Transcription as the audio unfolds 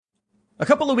A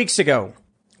couple of weeks ago,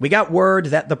 we got word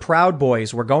that the Proud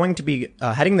Boys were going to be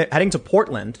heading to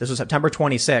Portland. This was September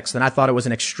 26th, and I thought it was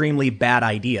an extremely bad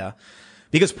idea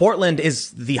because Portland is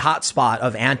the hotspot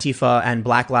of Antifa and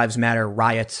Black Lives Matter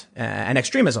riot and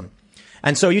extremism.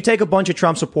 And so you take a bunch of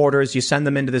Trump supporters, you send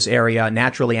them into this area.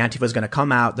 Naturally, Antifa is going to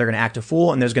come out. They're going to act a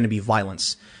fool, and there's going to be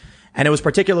violence. And it was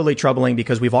particularly troubling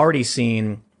because we've already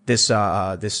seen this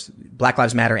Black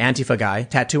Lives Matter Antifa guy,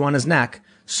 tattoo on his neck,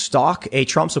 stalk a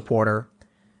Trump supporter,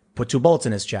 put 2 bullets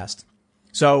in his chest.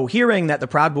 So hearing that the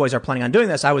Proud Boys are planning on doing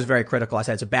this, I was very critical. I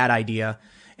said it's a bad idea.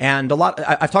 And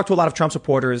I've talked to a lot of Trump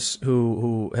supporters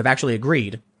who have actually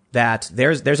agreed that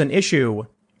there's an issue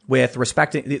with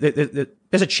respecting,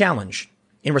 there's a challenge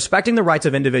in respecting the rights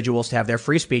of individuals to have their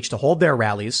free speech, to hold their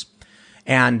rallies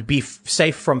and be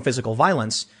safe from physical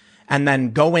violence. And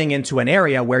then going into an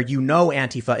area where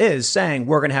Antifa is saying,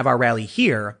 we're going to have our rally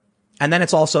here. And then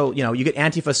it's also, you get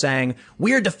Antifa saying,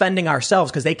 we're defending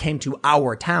ourselves because they came to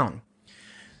our town.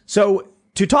 So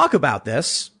to talk about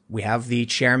this, we have the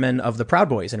chairman of the Proud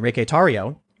Boys, Enrique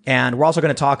Tarrio. And we're also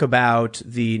going to talk about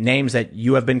the names that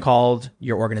you have been called,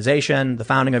 your organization, the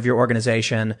founding of your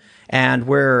organization. And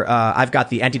I've got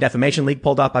the Anti-Defamation League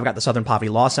pulled up. I've got the Southern Poverty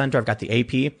Law Center. I've got the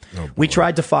AP. We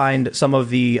tried to find some of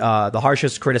the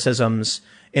harshest criticisms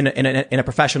in a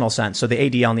professional sense. So the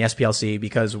ADL and the SPLC,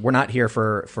 because we're not here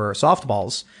for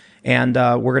softballs. And,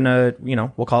 we're going to,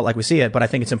 we'll call it like we see it. But I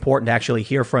think it's important to actually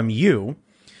hear from you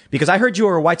because I heard you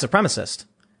were a white supremacist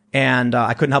and,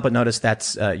 I couldn't help but notice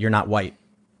that, you're not white.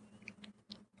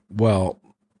 Well,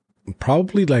 I'm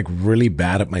probably like really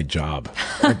bad at my job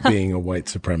at being a white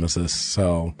supremacist.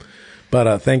 So,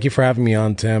 but thank you for having me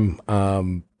on, Tim.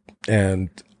 And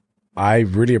I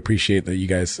really appreciate that you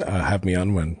guys have me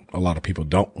on when a lot of people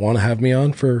don't want to have me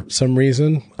on for some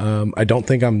reason. I don't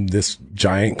think I'm this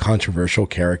giant controversial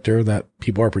character that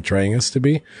people are portraying us to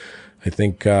be. I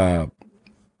think, well,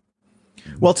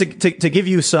 to give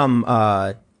you some,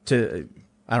 I don't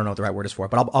know what the right word is for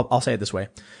it, but I'll say it this way.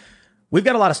 We've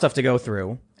got a lot of stuff to go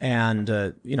through and,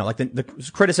 like the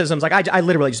criticisms, like I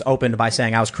literally just opened by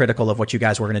saying I was critical of what you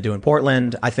guys were going to do in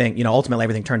Portland. I think, ultimately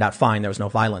everything turned out fine. There was no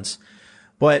violence.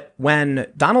 But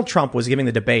when Donald Trump was giving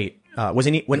the debate,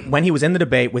 when he was in the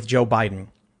debate with Joe Biden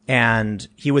and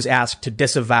he was asked to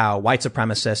disavow white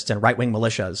supremacists and right-wing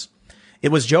militias, it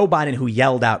was Joe Biden who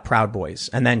yelled out Proud Boys.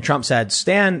 And then Trump said,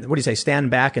 stand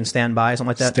back and stand by, something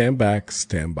like that. Stand back,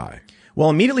 stand by. Well,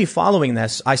 immediately following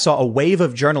this, I saw a wave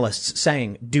of journalists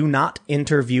saying, do not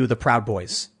interview the Proud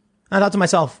Boys. I thought to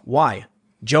myself, why?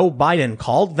 Joe Biden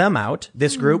called them out.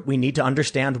 This group, we need to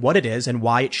understand what it is and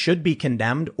why it should be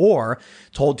condemned or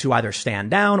told to either stand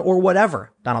down or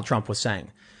whatever Donald Trump was saying.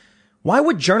 Why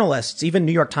would journalists, even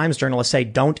New York Times journalists, say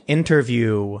don't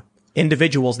interview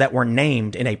individuals that were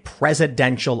named in a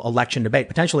presidential election debate,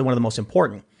 potentially one of the most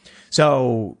important?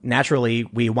 So naturally,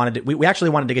 we actually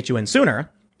wanted to get you in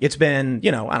sooner. It's been,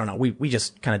 I don't know. We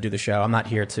just kind of do the show. I'm not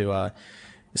here to,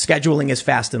 scheduling is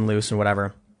fast and loose and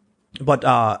whatever. But,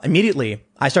 immediately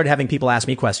I started having people ask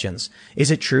me questions. Is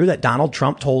it true that Donald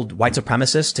Trump told white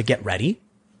supremacists to get ready?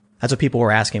 That's what people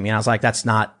were asking me. And I was like, that's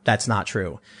not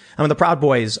true. I mean, the Proud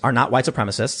Boys are not white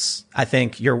supremacists. I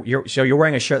think you're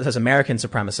wearing a shirt that says American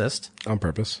supremacist. On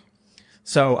purpose.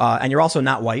 So, and you're also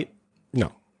not white.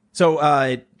 No. So,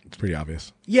 it's pretty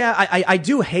obvious. Yeah, I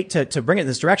do hate to bring it in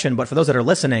this direction, but for those that are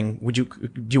listening, do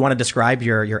you want to describe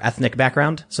your ethnic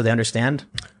background so they understand?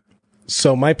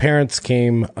 So my parents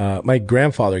my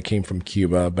grandfather came from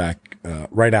Cuba back,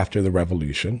 right after the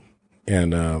revolution.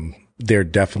 And, they're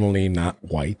definitely not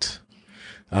white.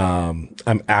 I'm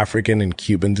African and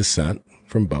Cuban descent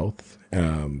from both.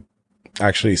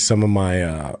 Actually, some of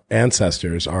my,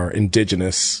 ancestors are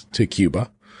indigenous to Cuba.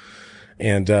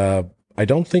 And, I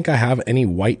don't think I have any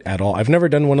white at all. I've never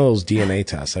done one of those DNA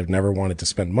tests. I've never wanted to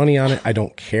spend money on it. I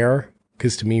don't care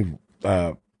because to me,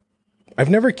 I've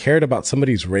never cared about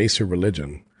somebody's race or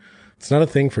religion. It's not a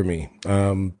thing for me.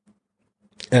 And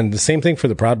the same thing for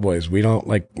the Proud Boys. We don't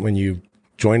like when you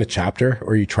join a chapter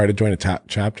or you try to join a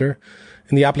chapter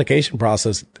in the application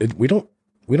process. We don't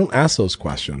ask those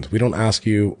questions. We don't ask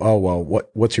you, oh, well,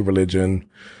 what's your religion?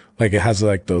 Like it has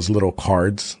like those little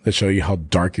cards that show you how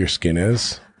dark your skin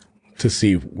is to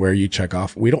see where you check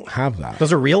off. We don't have that.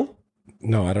 Those are real?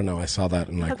 No, I don't know. I saw that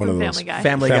in like That's one of those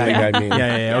Family Guy meme.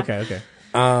 Yeah. Okay.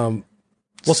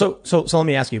 Well, so let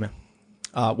me ask you, man.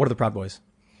 What are the Proud Boys?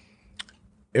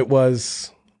 It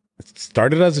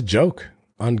started as a joke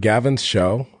on Gavin's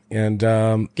show and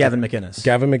Gavin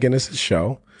McInnes'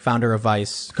 show. Founder of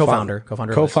Vice,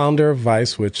 co-founder of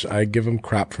Vice, which I give him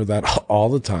crap for that all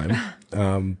the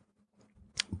time.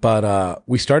 But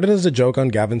we started as a joke on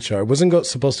Gavin's show. It wasn't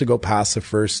supposed to go past the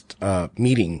first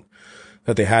meeting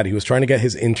that they had. He was trying to get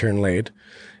his intern laid,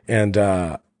 and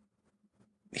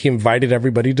he invited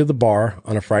everybody to the bar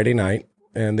on a Friday night,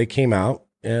 and they came out,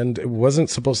 and it wasn't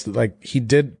supposed to, like, he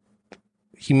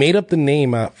made up the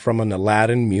name from an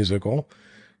Aladdin musical,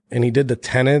 and he did the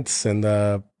tenets and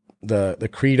the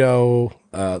credo,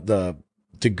 the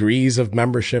degrees of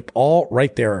membership, all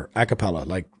right there a cappella,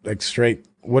 like straight.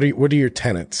 What are your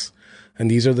tenets?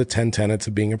 And these are the 10 tenets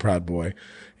of being a Proud Boy.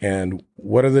 And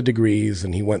what are the degrees?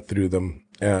 And he went through them.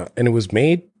 And it was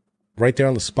made right there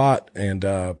on the spot. And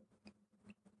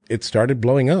it started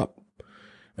blowing up.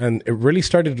 And it really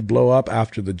started to blow up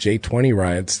after the J20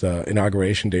 riots, the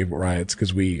Inauguration Day riots,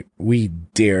 because we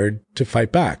dared to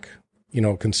fight back. You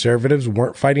know, conservatives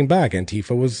weren't fighting back.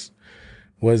 Antifa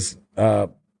was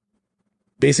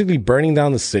basically burning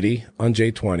down the city on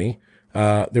J20.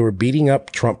 They were beating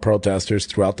up Trump protesters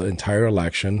throughout the entire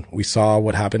election. We saw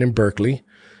what happened in Berkeley,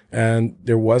 and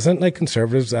there wasn't like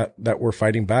conservatives that were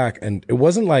fighting back. And it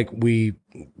wasn't like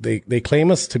they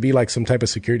claim us to be like some type of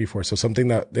security force. So something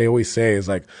that they always say is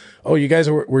like, oh, you guys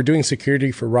we're doing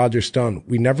security for Roger Stone.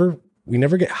 We never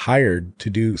get hired to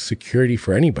do security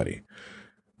for anybody.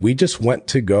 We just went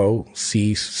to go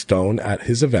see Stone at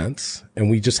his events, and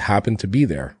we just happened to be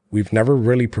there. We've never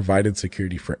really provided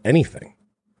security for anything.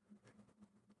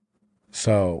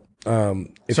 So,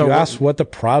 if you ask what the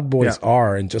Proud Boys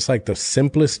are, in just like the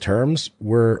simplest terms,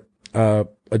 we're a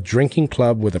drinking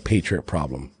club with a patriot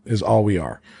problem is all we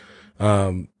are.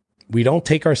 We don't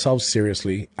take ourselves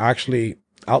seriously. Actually,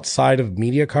 outside of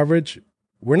media coverage,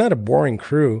 we're not a boring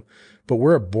crew, but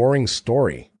we're a boring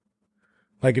story.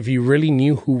 Like if you really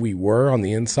knew who we were on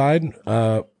the inside,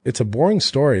 it's a boring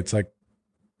story. It's like,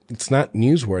 it's not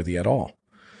newsworthy at all.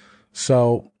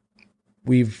 So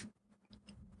we've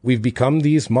become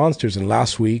these monsters. And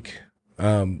last week,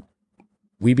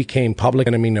 we became public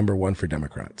enemy number one for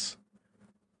Democrats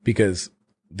because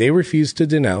they refused to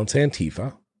denounce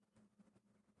Antifa,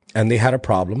 and they had a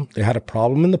problem. They had a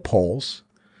problem in the polls.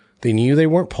 They knew they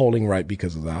weren't polling right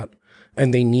because of that.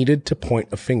 And they needed to point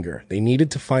a finger. They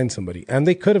needed to find somebody. And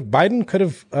Biden could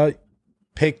have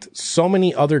picked so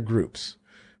many other groups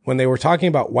when they were talking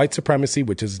about white supremacy,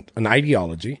 which is an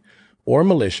ideology, or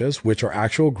militias, which are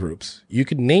actual groups. You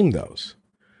could name those.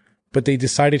 But they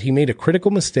decided he made a critical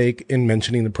mistake in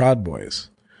mentioning the Proud Boys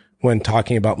when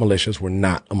talking about militias. We're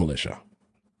not a militia.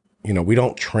 You know, we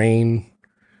don't train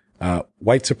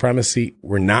white supremacy.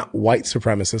 We're not white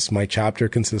supremacists. My chapter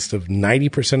consists of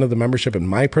 90% of the membership in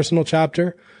my personal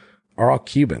chapter are all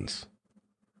Cubans.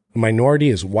 The minority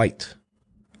is white.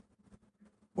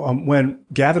 When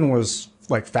Gavin was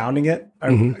like founding it,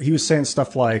 he was saying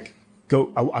stuff like, he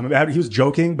was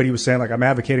joking, but he was saying like, I'm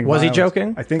advocating Was violence. he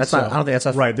joking? I think that's so. Not, I don't think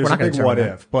that's right. There's a big what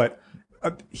that. if, but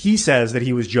he says that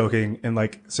he was joking and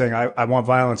like saying, I want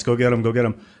violence. Go get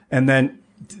him. And then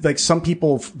like some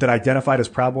people that identified as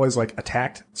Proud Boys like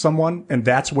attacked someone, and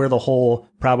that's where the whole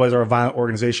Proud Boys are a violent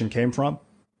organization came from.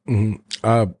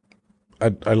 Mm-hmm.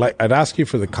 I'd ask you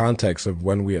for the context of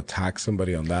when we attack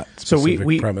somebody on that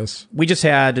specific premise. We just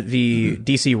had the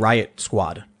DC riot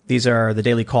squad. These are the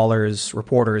Daily Caller's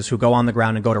reporters who go on the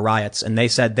ground and go to riots, and they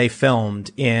said they filmed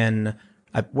in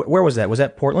where was that? Was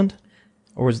that Portland,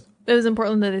 or was it was in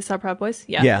Portland that they saw Proud Boys?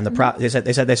 Yeah. Yeah, and they said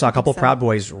they saw a couple of Proud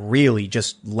Boys really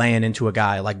just laying into a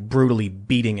guy, like brutally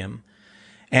beating him.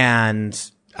 And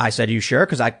I said, "Are you sure?"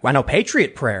 Because I know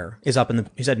Patriot Prayer is up in the.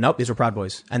 He said, "Nope, these are Proud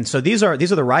Boys." And so these are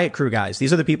the riot crew guys.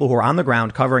 These are the people who are on the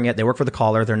ground covering it. They work for the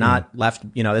Caller. They're not left.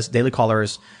 You know, this Daily Caller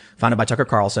is founded by Tucker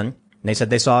Carlson. And they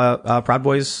said they saw Proud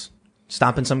Boys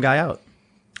stomping some guy out.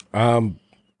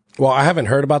 Well, I haven't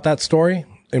heard about that story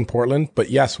in Portland, but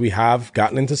yes, we have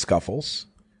gotten into scuffles,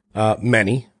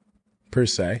 many per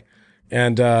se,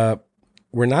 and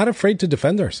we're not afraid to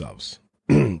defend ourselves.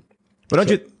 But don't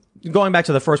you? Going back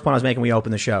to the first point I was making, we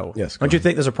opened the show. Yes. Don't you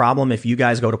think there's a problem if you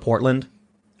guys go to Portland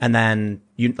and then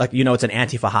it's an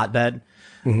Antifa hotbed?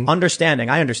 Mm-hmm.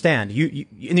 I understand. You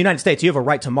in the United States, you have a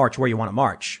right to march where you want to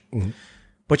march,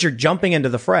 but you're jumping into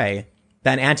the fray.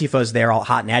 Then Antifa is there all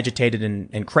hot and agitated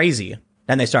and crazy.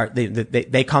 Then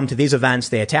they come to these events,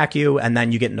 they attack you, and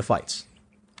then you get into fights.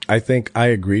 I think I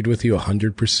agreed with you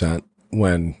 100%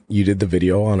 when you did the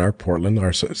video on our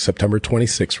September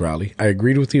 26th rally. I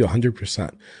agreed with you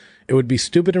 100%. It would be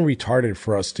stupid and retarded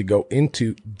for us to go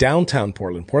into downtown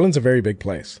Portland. Portland's a very big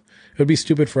place. It would be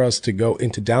stupid for us to go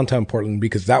into downtown Portland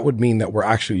because that would mean that we're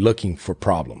actually looking for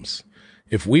problems.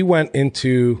 If we went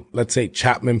into, let's say,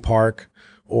 Chapman Park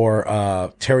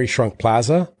or Terry Shrunk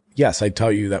Plaza, yes, I'd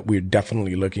tell you that we're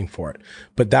definitely looking for it.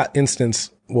 But that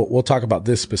instance, we'll talk about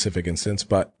this specific instance,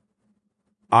 but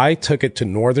I took it to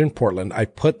northern Portland. I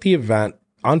put the event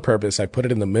on purpose. I put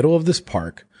it in the middle of this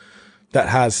park that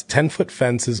has 10-foot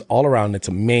fences all around. It's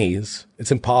a maze.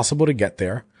 It's impossible to get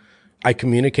there. I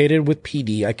communicated with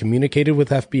PD. I communicated with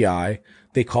FBI.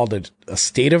 They called it a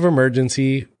state of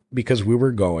emergency because we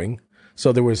were going.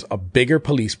 So there was a bigger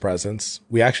police presence.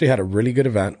 We actually had a really good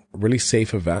event, a really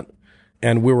safe event.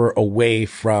 And we were away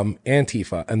from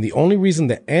Antifa. And the only reason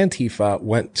that Antifa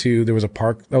went to, there was a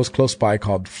park that was close by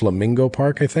called Flamingo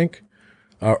Park, I think,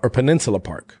 or Peninsula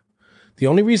Park. The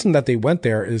only reason that they went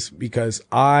there is because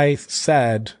I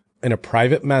said in a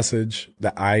private message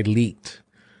that I leaked,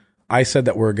 I said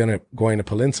that we're going to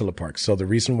Peninsula Park. So the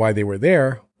reason why they were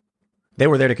there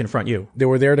to confront you. They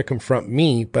were there to confront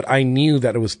me, but I knew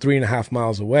that it was 3.5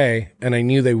 miles away, and I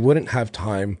knew they wouldn't have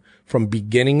time from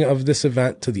beginning of this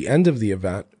event to the end of the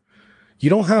event. You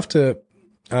don't have to,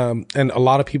 and a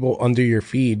lot of people under your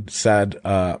feed said,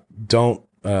 don't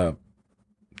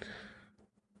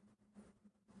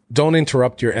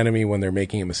interrupt your enemy when they're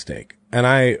making a mistake. And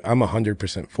I'm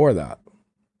 100% for that.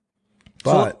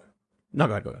 But, no,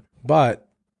 go ahead. But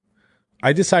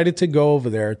I decided to go over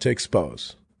there to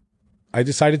expose. I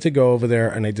decided to go over there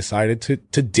and I decided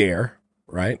to dare,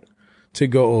 right? To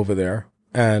go over there.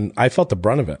 And I felt the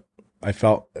brunt of it. I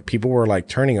felt people were like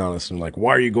turning on us and like,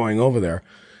 why are you going over there?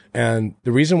 And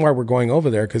the reason why we're going over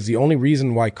there, because the only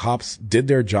reason why cops did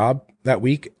their job that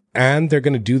week and they're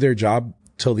going to do their job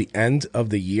till the end of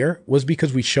the year was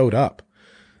because we showed up.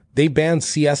 They banned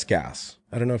CS gas.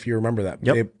 I don't know if you remember that.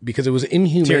 Yep. Because it was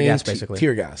inhumane. Tear gas, basically.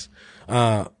 Tear gas.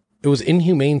 It was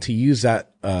inhumane to use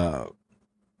that,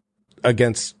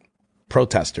 against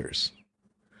protesters.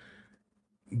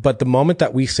 But the moment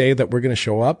that we say that we're going to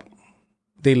show up,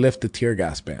 they lift the tear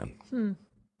gas ban.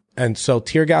 And so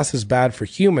tear gas is bad for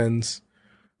humans,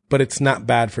 but it's not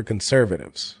bad for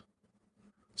conservatives.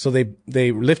 So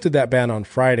they lifted that ban on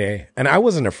Friday, and I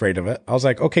wasn't afraid of it. I was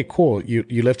like, okay, cool.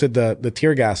 You lifted the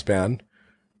tear gas ban.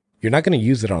 You're not going to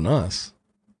use it on us.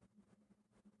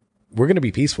 We're going to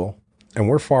be peaceful. And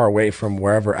we're far away from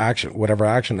whatever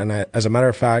action. And as a matter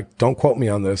of fact, don't quote me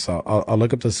on this. I'll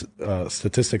look up the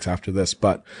statistics after this,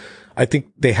 but I think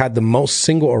they had the most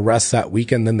single arrests that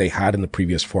weekend than they had in the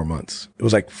previous 4 months. It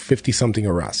was like 50 something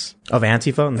arrests Of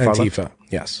Antifa? Antifa.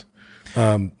 Yes.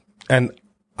 And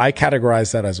I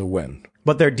categorize that as a win.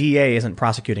 But their DA isn't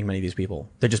prosecuting many of these people.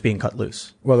 They're just being cut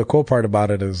loose. Well, the cool part about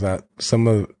it is that some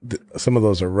of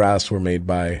those arrests were made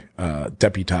by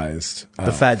deputized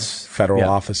The feds. federal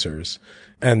officers,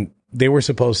 and they were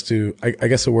supposed to. I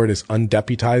guess the word is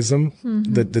undeputize them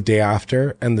the day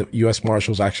after, and the U.S.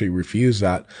 Marshals actually refused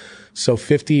that. So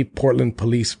 50 Portland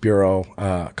Police Bureau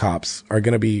cops are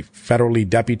going to be federally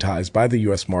deputized by the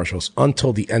U.S. Marshals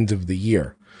until the end of the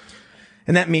year.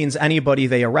 And that means anybody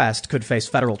they arrest could face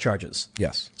federal charges.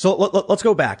 Yes. So let's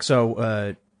go back.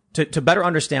 So to better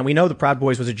understand, we know the Proud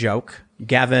Boys was a joke.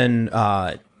 Gavin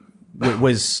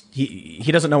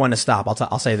he doesn't know when to stop.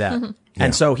 I'll say that.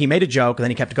 And so he made a joke, and then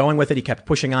he kept going with it. He kept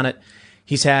pushing on it.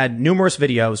 He's had numerous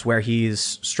videos where he's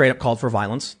straight up called for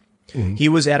violence. He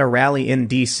was at a rally in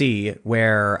D.C.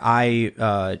 where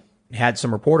I had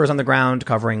some reporters on the ground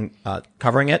covering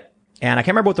it. And I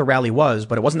can't remember what the rally was,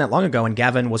 but it wasn't that long ago, and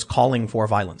Gavin was calling for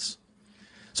violence.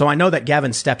 So I know that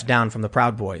Gavin stepped down from the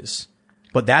Proud Boys,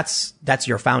 but that's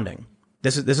your founding.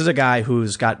 This is a guy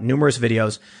who's got numerous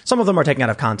videos. Some of them are taken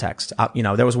out of context.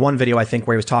 There was one video, I think,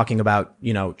 where he was talking about,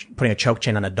 putting a choke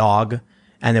chain on a dog,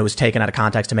 and it was taken out of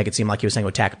context to make it seem like he was saying to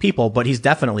attack people, but he's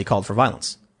definitely called for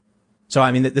violence. So,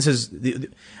 I mean, this is,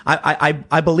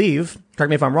 I believe, correct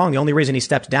me if I'm wrong, the only reason he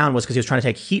stepped down was because he was trying to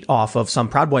take heat off of some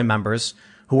Proud Boy members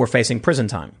who were facing prison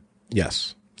time.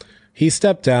 Yes. He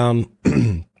stepped down.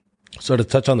 So to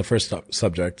touch on the first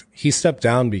subject, he stepped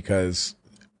down because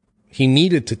he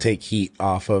needed to take heat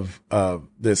off of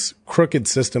this crooked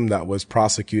system that was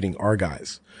prosecuting our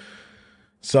guys.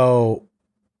 So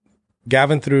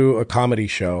Gavin threw a comedy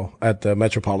show at the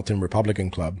Metropolitan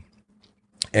Republican Club,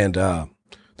 and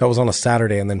that was on a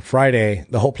Saturday. And then Friday,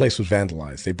 the whole place was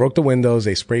vandalized. They broke the windows.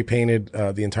 They spray painted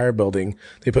the entire building.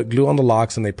 They put glue on the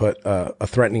locks, and they put a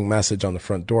threatening message on the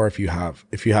front door. If you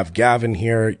have Gavin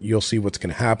here, you'll see what's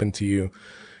going to happen to you.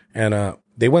 And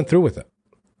they went through with it.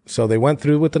 So they went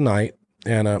through with the night,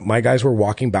 and my guys were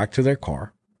walking back to their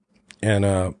car,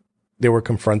 and they were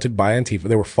confronted by Antifa.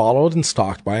 They were followed and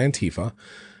stalked by Antifa.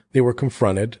 They were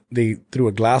confronted. They threw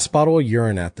a glass bottle of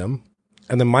urine at them,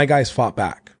 and then my guys fought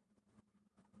back.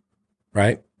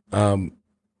 Right? And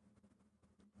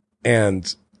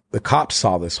the cops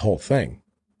saw this whole thing.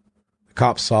 The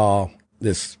cops saw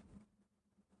this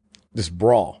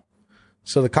brawl.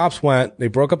 So the cops went, they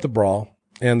broke up the brawl,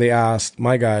 and they asked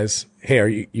my guys, "Hey, are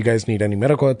you guys need any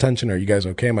medical attention? Are you guys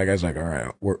okay?" My guy's like, "All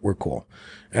right, we're cool."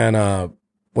 And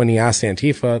when he asked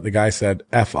Antifa, the guy said,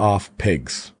 "F off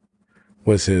pigs,"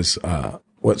 was his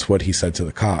what he said to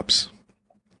the cops.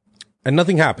 And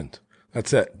nothing happened.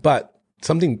 That's it. But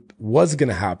something was going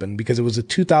to happen because it was a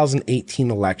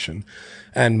 2018 election,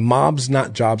 and Mobs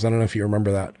Not Jobs, I don't know if you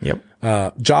remember that.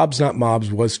 Yep. Jobs Not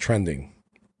Mobs was trending,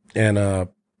 and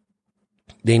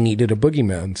they needed a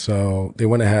boogeyman. So they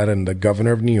went ahead, and the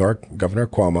governor of New York, Governor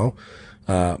Cuomo,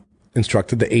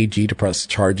 instructed the AG to press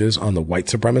charges on the white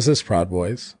supremacist Proud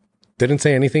Boys. Didn't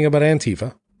say anything about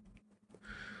Antifa.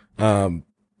 The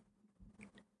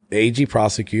AG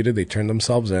prosecuted, they turned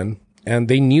themselves in, and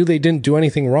they knew they didn't do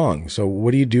anything wrong. So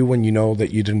what do you do when you know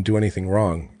that you didn't do anything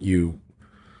wrong? You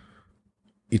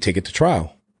take it to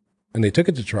trial. And they took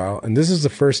it to trial. And this is the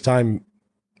first time,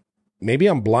 maybe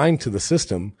I'm blind to the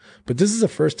system, but this is the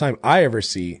first time I ever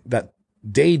see that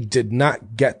they did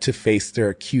not get to face their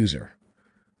accuser.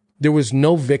 There was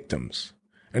no victims.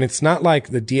 And it's not like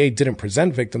the DA didn't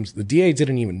present victims. The DA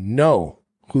didn't even know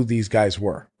who these guys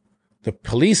were. The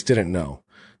police didn't know.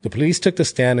 The police took the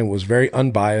stand and was very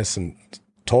unbiased and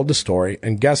told the story.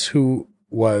 And guess who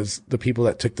was the people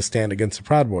that took the stand against the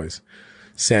Proud Boys?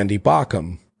 Sandy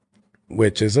Bauckham,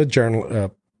 which is a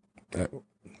journal, I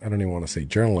don't even want to say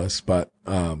journalist, but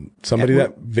somebody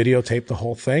that videotaped the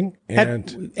whole thing.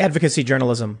 And advocacy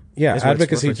journalism. Yeah, is what it's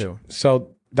advocacy. referred to.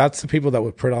 So that's the people that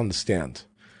were put on the stand.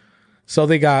 So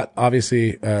they got,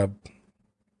 obviously,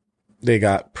 they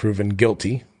got proven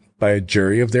guilty by a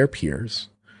jury of their peers,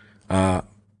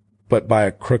 but by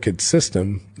a crooked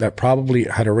system that probably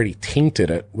had already tainted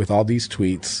it with all these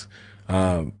tweets.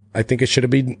 I think it should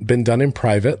have been done in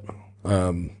private.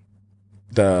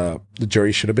 The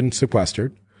jury should have been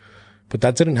sequestered, but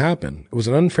that didn't happen. It was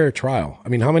an unfair trial. I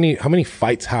mean, how many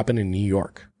fights happen in New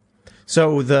York?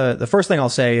 So the first thing I'll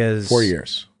say is 4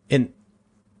 years. In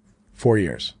 4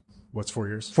 years. What's 4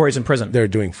 years? 4 years in prison. They're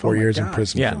doing 4 years in God.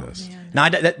 prison Yeah. for this. Now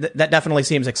that definitely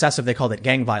seems excessive. They called it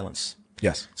gang violence.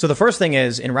 Yes. So the first thing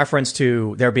is in reference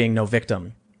to there being no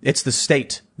victim. It's the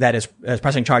state that is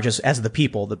pressing charges as the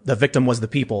people. The victim was the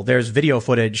people. There's video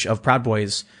footage of Proud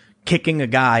Boys kicking a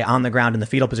guy on the ground in the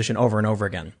fetal position over and over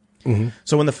again. Mm-hmm.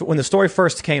 So when the story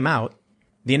first came out,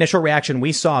 the initial reaction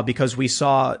we saw, because we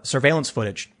saw surveillance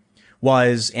footage,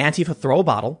 was Antifa throw a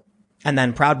bottle, and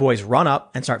then Proud Boys run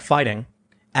up and start fighting.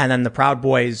 And then the Proud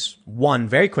Boys won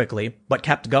very quickly, but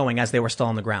kept going as they were still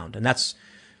on the ground. And that's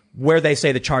where they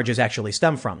say the charges actually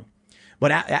stem from.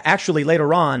 But actually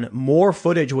later on, more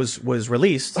footage was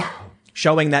released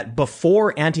showing that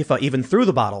before Antifa even threw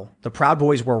the bottle, the Proud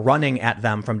Boys were running at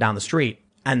them from down the street.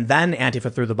 And then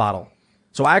Antifa threw the bottle.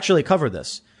 So I actually covered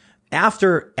this.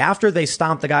 After they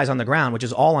stomped the guys on the ground, which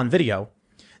is all on video,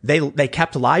 they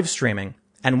kept live streaming.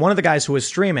 And one of the guys who was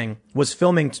streaming was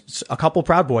filming a couple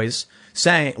Proud Boys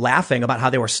laughing about how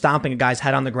they were stomping a guy's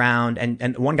head on the ground.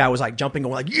 And one guy was like jumping,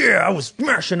 going like, yeah, I was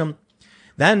smashing him.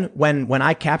 Then when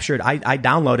I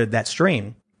downloaded that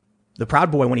stream, the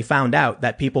Proud Boy, when he found out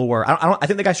that people were, I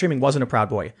think the guy streaming wasn't a Proud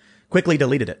Boy, quickly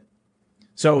deleted it.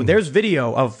 So there's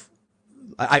video of,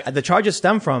 the charges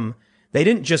stem from, they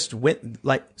didn't just win,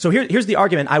 so here's the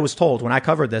argument I was told when I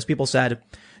covered this. People said,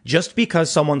 just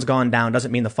because someone's gone down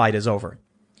doesn't mean the fight is over.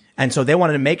 And so they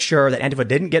wanted to make sure that Antifa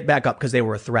didn't get back up because they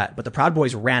were a threat. But the Proud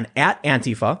Boys ran at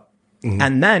Antifa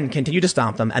and then continued to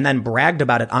stomp them and then bragged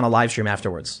about it on a live stream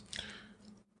afterwards.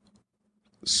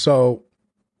 So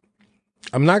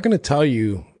I'm not going to tell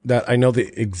you that I know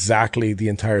exactly the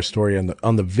entire story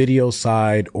on the video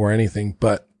side or anything,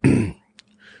 but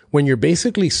when you're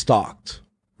basically stalked,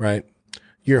 right?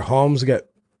 Your homes get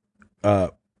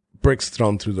bricks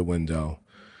thrown through the window.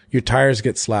 Your tires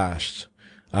get slashed.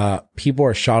 People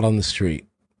are shot on the street.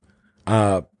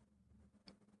 When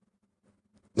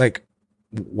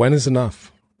is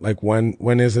enough?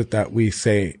 When is it that we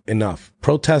say enough?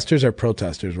 Protesters are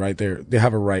protesters, right? They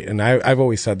have a right. And I've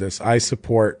always said this. I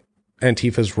support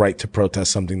Antifa's right to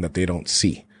protest something that they don't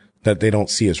see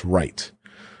as right.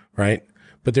 Right?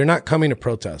 But they're not coming to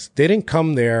protest. They didn't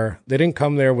come there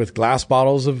with glass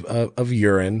bottles of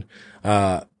urine,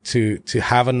 to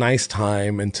have a nice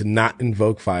time and to not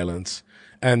invoke violence.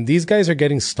 And these guys are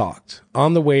getting stalked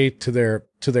on the way to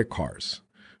their cars.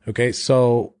 Okay.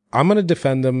 So I'm going to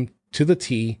defend them to the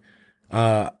T.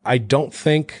 I don't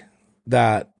think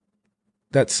that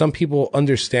some people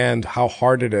understand how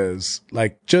hard it is.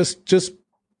 Like just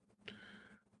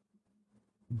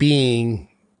being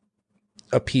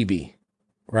a PB,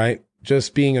 right?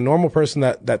 just being a normal person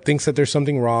that thinks that there's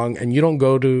something wrong, and you don't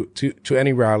go to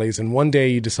any rallies, and one day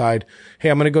you decide, hey,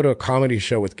 I'm going to go to a comedy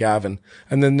show with Gavin,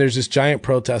 and then there's this giant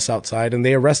protest outside, and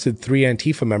they arrested 3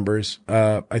 Antifa members.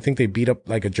 I think they beat up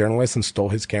like a journalist and stole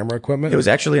his camera equipment. It was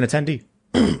actually an attendee.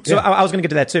 So I was going to get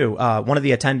to that too. One of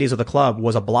the attendees of the club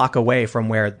was a block away from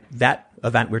where that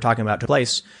event we were talking about took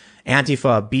place.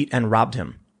 Antifa beat and robbed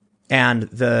him. And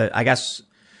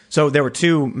so there were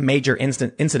 2 major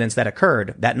incidents that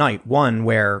occurred that night. One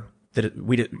where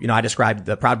I described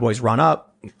the Proud Boys run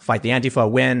up, fight the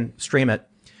Antifa, win, stream it.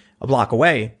 A block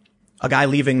away, a guy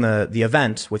leaving the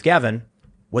event with Gavin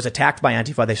was attacked by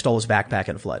Antifa. They stole his backpack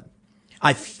and fled.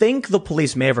 I think the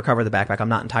police may have recovered the backpack. I'm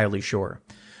not entirely sure.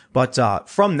 But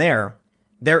from there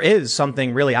is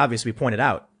something really obvious to be pointed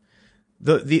out.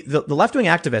 The left-wing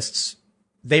activists,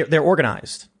 they're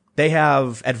organized. They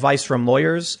have advice from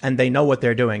lawyers, and they know what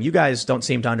they're doing. You guys don't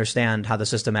seem to understand how the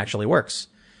system actually works.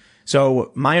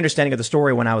 So my understanding of the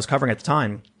story when I was covering at the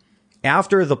time,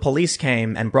 after the police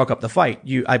came and broke up the fight,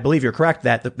 I believe you're correct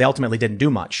that they ultimately didn't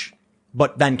do much,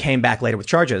 but then came back later with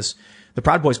charges. The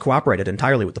Proud Boys cooperated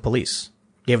entirely with the police,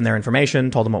 gave them their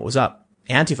information, told them what was up.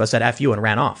 Antifa said F you and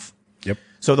ran off. Yep.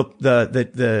 So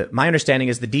my understanding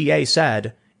is the DA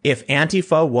said if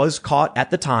Antifa was caught at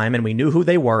the time and we knew who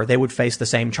they were, they would face the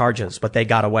same charges, but they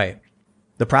got away.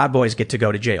 The Proud Boys get to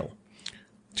go to jail.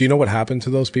 Do you know what happened to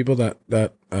those people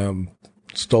that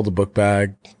stole the book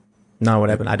bag? No, what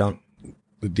happened? I don't.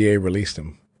 The DA released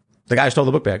them. The guy who stole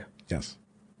the book bag? Yes.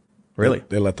 Really?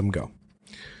 They let them go.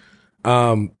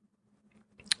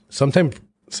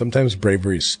 Sometimes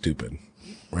bravery is stupid,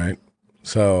 right?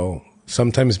 So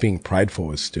sometimes being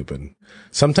prideful is stupid.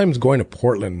 Sometimes going to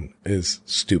Portland is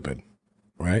stupid,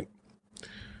 right?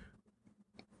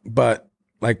 But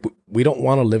like, we don't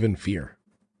want to live in fear.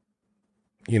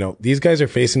 You know, these guys are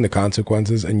facing the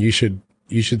consequences, and you should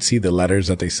see the letters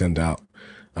that they send out.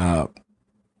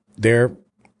 They're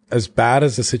as bad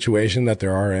as the situation that they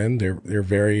are in. They're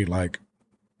very like,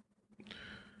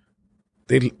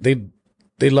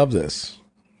 they love this,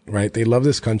 right? They love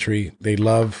this country. They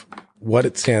love what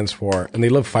it stands for, and they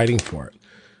love fighting for it.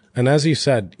 And as you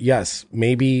said, yes,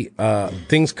 maybe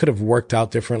things could have worked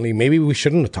out differently. Maybe we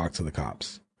shouldn't have talked to the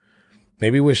cops.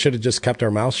 Maybe we should have just kept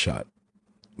our mouths shut.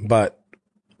 But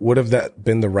would have that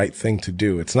been the right thing to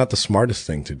do? It's not the smartest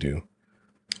thing to do.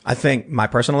 I think my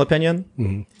personal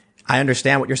opinion, I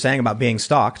understand what you're saying about being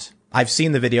stalked. I've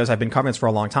seen the videos. I've been covering this for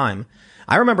a long time.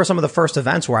 I remember some of the first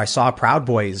events where I saw Proud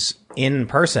Boys in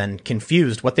person,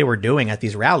 confused what they were doing at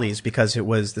these rallies because it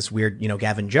was this weird,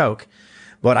 Gavin joke.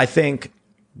 But I think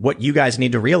what you guys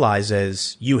need to realize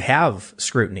is you have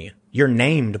scrutiny. You're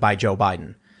named by Joe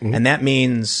Biden. And that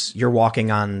means you're walking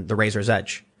on the razor's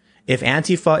edge. If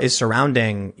Antifa is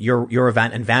surrounding your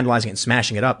event and vandalizing it and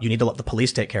smashing it up, you need to let the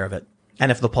police take care of it.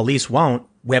 And if the police won't,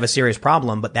 we have a serious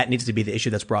problem, but that needs to be the issue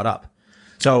that's brought up.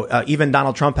 So even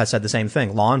Donald Trump has said the same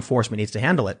thing. Law enforcement needs to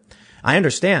handle it. I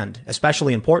understand,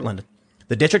 especially in Portland.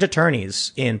 The district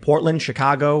attorneys in Portland,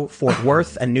 Chicago, Fort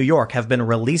Worth, and New York have been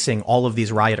releasing all of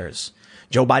these rioters.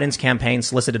 Joe Biden's campaign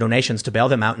solicited donations to bail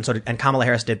them out, and Kamala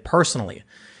Harris did personally.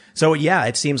 So yeah,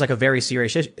 it seems like a very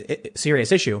serious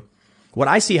issue. What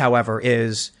I see, however,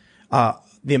 is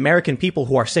the American people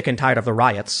who are sick and tired of the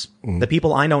riots, the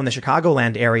people I know in the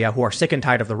Chicagoland area who are sick and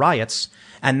tired of the riots,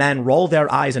 and then roll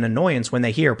their eyes in annoyance when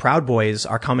they hear Proud Boys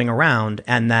are coming around,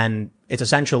 and then it's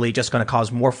essentially just going to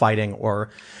cause more fighting. Or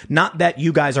not that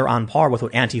you guys are on par with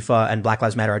what Antifa and Black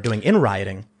Lives Matter are doing in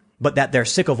rioting, but that they're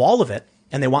sick of all of it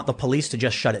and they want the police to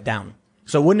just shut it down.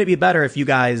 So wouldn't it be better if you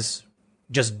guys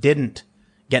just didn't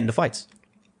get into fights?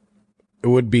 It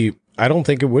would be. I don't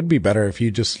think it would be better if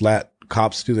you just let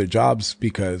cops do their jobs,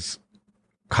 because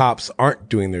cops aren't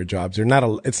doing their jobs. They're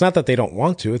not. It's not that they don't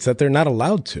want to. It's that they're not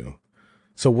allowed to.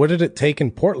 So what did it take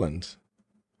in Portland?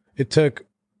 It took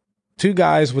 2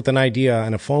 guys with an idea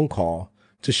and a phone call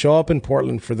to show up in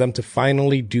Portland for them to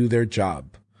finally do their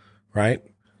job, right?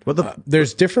 Well,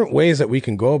 there's different ways that we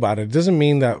can go about it. It doesn't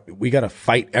mean that we got to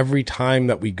fight every time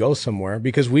that we go somewhere,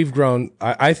 because we've grown.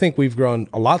 I think we've grown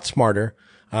a lot smarter.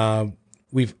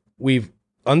 We've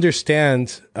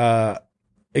understand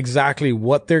exactly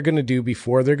what they're going to do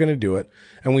before they're going to do it.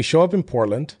 And we show up in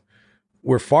Portland.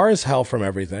 We're far as hell from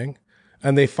everything.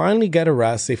 And they finally get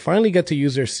arrested. They finally get to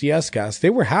use their CS gas.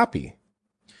 They were happy.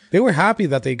 They were happy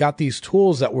that they got these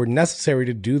tools that were necessary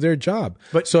to do their job.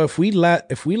 But so if we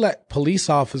let police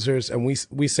officers, and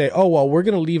we say, oh, well, we're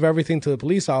going to leave everything to the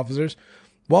police officers.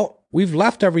 Well, we've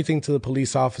left everything to the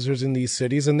police officers in these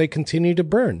cities, and they continue to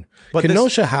burn. But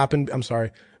Kenosha happened. I'm sorry.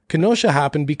 Kenosha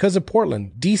happened because of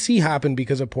Portland. DC happened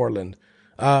because of Portland.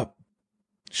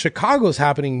 Chicago's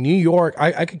happening, New York,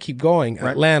 I could keep going,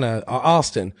 Atlanta,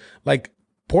 Austin. Like,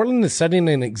 Portland is setting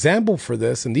an example for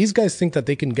this, and these guys think that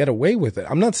they can get away with it.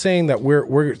 I'm not saying that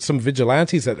we're some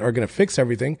vigilantes that are going to fix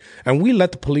everything, and we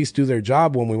let the police do their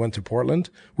job when we went to Portland.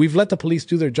 We've let the police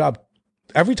do their job.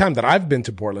 Every time that I've been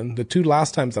to Portland, the 2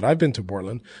 last times that I've been to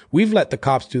Portland, we've let the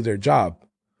cops do their job.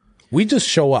 We just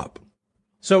show up.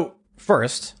 So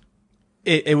first,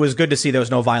 it was good to see there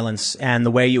was no violence, and the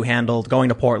way you handled going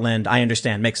to Portland, I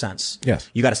understand, makes sense. Yes.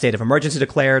 You got a state of emergency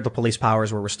declared, the police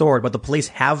powers were restored, but the police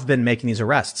have been making these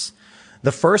arrests.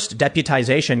 The first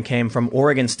deputization came from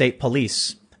Oregon State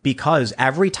Police, because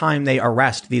every time they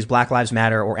arrest these Black Lives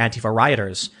Matter or Antifa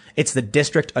rioters, it's the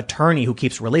district attorney who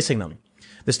keeps releasing them.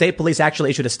 The state police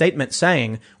actually issued a statement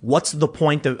saying, what's the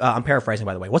point of, I'm paraphrasing,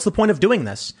 by the way, what's the point of doing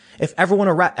this if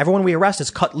everyone we arrest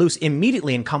is cut loose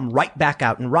immediately and come right back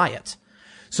out and riot?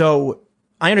 So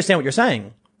I understand what you're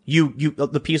saying.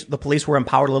 The police were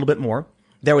empowered a little bit more.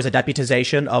 There was a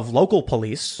deputization of local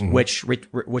police, which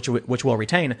we'll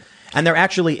retain. And there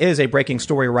actually is a breaking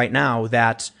story right now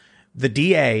that the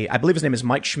DA, I believe his name is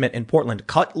Mike Schmidt in Portland,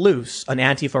 cut loose an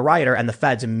Antifa rioter, and the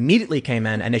feds immediately came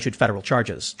in and issued federal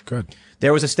charges. Good.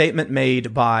 There was a statement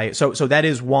made by, so that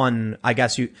is one, I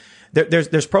guess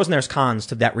there's pros and there's cons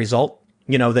to that result.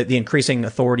 You know, the increasing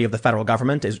authority of the federal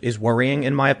government is worrying,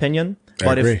 in my opinion.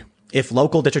 I agree. If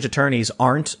local district attorneys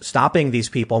aren't stopping these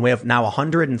people, and we have now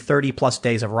 130 plus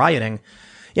days of rioting,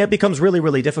 it becomes really,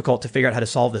 really difficult to figure out how to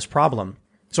solve this problem.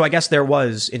 So I guess there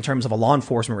was, in terms of a law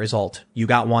enforcement result, you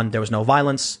got one, there was no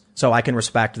violence. So I can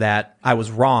respect that I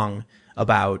was wrong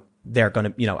about they're going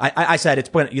to, you know, I said there's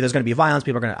going to be violence.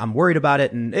 People are going to, I'm worried about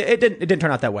it. And it didn't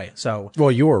turn out that way. So.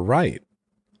 Well, you were right.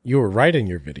 You were right in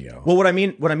your video. Well, what I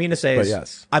mean to say is,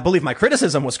 yes. I believe my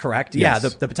criticism was correct. Yes. Yeah,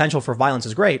 the potential for violence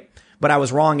is great, but I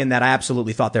was wrong in that I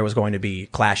absolutely thought there was going to be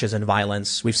clashes and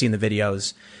violence. We've seen the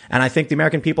videos, and I think the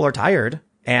American people are tired,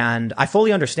 and I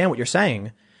fully understand what you're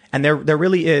saying. And there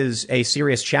really is a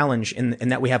serious challenge in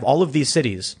that we have all of these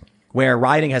cities where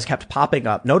rioting has kept popping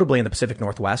up, notably in the Pacific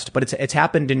Northwest, but it's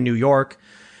happened in New York,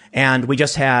 and we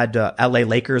just had LA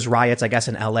Lakers riots, I guess,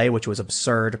 in LA, which was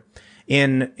absurd.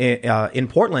 In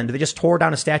Portland, they just tore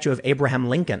down a statue of Abraham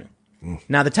Lincoln.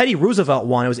 Now, the Teddy Roosevelt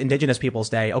one, it was Indigenous Peoples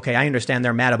Day. Okay, I understand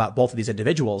they're mad about both of these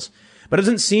individuals, but it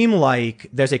doesn't seem like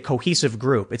there's a cohesive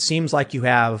group. It seems like you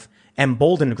have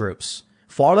emboldened groups,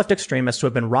 far left extremists who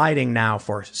have been rioting now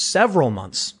for several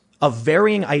months of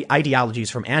varying ideologies,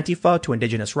 from Antifa to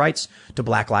Indigenous rights to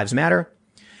Black Lives Matter.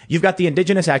 You've got the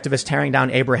Indigenous activists tearing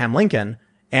down Abraham Lincoln,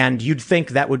 and you'd think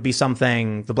that would be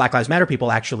something the Black Lives Matter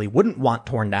people actually wouldn't want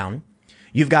torn down.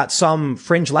 You've got some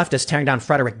fringe leftists tearing down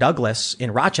Frederick Douglass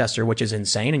in Rochester, which is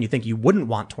insane, and you think you wouldn't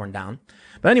want torn down.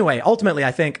 But anyway, ultimately,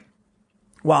 I think,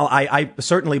 while I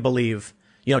certainly believe,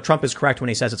 you know, Trump is correct when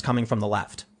he says it's coming from the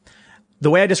left. The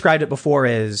way I described it before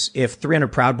is, if 300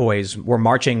 Proud Boys were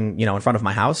marching, you know, in front of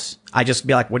my house, I'd just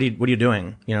be like, what are you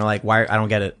doing? You know, like, why? I don't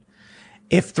get it.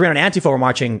 If 300 Antifa were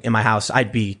marching in my house,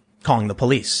 I'd be calling the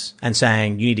police and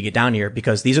saying, you need to get down here,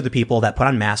 because these are the people that put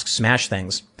on masks, smash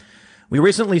things. We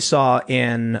recently saw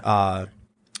in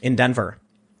Denver,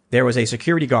 there was a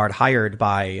security guard hired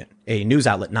by a news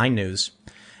outlet, 9 News,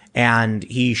 and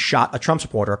he shot a Trump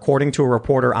supporter. According to a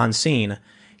reporter on scene,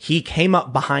 he came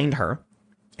up behind her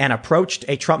and approached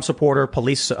a Trump supporter,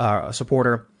 police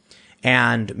supporter,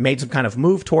 and made some kind of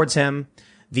move towards him.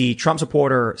 The Trump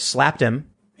supporter slapped him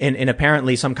in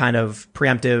apparently some kind of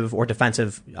preemptive or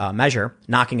defensive measure,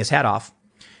 knocking his head off.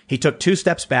 He took 2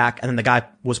 steps back, and then the guy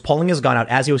was pulling his gun out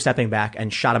as he was stepping back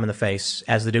and shot him in the face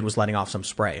as the dude was letting off some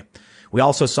spray. We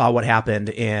also saw what happened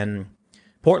in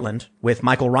Portland with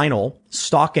Michael Reinoehl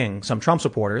stalking some Trump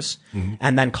supporters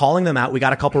and then calling them out. We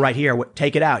got a couple right here.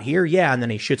 Take it out here. Yeah. And then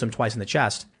he shoots him twice in the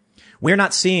chest. We're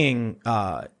not seeing,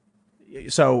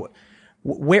 so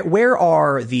where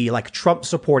are the like Trump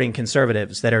supporting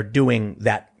conservatives that are doing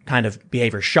that kind of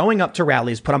behavior, showing up to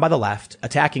rallies put on by the left,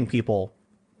 attacking people,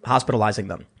 hospitalizing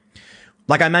them?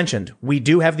 Like I mentioned, we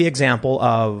do have the example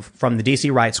of, from the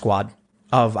DC riot squad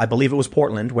of, I believe it was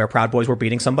Portland, where Proud Boys were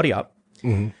beating somebody up.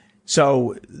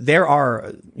 So there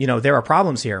are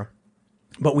problems here,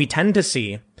 but we tend to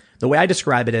see, the way I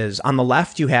describe it is, on the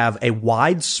left, you have a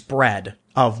widespread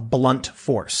of blunt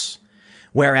force,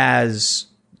 whereas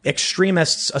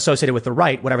extremists associated with the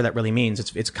right, whatever that really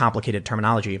means, it's complicated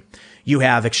terminology. You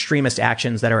have extremist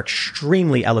actions that are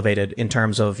extremely elevated in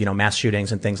terms of, you know, mass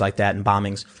shootings and things like that and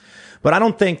bombings. But I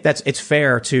don't think it's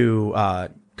fair to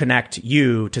connect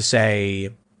you to, say,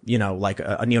 you know, like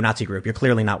a neo-Nazi group. You're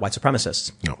clearly not white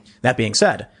supremacists. No. That being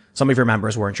said, some of your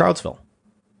members were in Charlottesville.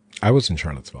 I was in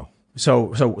Charlottesville.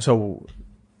 So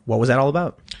What was that all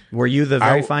about? Were you the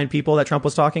very fine people that Trump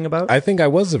was talking about? I think I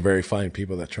was the very fine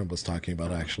people that Trump was talking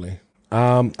about, actually.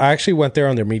 I actually went there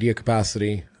on their media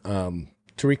capacity to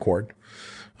record.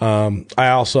 I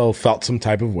also felt some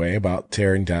type of way about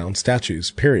tearing down statues,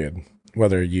 period.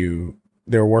 Whether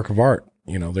they're a work of art,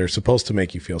 they're supposed to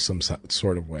make you feel some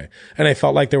sort of way. And I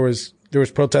felt like there was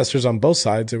protesters on both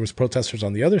sides. There was protesters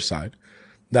on the other side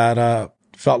that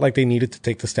felt like they needed to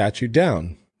take the statue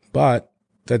down. But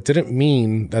that didn't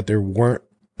mean that there weren't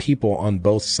people on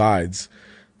both sides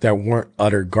that weren't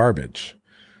utter garbage.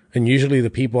 And usually the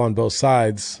people on both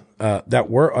sides that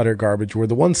were utter garbage were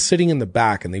the ones sitting in the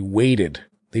back, and they waited.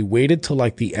 They waited till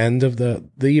like the end of the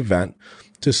event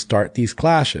to start these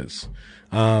clashes.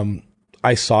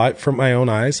 I saw it from my own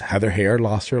eyes. Heather Heyer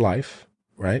lost her life,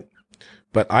 right?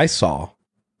 But I saw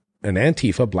an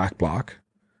Antifa black bloc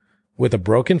with a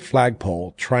broken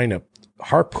flagpole trying to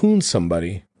harpoon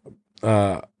somebody.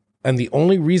 And the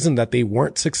only reason that they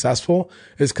weren't successful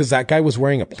is because that guy was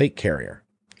wearing a plate carrier,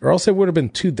 or else it would have been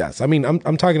 2 deaths. I mean,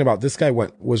 I'm talking about this guy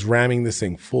was ramming this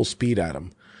thing full speed at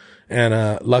him.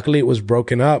 And, luckily it was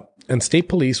broken up, and state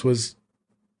police was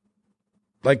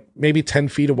like maybe 10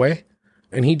 feet away,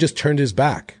 and he just turned his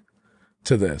back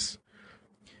to this.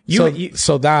 So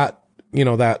that,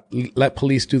 that let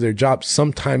police do their job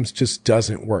sometimes just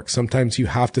doesn't work. Sometimes you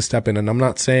have to step in. And I'm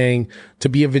not saying to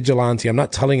be a vigilante. I'm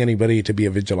not telling anybody to be a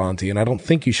vigilante. And I don't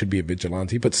think you should be a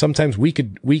vigilante, but sometimes we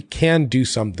can do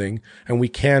something, and we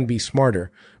can be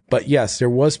smarter. But yes, there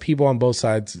was people on both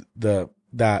sides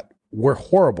that were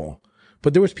horrible.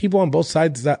 But there was people on both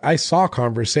sides that I saw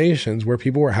conversations where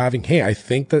people were having, hey, I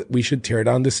think that we should tear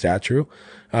down this statue.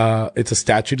 It's a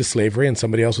statue to slavery. And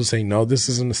somebody else was saying, no, this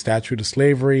isn't a statue to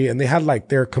slavery. And they had like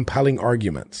their compelling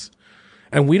arguments.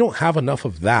 And we don't have enough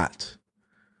of that.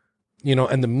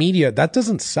 And the media, that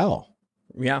doesn't sell.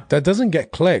 Yeah. That doesn't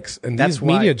get clicks. And these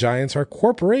media giants are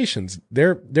corporations.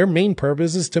 Their main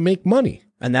purpose is to make money.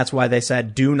 And that's why they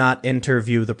said, do not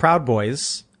interview the Proud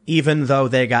Boys, even though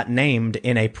they got named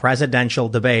in a presidential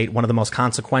debate, one of the most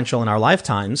consequential in our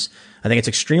lifetimes. I think it's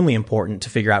extremely important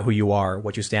to figure out who you are,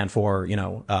 what you stand for,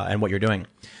 and what you're doing.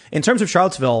 In terms of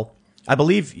Charlottesville, I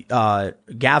believe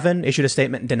Gavin issued a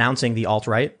statement denouncing the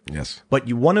alt-right. Yes.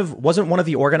 But wasn't one of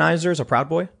the organizers a Proud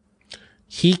Boy?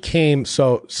 He came,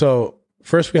 so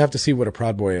first we have to see what a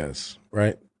Proud Boy is,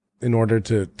 right? In order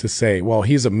to say, well,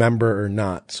 he's a member or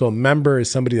not. So a member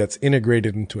is somebody that's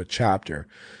integrated into a chapter.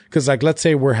 Because like, let's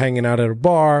say we're hanging out at a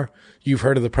bar, you've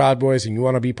heard of the Proud Boys and you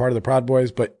want to be part of the Proud Boys,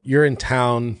 but you're in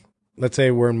town. Let's say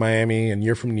we're in Miami and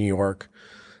you're from New York.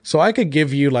 So I could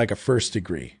give you like a first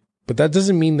degree, but that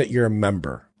doesn't mean that you're a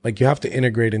member. Like you have to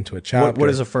integrate into a chapter. What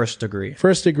is a first degree?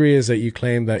 First degree is that you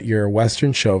claim that you're a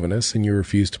Western chauvinist and you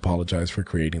refuse to apologize for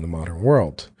creating the modern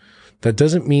world. That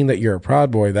doesn't mean that you're a Proud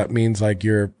Boy. That means like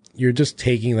you're just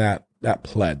taking that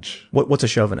pledge. What's a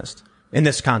chauvinist in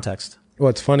this context? Well,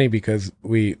 it's funny because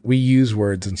we use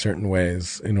words in certain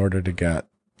ways in order to get,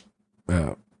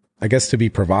 I guess, to be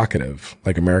provocative.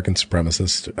 Like American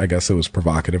supremacist, I guess it was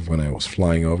provocative when I was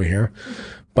flying over here.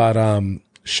 But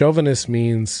chauvinist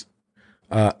means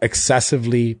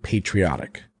excessively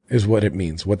patriotic is what it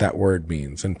means, what that word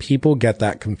means. And people get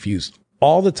that confused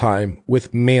all the time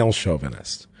with male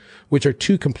chauvinist, which are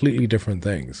two completely different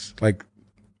things. Like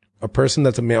a person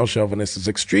that's a male chauvinist is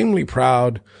extremely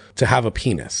proud to have a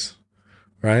penis,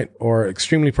 right? Or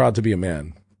extremely proud to be a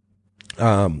man.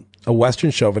 A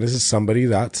Western chauvinist is somebody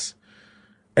that's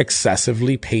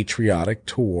excessively patriotic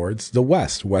towards the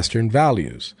West, Western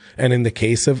values. And in the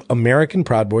case of American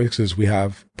Proud Boys, because we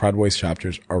have Proud Boys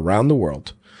chapters around the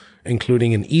world,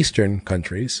 including in Eastern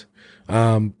countries,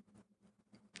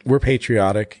 we're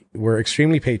patriotic. We're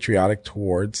extremely patriotic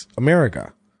towards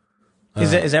America.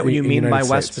 Is that what you mean by West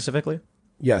States. Specifically?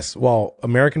 Yes. Well,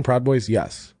 American Proud Boys,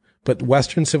 yes. But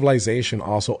Western civilization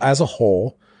also, as a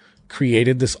whole,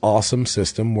 created this awesome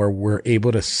system where we're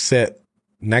able to sit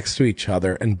next to each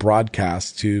other and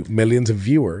broadcast to millions of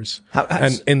viewers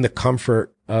and in the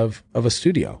comfort of a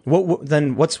studio.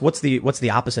 Then what's the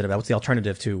opposite of that? What's the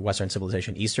alternative to Western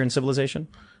civilization? Eastern civilization?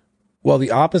 Well,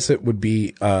 the opposite would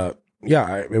be,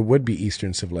 it would be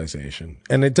Eastern civilization.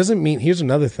 And it doesn't mean, here's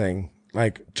another thing,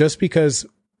 like just because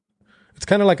it's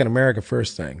kind of like an America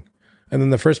First thing. And then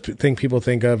the first thing people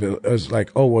think of is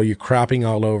like, oh, well, you're crapping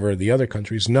all over the other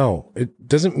countries. No, it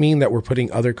doesn't mean that we're putting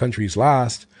other countries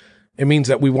last. It means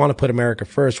that we want to put America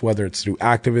first, whether it's through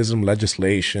activism,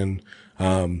 legislation,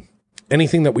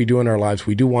 anything that we do in our lives,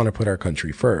 we do want to put our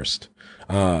country first.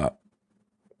 Now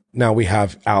we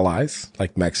have allies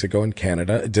like Mexico and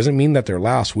Canada. It doesn't mean that they're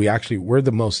last. We're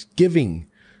the most giving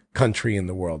country in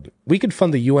the world. We could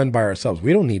fund the UN by ourselves.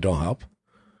 We don't need no help.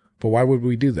 But why would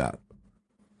we do that?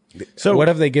 So What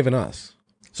have they given us?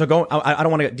 So I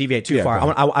don't want to deviate too far.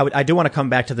 I do want to come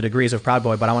back to the degrees of Proud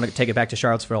Boy, but I want to take it back to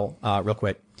Charlottesville real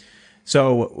quick.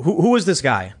 So who was this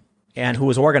guy, and who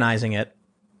was organizing it?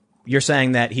 You're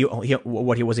saying that he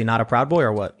was he not a Proud Boy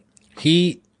or what?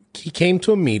 He came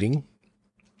to a meeting,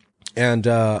 and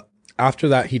after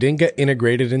that, he didn't get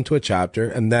integrated into a chapter.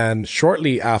 And then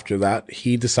shortly after that,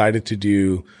 he decided to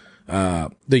do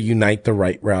the Unite the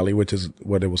Right rally, which is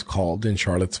what it was called in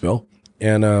Charlottesville.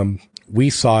 And we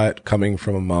saw it coming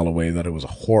from a mile away that it was a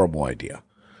horrible idea.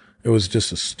 It was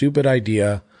just a stupid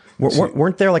idea.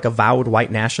 Weren't there like avowed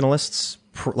white nationalists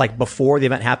like before the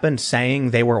event happened saying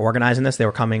they were organizing this, they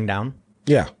were coming down?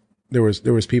 Yeah. There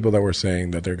was people that were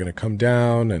saying that they're going to come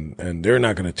down and they're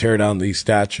not going to tear down these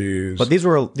statues. But these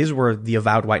were the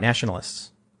avowed white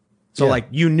nationalists. So like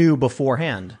you knew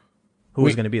beforehand who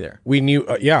was going to be there. We knew,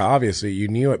 obviously you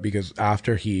knew it because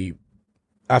after he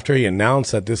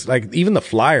announced that this, like even the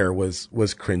flyer was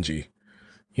cringy,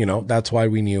 that's why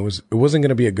we knew it wasn't going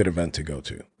to be a good event to go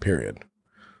to, period.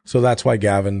 So that's why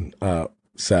Gavin,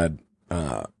 said,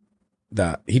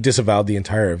 that he disavowed the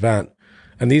entire event.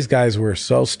 And these guys were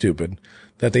so stupid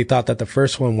that they thought that the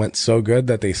first one went so good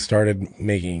that they started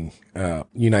making,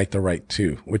 Unite the Right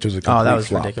 2, which was a complete that was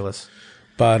flop. ridiculous.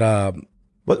 But,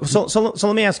 so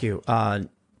let me ask you,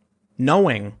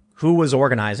 knowing who was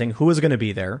organizing, who was going to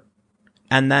be there,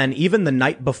 and then even the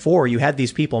night before, you had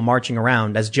these people marching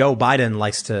around, as Joe Biden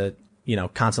likes to,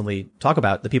 constantly talk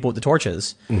about, the people with the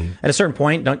torches. Mm-hmm. At a certain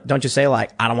point, don't you say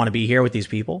like, I don't want to be here with these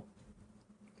people?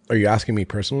 Are you asking me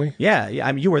personally? Yeah.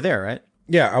 I mean, you were there, right?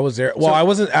 Yeah, I was there. Well, I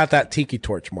wasn't at that Tiki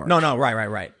Torch march. No,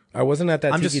 right. I wasn't at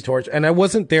that Tiki Torch, and I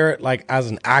wasn't there like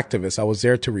as an activist. I was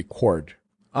there to record.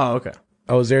 Oh, okay.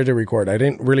 I was there to record.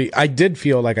 I did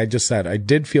feel, like I just said, I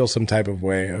did feel some type of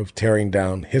way of tearing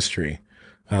down history.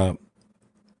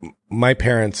 My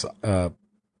parents,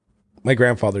 my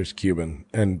grandfather's Cuban,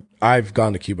 and I've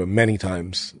gone to Cuba many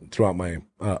times throughout my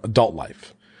adult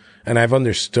life. And I've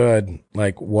understood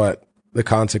like what the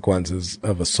consequences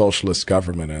of a socialist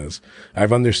government is.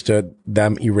 I've understood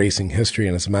them erasing history.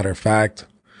 And as a matter of fact,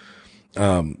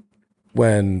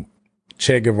 when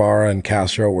Che Guevara and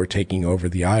Castro were taking over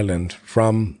the island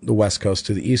from the West Coast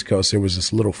to the East Coast, there was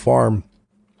this little farm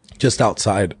just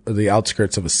outside of the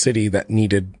outskirts of a city that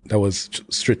was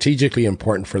strategically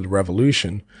important for the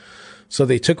revolution. So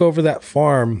they took over that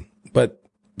farm, but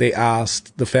they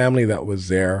asked the family that was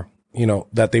there,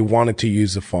 that they wanted to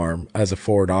use the farm as a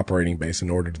forward operating base in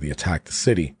order to attack the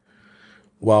city.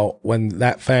 Well, when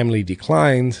that family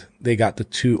declined, they got the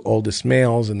two oldest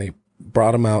males and they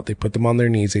brought them out. They put them on their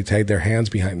knees. They tied their hands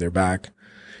behind their back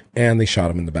and they shot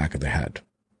them in the back of the head.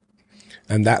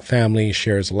 And that family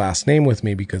shares a last name with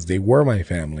me because they were my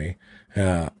family,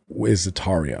 is the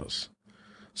Tarios.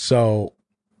 So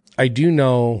I do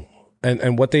know,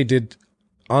 and what they did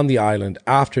on the island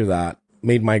after that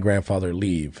made my grandfather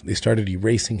leave. They started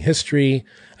erasing history,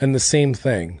 and the same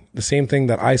thing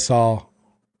that I saw,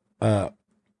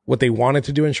 what they wanted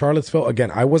to do in Charlottesville.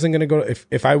 Again, I wasn't going to go,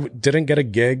 if I didn't get a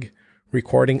gig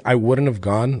recording, I wouldn't have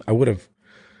gone. I would have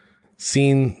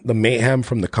seen the mayhem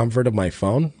from the comfort of my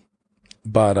phone.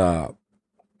 But,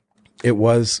 it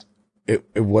was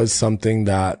something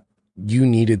that you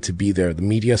needed to be there. The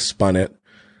media spun it,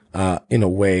 in a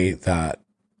way that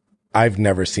I've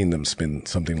never seen them spin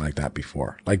something like that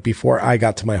before. Like before I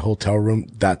got to my hotel room,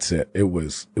 that's it. It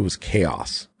was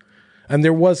chaos. And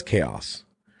there was chaos.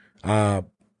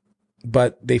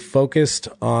 But they focused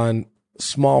on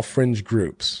small fringe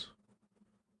groups.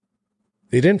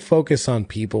 They didn't focus on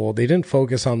people. They didn't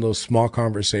focus on those small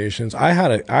conversations.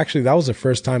 Actually, that was the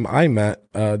first time I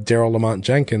met, Daryl Lamont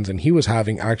Jenkins, and he was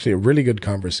having actually a really good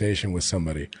conversation with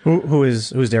somebody.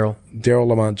 Who's Daryl? Daryl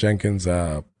Lamont Jenkins,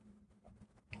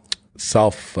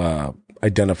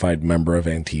 self-identified member of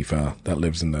Antifa that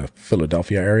lives in the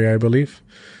Philadelphia area, I believe.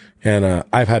 And,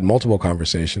 I've had multiple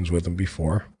conversations with him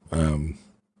before.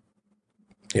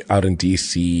 Out in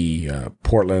DC,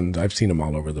 Portland, I've seen him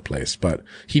all over the place, but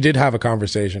he did have a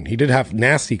conversation. He did have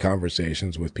nasty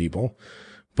conversations with people,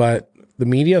 but the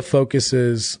media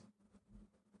focuses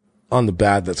on the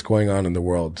bad that's going on in the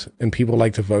world. And people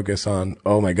like to focus on,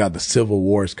 oh my God, the Civil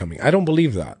War is coming. I don't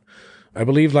believe that. I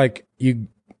believe like you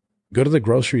go to the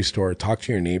grocery store, talk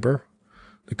to your neighbor.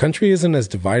 The country isn't as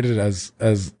divided as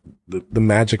the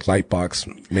magic light box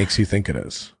makes you think it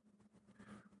is.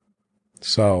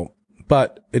 So,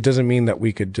 but it doesn't mean that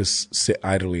we could just sit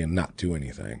idly and not do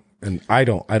anything. And I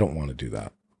don't want to do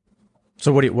that.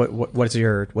 So what's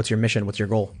your mission? What's your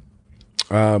goal?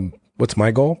 What's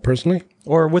my goal personally?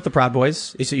 Or with the Proud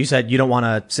Boys? You said you don't want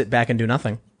to sit back and do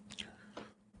nothing.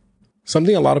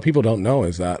 something a lot of people don't know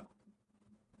is that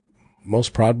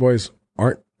most Proud Boys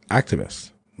aren't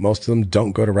activists. Most of them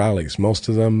don't go to rallies. Most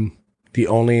of them, the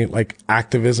only like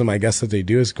activism, I guess, that they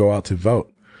do is go out to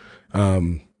vote.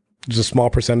 There's a small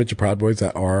percentage of Proud Boys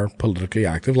that are politically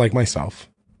active, like myself.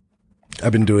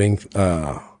 I've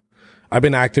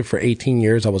been active for 18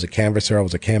 years. I was a canvasser. I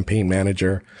was a campaign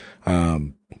manager,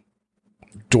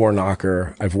 door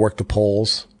knocker. I've worked the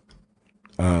polls.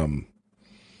 And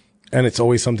it's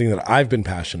always something that I've been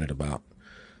passionate about.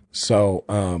 So,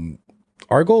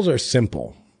 our goals are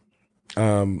simple.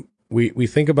 We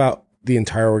think about the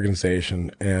entire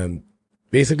organization, and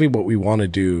basically what we want to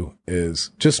do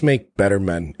is just make better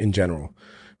men in general,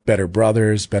 better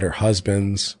brothers, better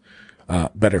husbands,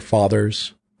 better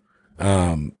fathers.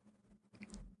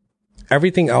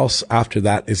 Everything else after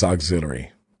that is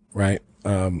auxiliary, right?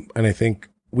 And I think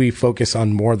we focus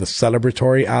on more the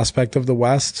celebratory aspect of the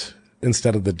West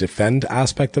instead of the defend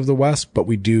aspect of the West, but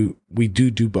we do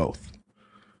both,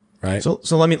 right? So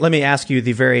let me ask you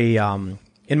the very,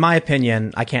 in my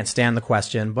opinion, I can't stand the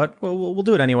question, but we'll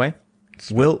do it anyway.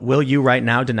 Will you right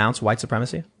now denounce white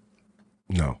supremacy?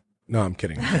 No, I'm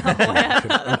kidding.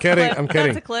 I'm kidding.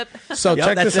 That's a clip. So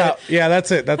check this out. Yeah, that's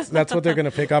it. That's what they're going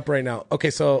to pick up right now. Okay.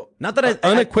 So not that I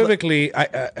unequivocally,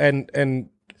 and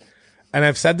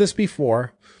I've said this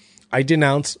before, I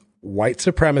denounce white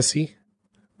supremacy.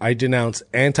 I denounce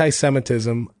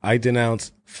anti-Semitism. I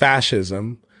denounce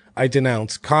fascism. I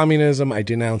denounce communism. I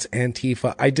denounce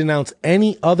Antifa. I denounce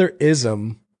any other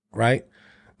ism, right,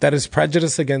 that is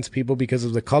prejudice against people because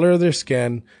of the color of their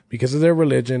skin, because of their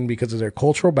religion, because of their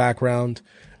cultural background,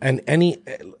 and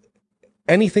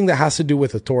anything that has to do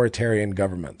with authoritarian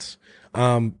governments.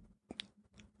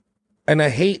 And I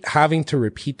hate having to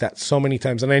repeat that so many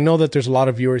times. And I know that there's a lot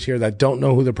of viewers here that don't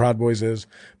know who the Proud Boys is,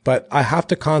 but I have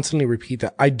to constantly repeat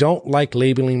that. I don't like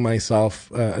labeling myself,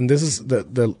 and this is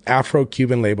the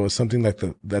Afro-Cuban label is something that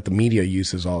the media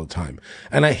uses all the time.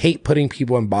 And I hate putting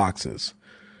people in boxes.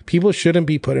 People shouldn't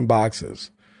be put in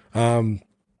boxes. Yeah.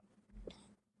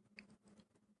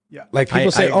 Like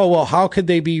people say, oh, well, how could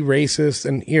they be racist?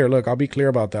 And here, look, I'll be clear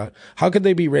about that. How could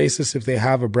they be racist if they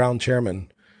have a brown chairman?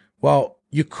 Well,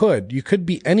 you could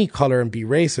be any color and be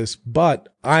racist, but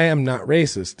I am not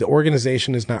racist. The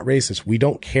organization is not racist. We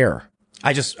don't care.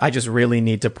 I just really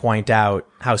need to point out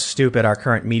how stupid our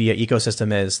current media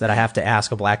ecosystem is that I have to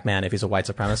ask a black man if he's a white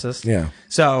supremacist. Yeah.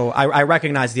 So I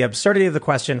recognize the absurdity of the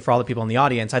question for all the people in the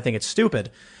audience. I think it's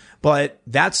stupid, but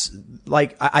that's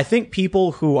like, I think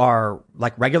people who are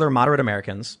like regular moderate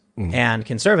Americans and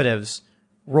conservatives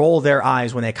roll their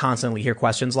eyes when they constantly hear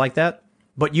questions like that.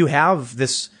 But you have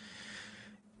this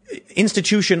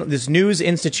institution, these news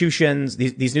institutions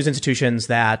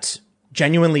that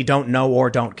genuinely don't know or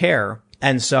don't care.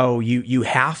 And so you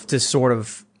have to sort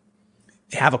of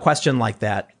have a question like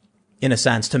that in a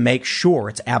sense to make sure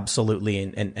it's absolutely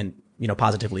and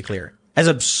positively clear. As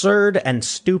absurd and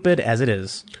stupid as it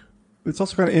is. It's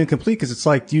also kind of incomplete because it's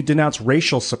like, do you denounce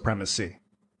racial supremacy?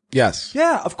 Yes.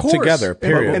 Yeah, of course. Together,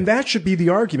 period. And that should be the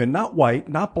argument, not white,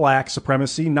 not black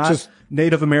supremacy, not just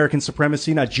Native American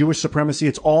supremacy, not Jewish supremacy.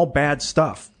 It's all bad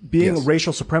stuff. Being a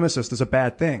racial supremacist is a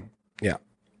bad thing. Yeah.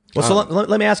 Well, so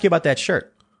let me ask you about that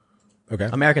shirt. Okay.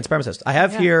 American supremacist. I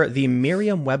have here the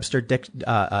Merriam-Webster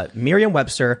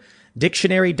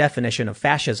dictionary definition of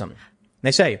fascism.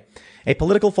 They say, a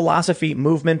political philosophy,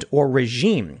 movement, or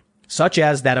regime, such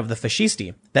as that of the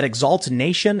fascisti, that exalts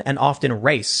nation and often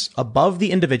race above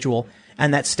the individual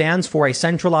and that stands for a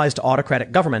centralized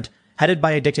autocratic government headed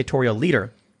by a dictatorial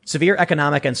leader, severe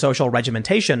economic and social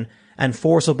regimentation, and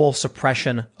forcible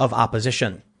suppression of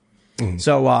opposition.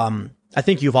 So I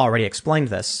think you've already explained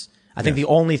this. I think the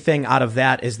only thing out of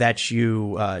that is that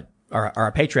you are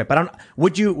a patriot. But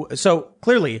so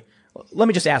clearly, let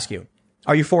me just ask you,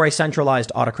 are you for a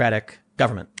centralized autocratic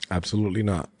government? Absolutely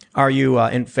not. Are you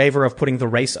in favor of putting the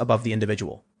race above the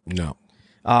individual? No.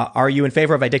 Are you in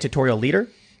favor of a dictatorial leader?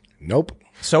 Nope.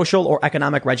 Social or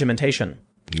economic regimentation?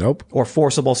 Nope. Or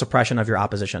forcible suppression of your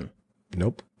opposition?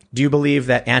 Nope. Do you believe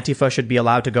that Antifa should be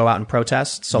allowed to go out and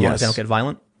protest so long as they don't get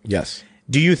violent? Yes.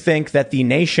 Do you think that the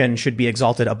nation should be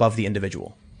exalted above the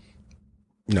individual?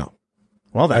 No.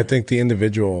 Well, then. I think the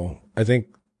individual,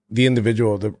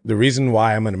 the reason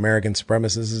why I'm an American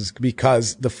supremacist is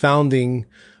because the founding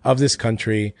of this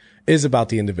country is about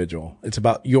the individual. It's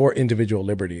about your individual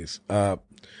liberties. The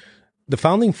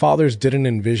founding fathers didn't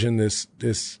envision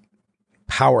this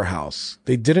powerhouse.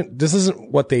 This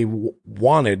isn't what they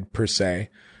wanted per se.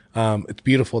 It's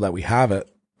beautiful that we have it.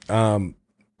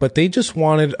 But they just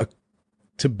wanted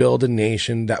to build a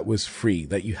nation that was free,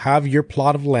 that you have your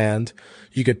plot of land,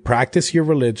 you could practice your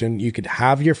religion, you could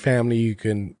have your family, you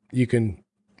can You can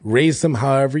raise them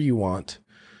however you want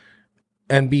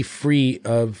and be free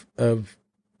of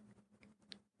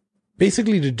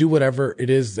basically to do whatever it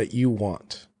is that you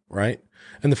want, right?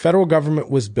 And the federal government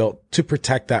was built to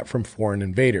protect that from foreign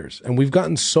invaders. And we've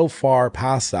gotten so far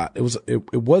past that.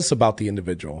 It was about the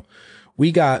individual.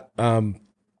 We got, and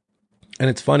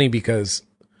it's funny because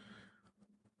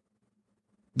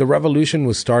the revolution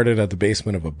was started at the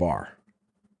basement of a bar.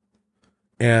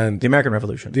 And The American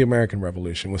Revolution. the American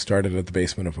Revolution was started at the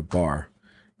basement of a bar.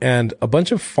 And a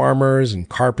bunch of farmers and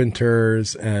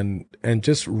carpenters and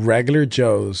just regular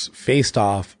Joes faced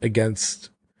off against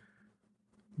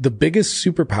the biggest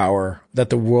superpower that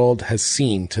the world has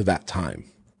seen to that time.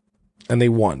 And they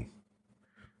won.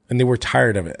 And they were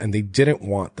tired of it. And they didn't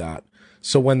want that.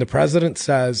 So when the president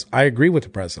says, I agree with the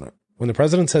president. When the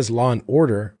president says law and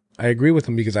order, I agree with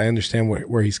him because I understand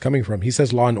where he's coming from. He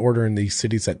says law and order in these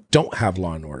cities that don't have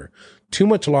law and order. Too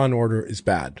much law and order is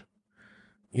bad.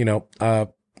 You know,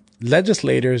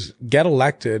 legislators get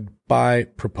elected by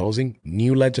proposing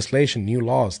new legislation, new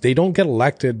laws. They don't get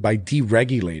elected by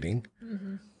deregulating.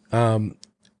 And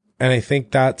I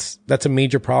think that's a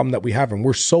major problem that we have. And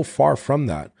we're so far from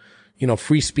that, you know,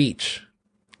 free speech,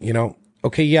 you know,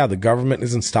 okay. Yeah. The government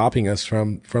isn't stopping us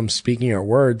from speaking our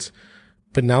words,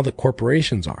 but now the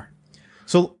corporations are.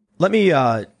 So let me,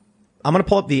 I'm going to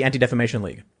pull up the Anti-Defamation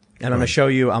League and I'm going to show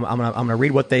you, I'm going to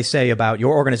read what they say about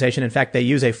your organization. In fact, they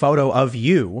use a photo of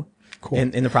you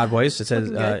in the Proud Boys. It says,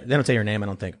 they don't say your name, I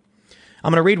don't think.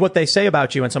 I'm going to read what they say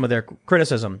about you and some of their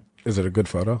criticism. Is it a good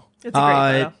photo? It's a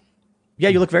great photo. Yeah,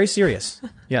 you look very serious.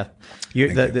 Yeah.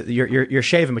 You're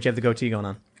shaven, but you have the goatee going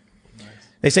on. Nice.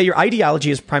 They say your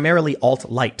ideology is primarily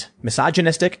alt-light,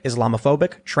 misogynistic,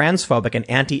 Islamophobic, transphobic, and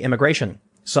anti-immigration.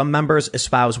 Some members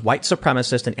espouse white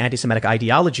supremacist and anti-Semitic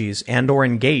ideologies and or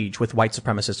engage with white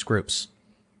supremacist groups.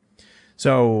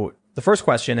 So the first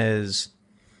question is,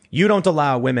 you don't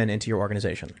allow women into your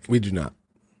organization. We do not.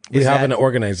 We have an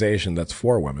organization that's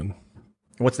for women.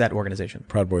 What's that organization?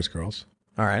 Proud Boys Girls.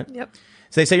 All right. Yep.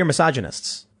 So they say you're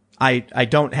misogynists. I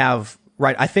don't have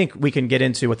right. I think we can get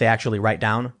into what they actually write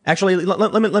down. Actually,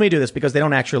 let me do this because they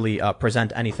don't actually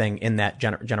present anything in that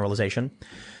generalization.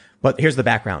 But here's the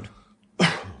background.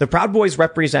 The Proud Boys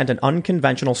represent an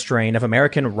unconventional strain of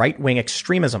American right-wing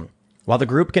extremism. While the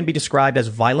group can be described as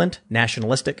violent,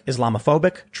 nationalistic,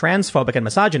 Islamophobic, transphobic, and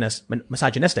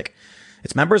misogynistic,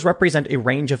 its members represent a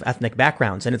range of ethnic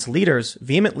backgrounds, and its leaders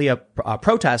vehemently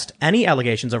protest any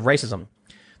allegations of racism.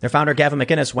 Their founder, Gavin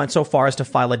McInnes, went so far as to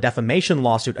file a defamation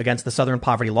lawsuit against the Southern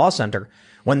Poverty Law Center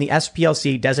when the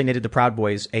SPLC designated the Proud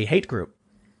Boys a hate group.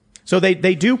 So they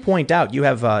do point out you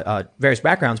have various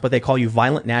backgrounds, but they call you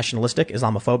violent, nationalistic,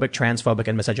 Islamophobic, transphobic,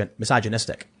 and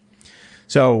misogynistic.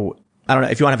 So I don't know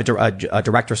if you want to have a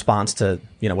direct response to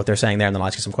what they're saying there, and then I'll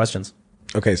ask you some questions.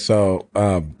 Okay, so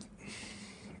I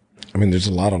mean, there's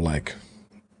a lot of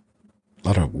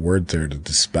words there to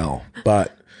dispel,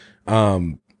 but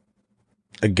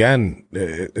again,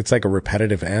 it's like a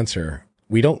repetitive answer.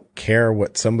 We don't care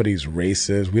what somebody's race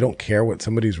is. We don't care what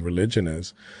somebody's religion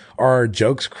is. Are our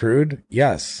jokes crude?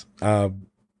 Yes.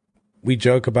 We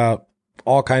joke about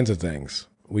all kinds of things.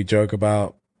 We joke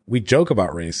about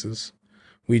races.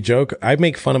 I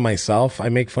make fun of myself. I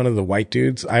make fun of the white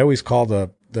dudes. I always call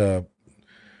the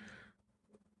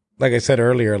like I said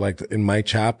earlier, like in my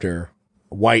chapter,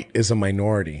 white is a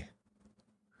minority.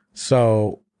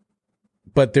 So,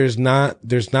 but there's not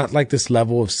like this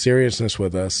level of seriousness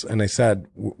with us. And I said,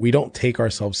 we don't take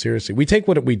ourselves seriously. We take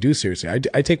what we do seriously.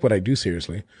 I take what I do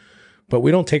seriously, but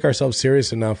we don't take ourselves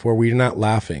serious enough where we're not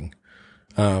laughing.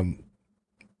 Where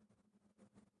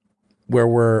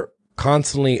we're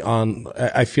constantly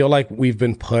I feel like we've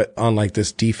been put on like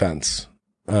this defense.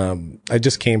 I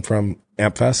just came from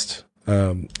AmpFest,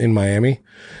 in Miami,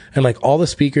 and like all the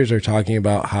speakers are talking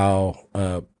about how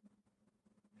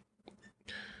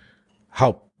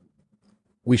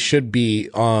we should be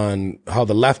on, how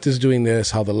the left is doing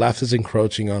this, how the left is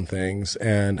encroaching on things,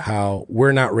 and how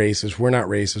we're not racist.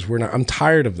 I'm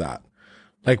tired of that.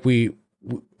 Like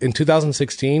in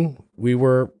 2016, we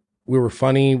were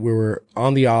funny. We were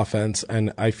on the offense.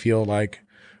 And I feel like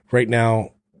right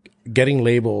now getting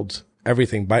labeled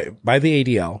everything by the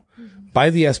ADL, by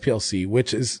the SPLC,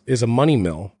 which is a money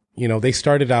mill. You know, they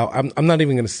started out, I'm not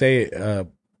even going to say,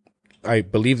 I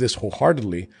believe this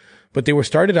wholeheartedly, but they were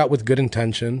started out with good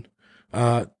intention,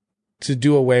 to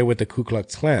do away with the Ku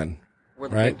Klux Klan,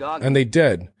 right? And they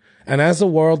did. And as the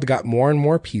world got more and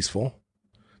more peaceful,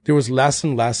 there was less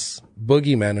and less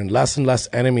boogeymen and less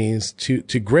enemies to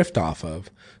grift off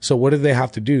of. So what do they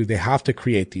have to do? They have to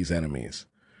create these enemies,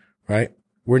 right?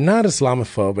 We're not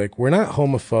Islamophobic. We're not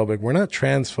homophobic. We're not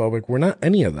transphobic. We're not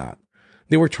any of that.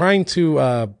 They were trying to,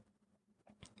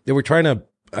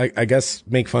 I guess,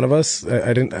 make fun of us.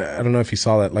 I don't know if you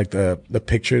saw that, like the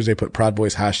pictures, they put Proud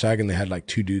Boys hashtag and they had like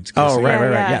two dudes kissing. Oh, right.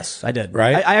 Yeah. Yes, I did.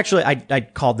 Right? I actually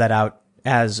called that out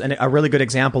as a really good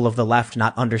example of the left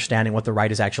not understanding what the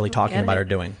right is actually talking about or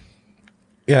doing.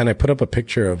 Yeah, and I put up a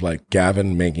picture of like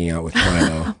Gavin making out with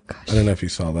Milo. I don't know if you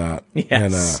saw that.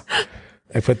 Yes. And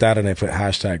I put that and I put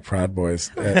hashtag Proud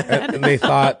Boys. And they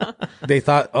thought,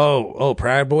 oh,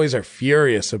 Proud Boys are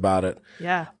furious about it.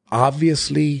 Yeah.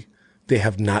 Obviously, they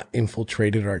have not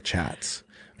infiltrated our chats,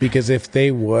 because if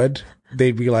they would,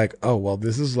 they'd be like, oh, well,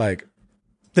 this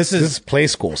is play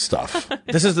school stuff.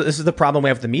 This is the problem we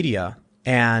have with the media,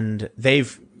 and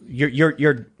your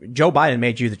Joe Biden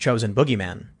made you the chosen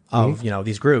boogeyman of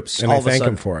these groups. And all I of a thank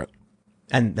sudden. him for it.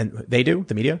 And then they do,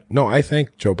 the media? No, I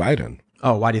thank Joe Biden.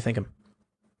 Oh, why do you thank him?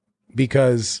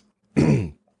 Because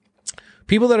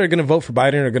people that are going to vote for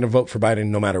Biden are going to vote for Biden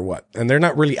no matter what. And they're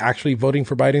not really actually voting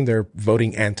for Biden. They're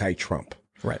voting anti-Trump.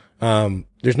 Right.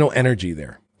 There's no energy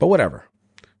there, but whatever.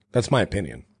 That's my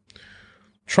opinion.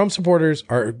 Trump supporters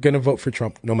are going to vote for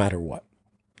Trump no matter what.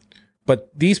 But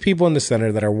these people in the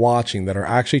center that are watching, that are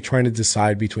actually trying to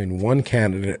decide between one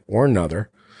candidate or another,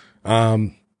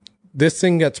 this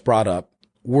thing gets brought up.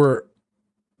 We're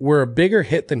a bigger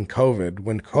hit than COVID,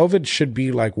 when COVID should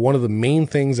be like one of the main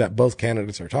things that both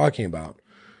candidates are talking about.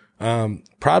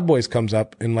 Proud Boys comes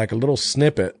up in like a little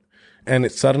snippet, and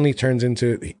it suddenly turns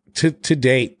into, to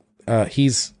date,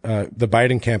 the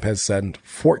Biden camp has sent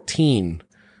 14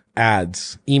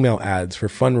 email ads for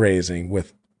fundraising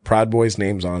with Proud Boys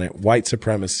names on it, white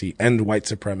supremacy, end white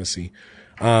supremacy.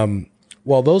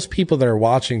 Well, those people that are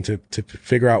watching to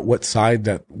figure out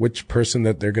which person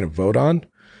that they're going to vote on,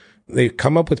 they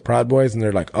come up with Proud Boys and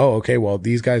they're like, oh, okay, well,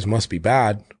 these guys must be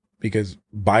bad because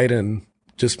Biden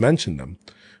just mentioned them.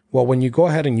 Well, when you go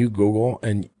ahead and you Google,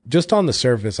 and just on the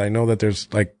surface, I know that there's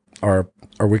like our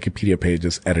Wikipedia page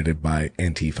is edited by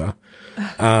Antifa.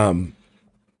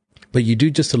 But you do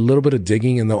just a little bit of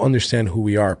digging and they'll understand who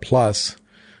we are. Plus,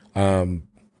 and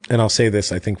I'll say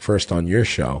this, I think first on your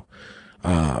show,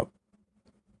 I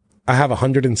have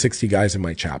 160 guys in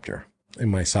my chapter, in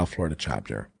my South Florida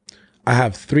chapter. I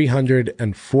have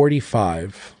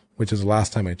 345, which is the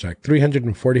last time I checked,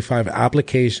 345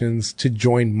 applications to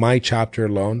join my chapter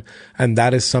alone. And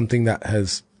that is something that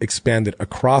has expanded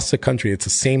across the country. It's the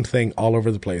same thing all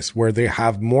over the place, where they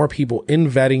have more people in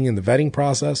the vetting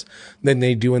process than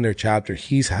they do in their chapter.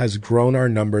 He has grown our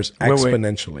numbers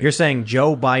exponentially. Wait. You're saying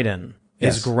Joe Biden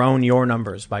has grown your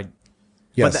numbers by...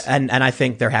 Yes. And I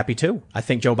think they're happy too. I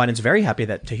think Joe Biden's very happy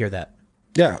to hear that.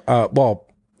 Yeah. Well,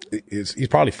 he's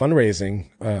probably fundraising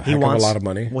a lot of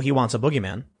money. Well, he wants a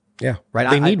boogeyman. Yeah. Right.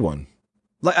 They need one.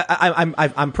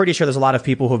 I'm pretty sure there's a lot of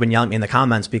people who have been yelling at me in the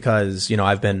comments because,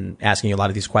 I've been asking you a lot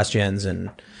of these questions and,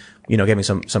 giving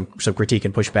some critique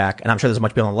and pushback. And I'm sure there's a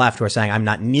bunch of people on the left who are saying I'm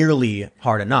not nearly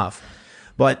hard enough.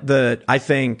 But I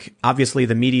think obviously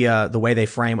the media, the way they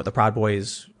frame what the Proud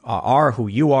Boys are, who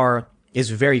you are, is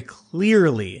very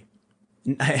clearly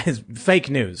fake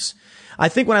news. I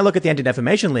think when I look at the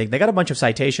Anti-Defamation League, they got a bunch of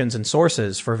citations and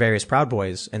sources for various Proud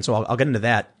Boys. And so I'll get into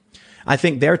that. I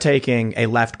think they're taking a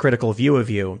left critical view of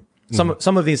you.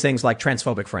 Some of these things, like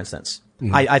transphobic, for instance.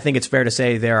 I think it's fair to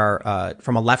say there are,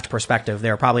 from a left perspective,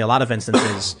 there are probably a lot of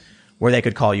instances where they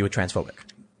could call you a transphobic.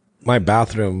 My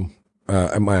bathroom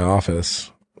at my office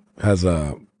has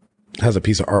a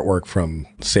piece of artwork from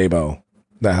Sabo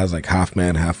that has like half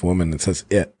man, half woman that says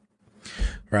 "it."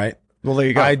 Right? Well, there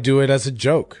you go. I do it as a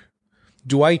joke.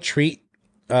 Do I treat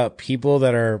people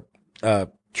that are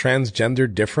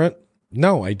transgender different?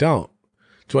 No, I don't.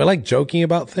 Do I like joking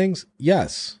about things?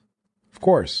 Yes, of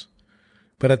course.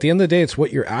 But at the end of the day, it's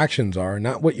what your actions are,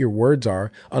 not what your words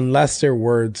are, unless they're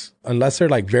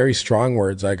like very strong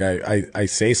words. Like I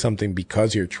say something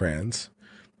because you're trans.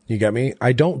 You get me?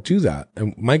 I don't do that.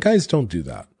 And my guys don't do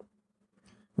that.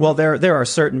 Well, there are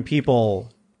certain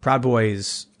people, Proud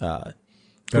Boys, they're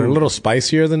a little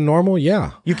spicier than normal.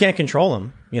 Yeah. You can't control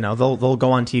them. They'll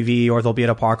go on TV or they'll be at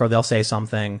a park or they'll say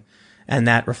something, and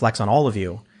that reflects on all of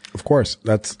you. Of course.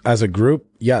 That's, as a group,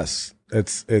 yes.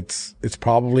 It's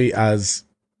probably as,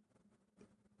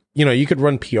 you could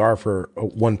run PR for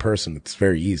one person. It's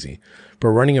very easy. But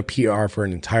running a PR for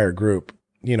an entire group,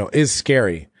 is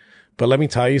scary. But let me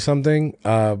tell you something.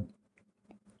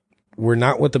 We're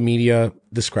not what the media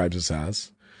describes us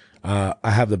as. I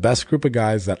have the best group of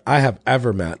guys that I have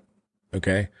ever met.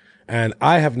 Okay. And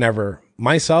I have never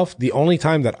myself, the only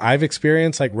time that I've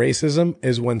experienced like racism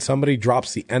is when somebody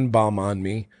drops the N-bomb on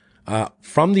me,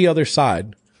 from the other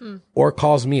side, or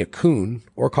calls me a coon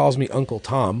or calls me Uncle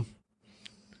Tom.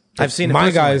 I've seen it my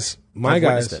personally. guys, my I've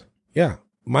witnessed guys, it. yeah,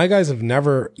 my guys have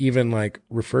never even like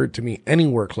referred to me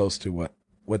anywhere close to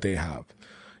what they have.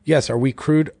 Yes, are we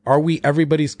crude? Are we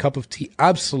everybody's cup of tea?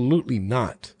 Absolutely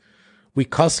not. We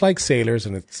cuss like sailors,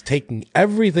 and it's taking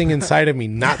everything inside of me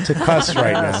not to cuss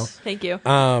right now. Thank you.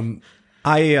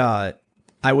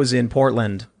 I was in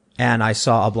Portland and I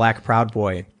saw a black Proud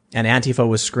Boy, and Antifa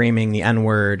was screaming the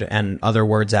N-word and other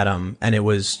words at him, and it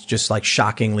was just like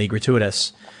shockingly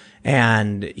gratuitous.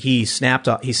 And he snapped.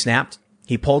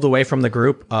 He pulled away from the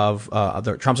group of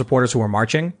the Trump supporters who were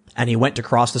marching, and he went to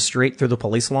cross the street through the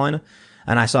police line.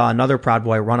 And I saw another Proud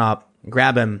Boy run up,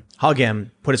 grab him, hug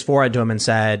him, put his forehead to him, and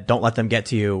said, "Don't let them get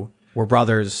to you. We're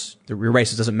brothers. Your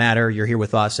race doesn't matter. You're here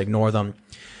with us. Ignore them."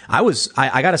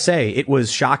 I gotta say, it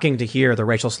was shocking to hear the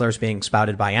racial slurs being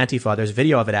spouted by Antifa. There's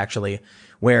video of it actually,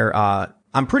 where,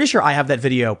 I'm pretty sure I have that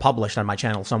video published on my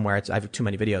channel somewhere. I have too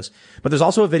many videos, but there's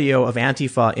also a video of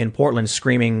Antifa in Portland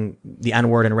screaming the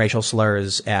N-word and racial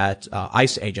slurs at,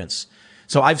 ICE agents.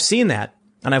 So I've seen that.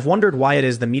 And I've wondered why it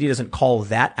is the media doesn't call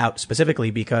that out specifically,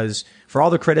 because for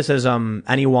all the criticism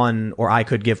anyone or I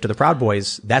could give to the Proud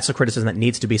Boys, that's the criticism that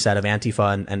needs to be said of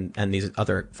Antifa and these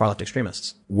other far left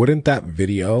extremists. Wouldn't those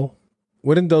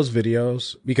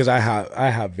videos, because I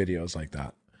have videos like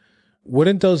that,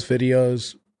 wouldn't those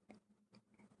videos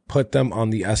put them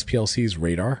on the SPLC's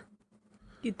radar?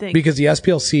 You'd think. Because the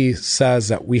SPLC says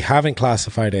that we haven't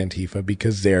classified Antifa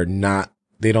because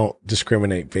they don't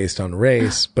discriminate based on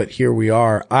race, but here we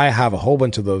are. I have a whole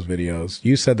bunch of those videos.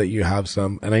 You said that you have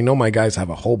some, and I know my guys have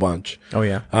a whole bunch. Oh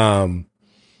yeah.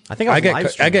 I think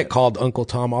I get called Uncle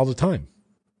Tom all the time.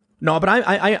 No, but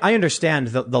I understand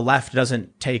the left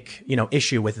doesn't take,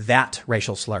 issue with that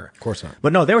racial slur. Of course not.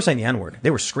 But no, they were saying the N-word. They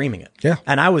were screaming it. Yeah.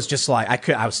 And I was just like,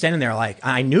 I was standing there like,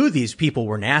 I knew these people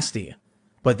were nasty,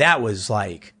 but that was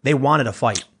like, they wanted a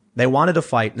fight. They wanted to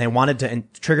fight, and they wanted to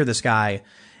trigger this guy.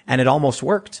 And it almost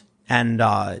worked. And,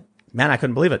 man, I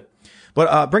couldn't believe it.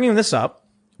 But, bringing this up,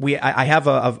 I have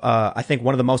I think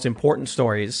one of the most important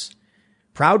stories.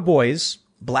 Proud Boys,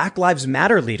 Black Lives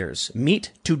Matter leaders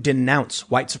meet to denounce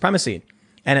white supremacy.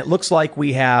 And it looks like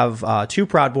we have, two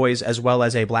Proud Boys as well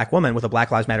as a black woman with a Black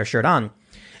Lives Matter shirt on.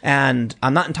 And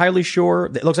I'm not entirely sure.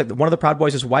 It looks like one of the Proud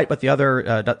Boys is white, but the other,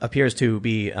 appears to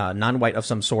be, non-white of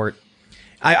some sort.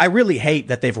 I really hate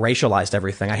that they've racialized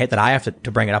everything. I hate that I have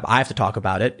to bring it up. I have to talk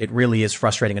about it. It really is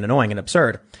frustrating and annoying and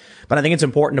absurd. But I think it's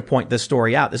important to point this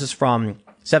story out. This is from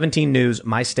 17 News,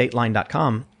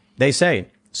 mystateline.com. They say,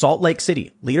 Salt Lake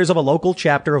City, leaders of a local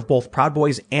chapter of both Proud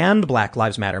Boys and Black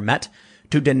Lives Matter met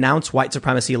to denounce white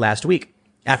supremacy last week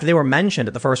after they were mentioned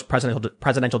at the first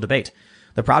presidential debate.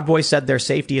 The Proud Boys said their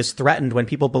safety is threatened when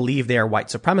people believe they are white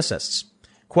supremacists.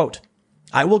 Quote,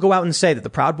 "I will go out and say that the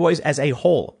Proud Boys as a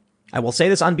whole, I will say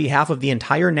this on behalf of the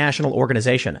entire national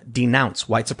organization, denounce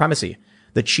white supremacy,"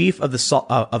 the chief of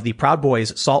the Proud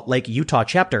Boys Salt Lake, Utah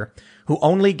chapter, who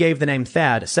only gave the name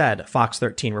Thad, said, Fox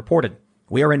 13 reported.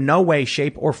 "We are in no way,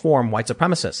 shape, or form white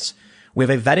supremacists. We have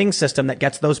a vetting system that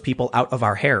gets those people out of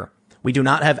our hair. We do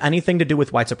not have anything to do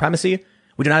with white supremacy.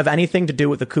 We do not have anything to do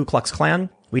with the Ku Klux Klan.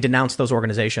 We denounce those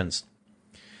organizations."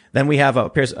 Then we have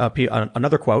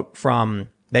another quote from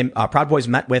Proud Boys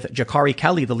met with Jakari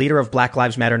Kelly, the leader of Black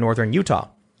Lives Matter Northern Utah,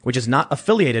 which is not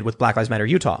affiliated with Black Lives Matter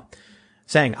Utah,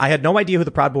 saying, "I had no idea who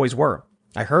the Proud Boys were.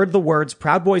 I heard the words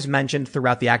Proud Boys mentioned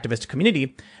throughout the activist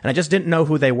community, and I just didn't know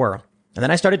who they were. And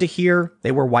then I started to hear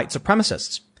they were white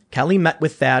supremacists." Kelly met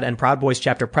with Thad and Proud Boys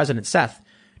chapter president Seth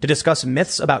to discuss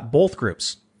myths about both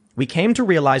groups. "We came to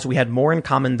realize we had more in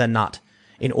common than not.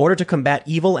 In order to combat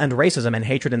evil and racism and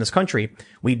hatred in this country,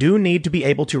 we do need to be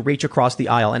able to reach across the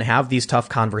aisle and have these tough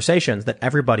conversations that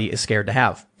everybody is scared to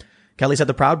have." Kelly said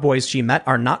the Proud Boys she met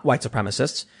are not white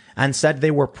supremacists and said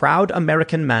they were proud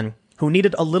American men who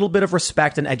needed a little bit of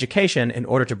respect and education in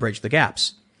order to bridge the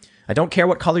gaps. "I don't care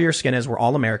what color your skin is, we're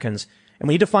all Americans, and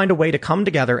we need to find a way to come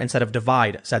together instead of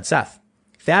divide," said Seth.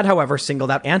 Thad, however,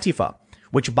 singled out Antifa,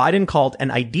 which Biden called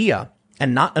an idea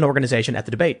and not an organization at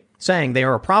the debate, saying they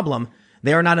are a problem.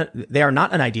 They are not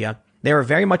an idea. They are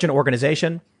very much an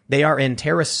organization. They are in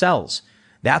terrorist cells.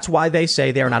 That's why they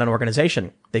say they are not an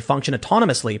organization. They function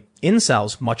autonomously in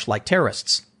cells, much like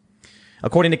terrorists.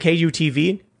 According to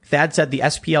KUTV, Thad said the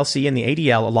SPLC and the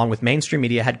ADL, along with mainstream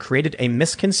media, had created a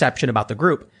misconception about the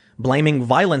group, blaming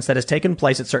violence that has taken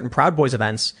place at certain Proud Boys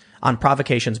events on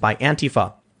provocations by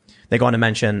Antifa. They go on to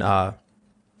mention, where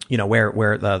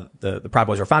the Proud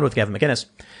Boys were found with Gavin McInnes.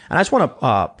 And I just want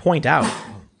to point out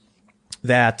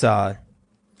that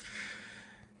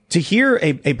to hear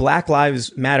a Black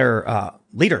Lives Matter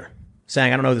leader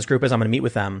saying, I don't know who this group is, I'm going to meet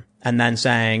with them, and then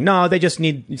saying, no, they just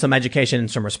need some education and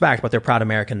some respect, but they're proud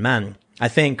American men, I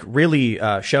think really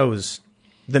shows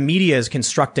the media is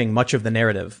constructing much of the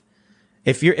narrative.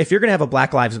 If you're going to have a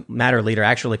Black Lives Matter leader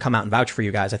actually come out and vouch for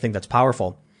you guys, I think that's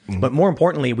powerful. Mm-hmm. But more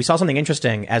importantly, we saw something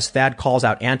interesting as Thad calls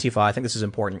out Antifa. I think this is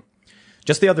important.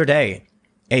 Just the other day,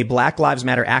 a Black Lives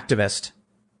Matter activist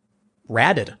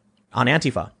ratted on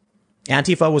Antifa.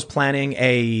 Antifa was planning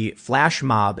a flash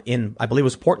mob in, I believe it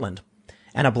was Portland.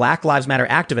 And a Black Lives Matter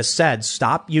activist said,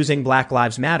 stop using Black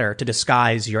Lives Matter to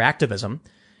disguise your activism.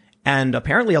 And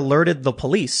apparently alerted the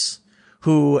police,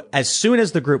 who, as soon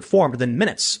as the group formed, within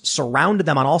minutes, surrounded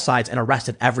them on all sides and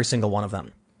arrested every single one of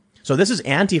them. So this is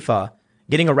Antifa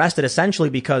getting arrested essentially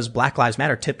because Black Lives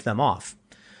Matter tipped them off.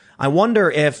 I wonder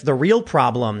if the real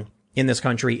problem in this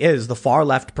country is the far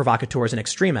left provocateurs and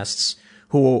extremists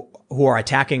who are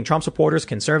attacking Trump supporters,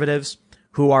 conservatives,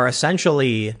 who are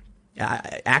essentially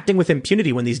acting with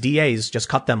impunity when these DAs just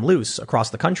cut them loose across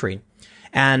the country.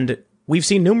 And we've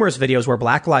seen numerous videos where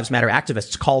Black Lives Matter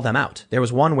activists call them out. There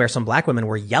was one where some black women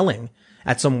were yelling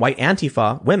at some white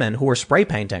Antifa women who were spray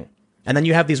painting. And then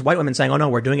you have these white women saying, oh no,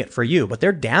 we're doing it for you. But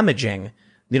they're damaging,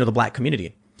 the black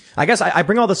community. I guess I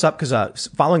bring all this up because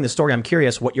following this story, I'm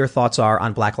curious what your thoughts are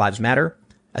on Black Lives Matter,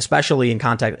 especially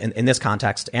in this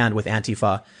context and with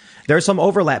Antifa. There's some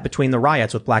overlap between the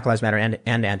riots with Black Lives Matter and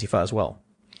Antifa as well.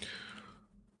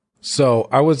 So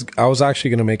I was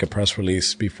actually going to make a press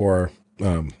release before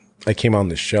I came on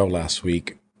this show last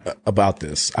week about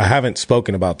this. I haven't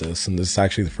spoken about this, and this is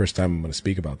actually the first time I'm going to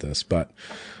speak about this. But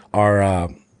our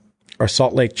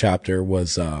Salt Lake chapter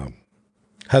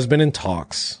has been in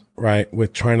talks, right,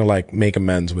 with trying to make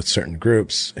amends with certain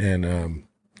groups. And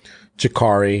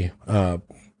Jakari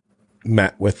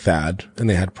met with Thad, and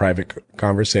they had private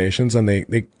conversations. And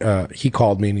he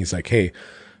called me, and he's like, "Hey,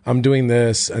 I'm doing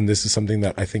this, and this is something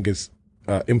that I think is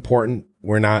important.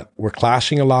 We're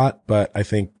clashing a lot, but I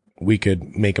think we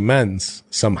could make amends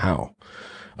somehow."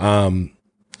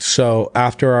 So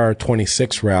after our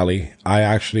 26 rally, I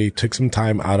actually took some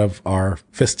time out of our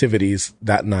festivities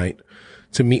that night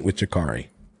to meet with Jakari.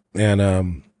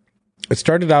 And it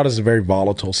started out as a very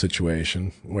volatile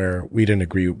situation where we didn't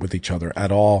agree with each other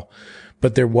at all,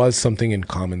 but there was something in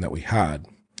common that we had.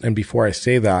 And before I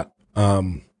say that,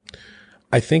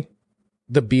 I think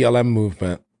the BLM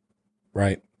movement,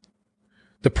 right?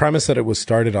 The premise that it was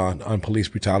started on police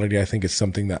brutality, I think is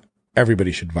something that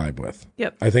everybody should vibe with.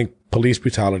 Yep. I think police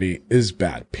brutality is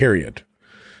bad, period.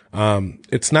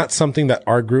 It's not something that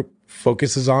our group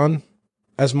focuses on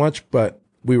as much, but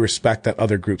we respect that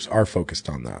other groups are focused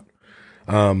on that.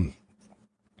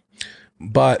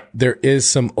 But there is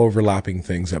some overlapping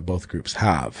things that both groups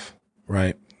have,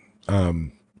 right?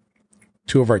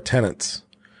 Two of our tenets,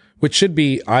 which should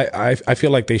be, I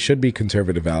feel like they should be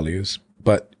conservative values,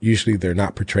 but usually they're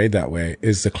not portrayed that way,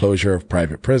 is the closure of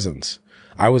private prisons.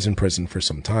 I was in prison for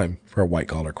some time for a white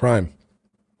collar crime.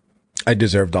 I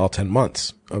deserved all 10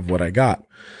 months of what I got.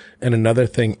 And another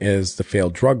thing is the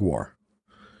failed drug war.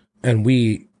 And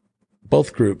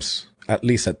both groups, at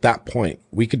least at that point,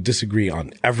 we could disagree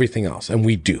on everything else. And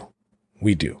we do,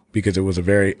 because it was a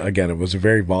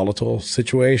very volatile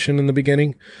situation in the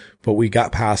beginning, but we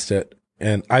got past it.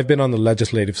 And I've been on the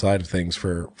legislative side of things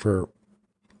for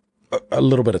a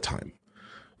little bit of time.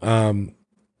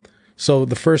 So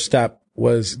the first step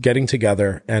was getting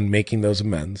together and making those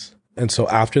amends. And so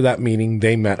after that meeting,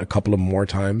 they met a couple of more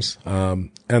times. And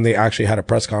they actually had a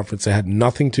press conference that had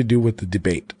nothing to do with the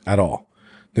debate at all.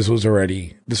 This was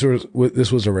already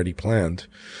planned.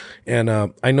 And,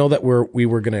 I know that we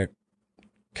were going to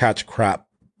catch crap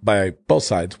by both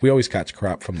sides. We always catch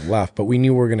crap from the left, but we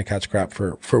knew we were going to catch crap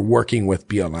for working with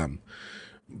BLM.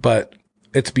 But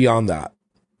it's beyond that.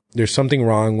 There's something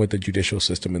wrong with the judicial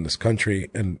system in this country.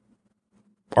 And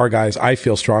our guys, I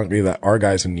feel strongly that our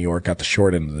guys in New York got the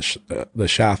short end of the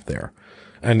shaft there.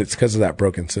 And it's because of that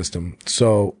broken system.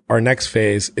 So our next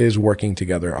phase is working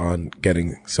together on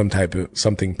getting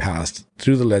something passed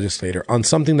through the legislature on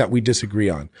something that we disagree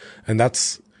on. And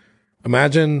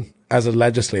imagine as a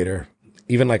legislator,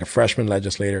 even like a freshman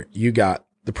legislator, you got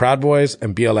the Proud Boys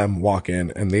and BLM walk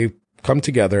in and they come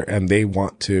together and they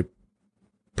want to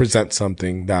present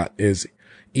something that is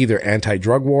either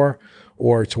anti-drug war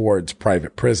or towards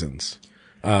private prisons,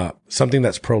 something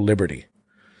that's pro-liberty.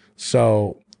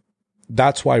 So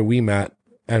that's why we met,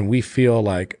 and we feel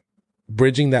like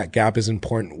bridging that gap is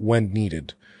important when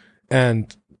needed.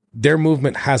 And their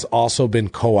movement has also been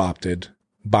co-opted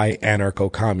by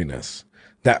anarcho-communists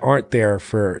that aren't there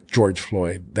for George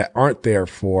Floyd, that aren't there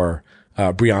for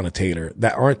Breonna Taylor,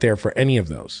 that aren't there for any of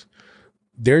those.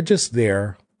 They're just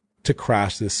there to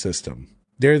crash this system.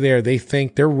 They're there. They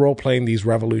think they're role playing these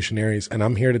revolutionaries. And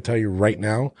I'm here to tell you right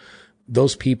now,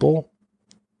 those people,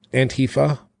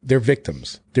 Antifa, they're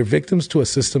victims. They're victims to a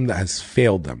system that has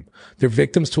failed them. They're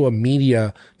victims to a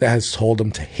media that has told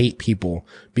them to hate people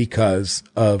because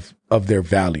of their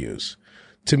values.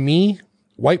 To me,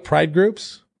 white pride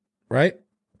groups, right?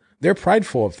 They're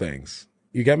prideful of things.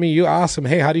 You get me? You ask them,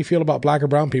 hey, how do you feel about black or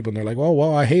brown people? And they're like,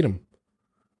 well, I hate them.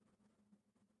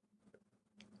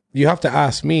 You have to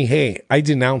ask me, hey, I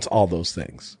denounce all those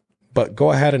things. But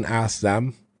go ahead and ask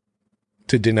them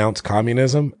to denounce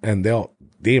communism, and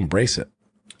they embrace it.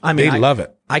 I mean, they love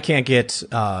it. I can't get,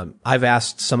 I've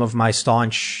asked some of my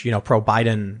staunch,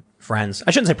 pro-Biden friends.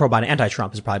 I shouldn't say pro-Biden,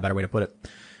 anti-Trump is probably a better way to put it.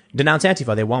 Denounce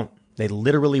Antifa. They won't. They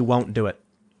literally won't do it.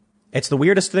 It's the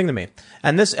weirdest thing to me.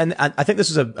 And I think this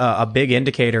is a big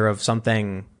indicator of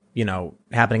something,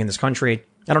 happening in this country.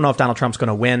 I don't know if Donald Trump's going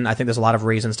to win. I think there's a lot of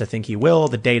reasons to think he will.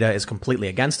 The data is completely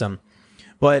against him.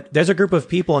 But there's a group of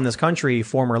people in this country,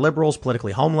 former liberals,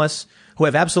 politically homeless, who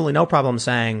have absolutely no problem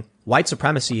saying white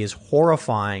supremacy is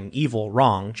horrifying, evil,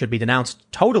 wrong, should be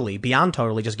denounced totally, beyond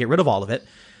totally, just get rid of all of it.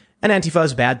 And Antifa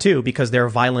is bad too, because they're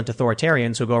violent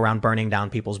authoritarians who go around burning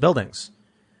down people's buildings.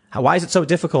 Why is it so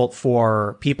difficult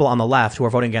for people on the left who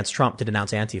are voting against Trump to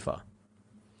denounce Antifa?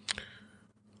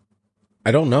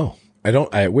 I don't know.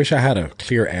 I wish I had a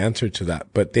clear answer to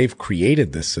that, but they've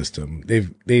created this system.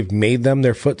 They've made them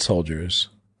their foot soldiers.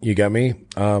 You get me?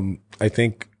 I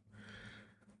think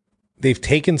they've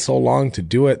taken so long to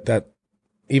do it that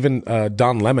even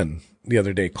Don Lemon the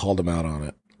other day called him out on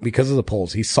it because of the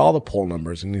polls. He saw the poll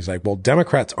numbers and he's like, well,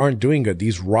 Democrats aren't doing good.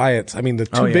 These riots, I mean, the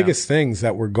two biggest things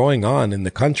that were going on in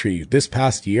the country this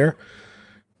past year,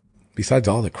 besides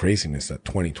all the craziness that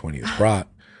 2020 has brought,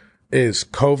 is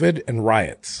COVID and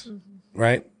riots,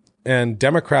 right? And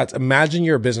Democrats, imagine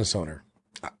you're a business owner.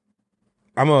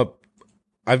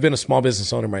 I've been a small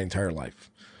business owner my entire life.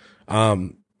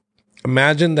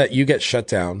 Imagine that you get shut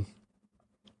down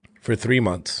for 3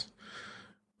 months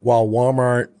while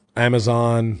Walmart,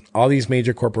 Amazon, all these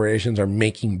major corporations are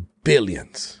making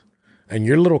billions, and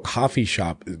your little coffee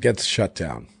shop gets shut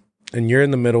down, and you're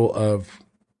in the middle of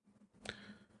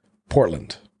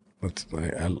Portland.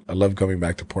 I love going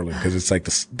back to Portland because it's like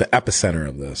the epicenter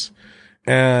of this.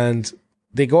 And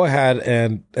they go ahead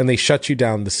and they shut you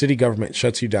down. The city government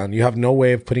shuts you down. You have no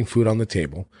way of putting food on the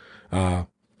table.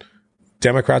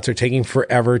 Democrats are taking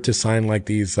forever to sign like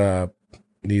these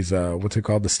what's it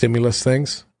called? The stimulus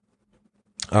things.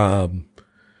 And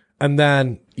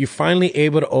then you're finally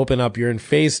able to open up. You're in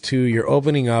phase 2. You're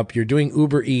opening up. You're doing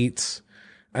Uber Eats.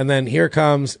 And then here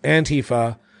comes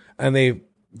Antifa, and they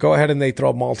go ahead and they throw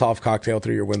a Molotov cocktail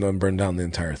through your window and burn down the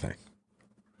entire thing.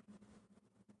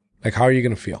 Like, how are you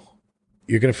going to feel?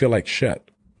 You're going to feel like shit.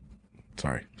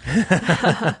 Sorry.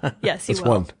 Yes, you That's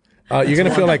will. one. You're going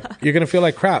to feel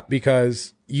like crap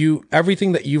because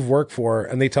everything that you've worked for,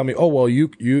 and they tell me, oh, well, you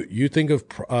think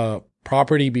of,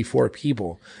 property before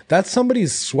people. That's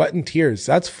somebody's sweat and tears.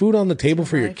 That's food on the table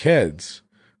for your kids,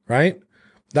 right?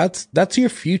 That's your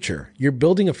future. You're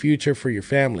building a future for your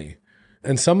family.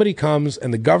 And somebody comes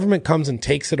and the government comes and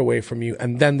takes it away from you.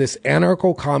 And then this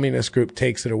anarcho-communist group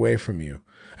takes it away from you.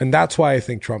 And that's why I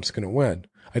think Trump's going to win.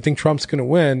 I think Trump's going to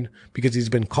win because he's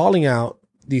been calling out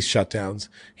these shutdowns.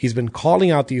 He's been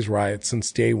calling out these riots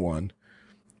since day one.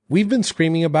 We've been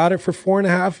screaming about it for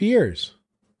 4.5 years.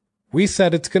 We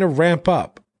said it's going to ramp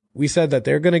up. We said that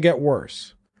they're going to get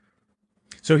worse.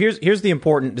 So here's the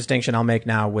important distinction I'll make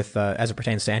now with as it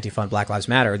pertains to Antifa and Black Lives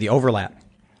Matter, the overlap.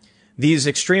 These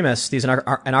extremists, these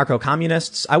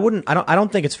anarcho-communists, I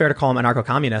don't think it's fair to call them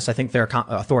anarcho-communists. I think they're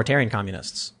authoritarian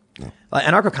communists. No.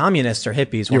 Anarcho-communists are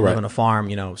hippies who live on a farm,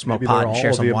 smoke pot and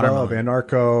share some watermelon.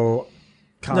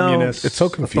 Anarcho-communist, it's so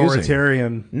confusing.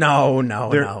 Authoritarian.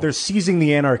 No. They're seizing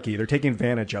the anarchy. They're taking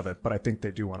advantage of it, but I think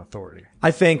they do want authority. I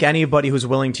think anybody who's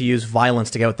willing to use violence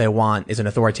to get what they want is an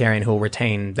authoritarian who will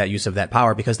retain that use of that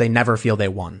power because they never feel they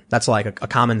won. That's like a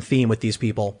common theme with these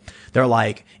people. They're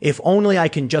like, if only I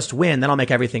can just win, then I'll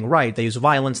make everything right. They use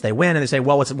violence, they win, and they say,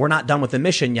 well, we're not done with the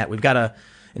mission yet. We've got to,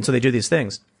 and so they do these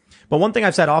things. But one thing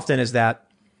I've said often is that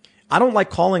I don't like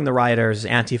calling the rioters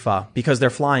Antifa because they're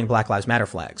flying Black Lives Matter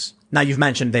flags. Now, you've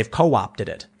mentioned they've co-opted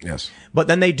it. Yes. But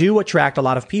then they do attract a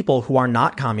lot of people who are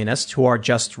not communists, who are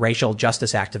just racial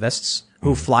justice activists,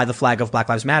 who fly the flag of Black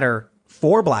Lives Matter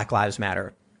for Black Lives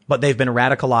Matter. But they've been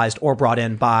radicalized or brought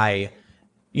in by,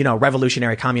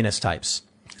 revolutionary communist types.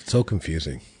 So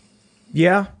confusing.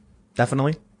 Yeah,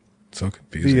 definitely. So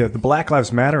confusing. The Black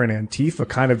Lives Matter and Antifa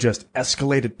kind of just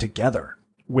escalated together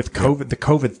with COVID, the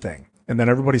COVID thing. And then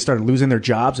everybody started losing their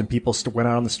jobs and people went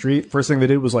out on the street. First thing they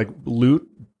did was like loot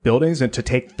buildings and to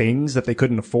take things that they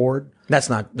couldn't afford. That's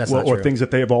not Or true. things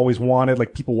that they have always wanted,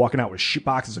 like people walking out with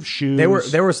boxes of shoes.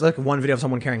 There was like one video of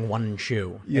someone carrying one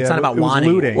shoe. Yeah, it's not about it was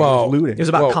wanting. looting. Well, it was looting. It was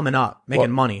about Well, coming up,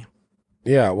 making money.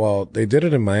 Yeah, well, they did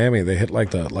it in Miami. They hit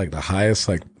like the highest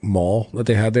like mall that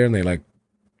they had there, and they like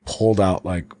pulled out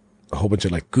like a whole bunch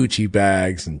of like Gucci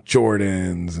bags and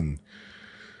Jordans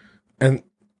and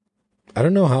I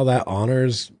don't know how that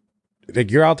honors, like,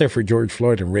 you're out there for George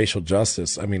Floyd and racial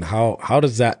justice. I mean, how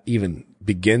does that even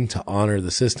begin to honor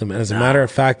the system? And as a matter of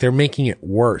fact, they're making it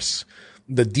worse.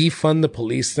 The defund the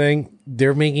police thing,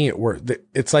 they're making it worse.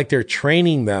 It's like they're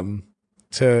training them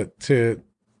to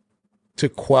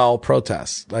quell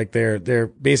protests. Like they're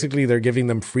basically, they're giving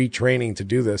them free training to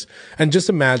do this. And just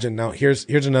imagine now, here's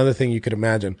another thing you could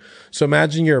imagine. So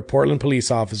imagine you're a Portland police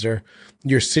officer.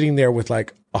 You're sitting there with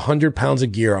like 100 pounds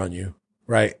of gear on you,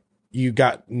 right? You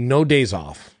got no days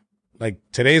off. Like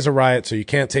today's a riot, so you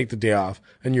can't take the day off,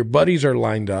 and your buddies are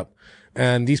lined up,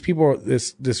 and these people,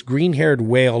 this green haired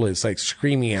whale is like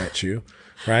screaming at you,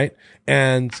 right?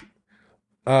 And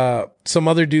some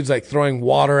other dude's like throwing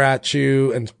water at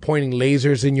you and pointing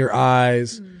lasers in your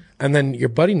eyes. And then your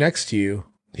buddy next to you,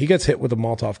 he gets hit with a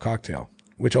Molotov cocktail,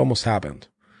 which almost happened.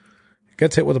 He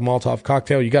gets hit with a Molotov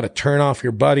cocktail. You got to turn off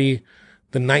your buddy.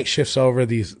 The night shift's over.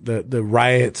 The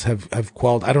riots have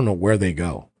quelled. I don't know where they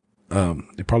go.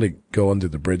 They probably go under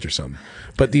the bridge or something,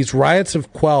 but these riots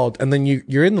have quelled. And then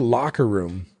you're in the locker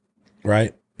room,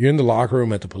 right? You're in the locker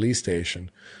room at the police station,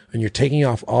 and you're taking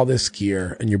off all this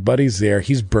gear, and your buddy's there.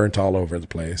 He's burnt all over the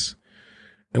place.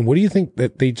 And what do you think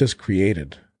that they just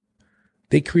created?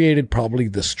 They created probably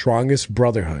the strongest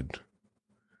brotherhood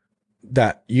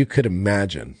that you could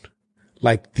imagine.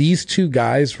 Like these two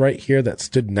guys right here that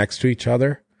stood next to each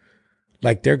other,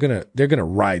 like they're gonna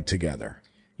ride together.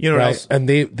 You know what Right? else? And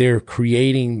they're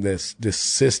creating this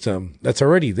system that's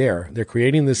already there. They're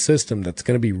creating this system that's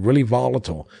going to be really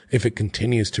volatile if it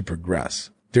continues to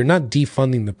progress. They're not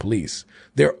defunding the police.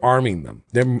 They're arming them.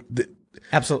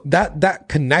 Absolutely. That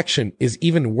connection is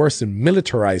even worse than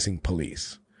militarizing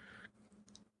police.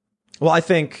 Well, I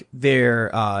think they're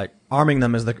arming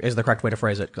them is the correct way to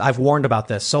phrase it. I've warned about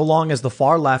this. So long as the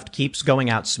far left keeps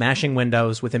going out smashing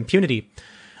windows with impunity,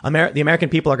 the American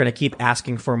people are going to keep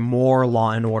asking for more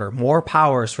law and order, more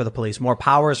powers for the police, more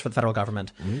powers for the federal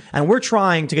government. Mm-hmm. And we're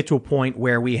trying to get to a point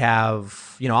where we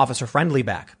have, officer friendly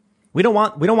back. I don't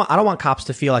want cops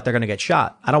to feel like they're going to get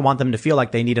shot. I don't want them to feel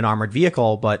like they need an armored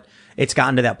vehicle, but it's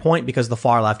gotten to that point because the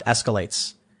far left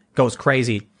escalates, goes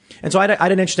crazy. And so I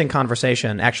had an interesting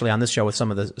conversation actually on this show with some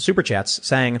of the super chats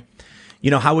saying,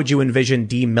 how would you envision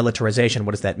demilitarization?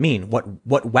 What does that mean?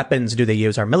 What weapons do they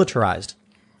use are militarized?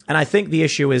 And I think the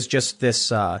issue is just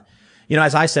this,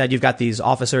 as I said, you've got these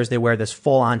officers, they wear this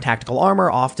full on tactical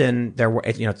armor. Often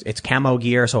it's camo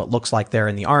gear. So it looks like they're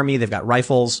in the army. They've got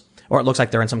rifles, or it looks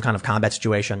like they're in some kind of combat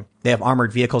situation. They have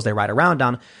armored vehicles they ride around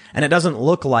on, and it doesn't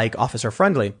look like officer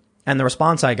friendly. And the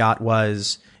response I got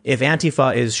was, if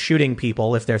Antifa is shooting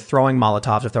people, if they're throwing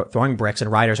Molotovs, if they're throwing bricks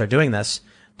and rioters are doing this,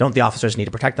 don't the officers need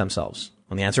to protect themselves?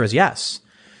 And the answer is yes.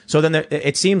 So then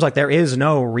it seems like there is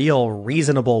no real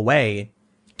reasonable way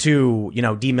to,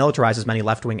 demilitarize, as many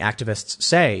left-wing activists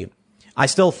say. I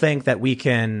still think that we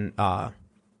can, I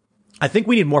think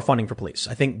we need more funding for police.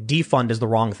 I think defund is the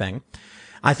wrong thing.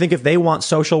 I think if they want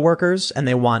social workers and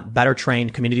they want better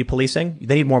trained community policing,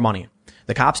 they need more money.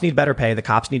 The cops need better pay. The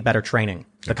cops need better training.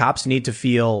 The cops need to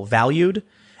feel valued.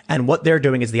 And what they're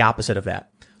doing is the opposite of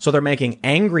that. So they're making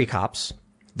angry cops.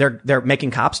 They're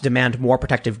making cops demand more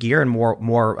protective gear and more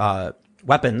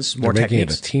weapons, more They're making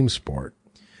techniques. it a team sport.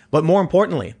 But more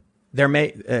importantly,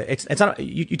 it's not,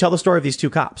 you tell the story of these two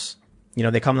cops.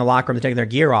 They come in the locker room, they're taking their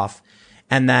gear off.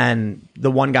 And then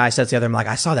the one guy says to the other, I'm like,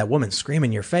 I saw that woman scream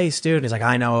in your face, dude. And he's like,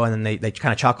 I know. And then they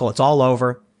kind of chuckle. It's all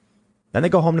over. Then they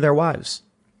go home to their wives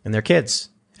and their kids.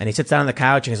 And he sits down on the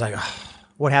couch and he's like, oh,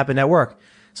 what happened at work?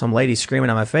 Some lady screaming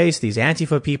on my face. These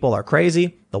Antifa people are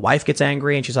crazy. The wife gets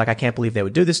angry and she's like, I can't believe they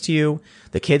would do this to you.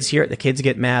 The kids hear it. The kids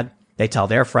get mad. They tell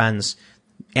their friends.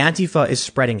 Antifa is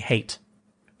spreading hate.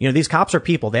 These cops are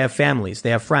people. They have families. They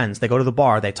have friends. They go to the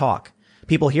bar. They talk.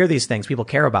 People hear these things. People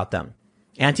care about them.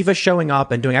 Antifa showing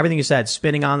up and doing everything you said,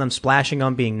 spitting on them, splashing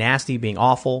them, being nasty, being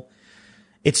awful.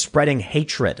 It's spreading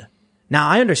hatred. Now,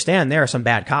 I understand there are some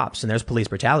bad cops and there's police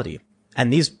brutality.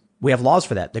 And we have laws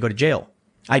for that. They go to jail.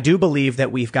 I do believe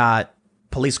that we've got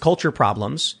police culture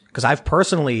problems because I've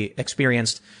personally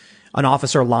experienced an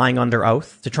officer lying under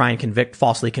oath to try and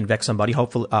falsely convict somebody.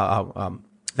 Hopefully,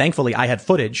 thankfully, I had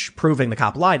footage proving the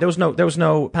cop lied. There was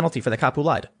no penalty for the cop who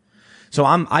lied. So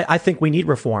I think we need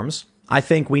reforms. I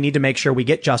think we need to make sure we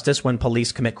get justice when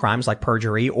police commit crimes like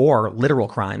perjury or literal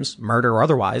crimes, murder or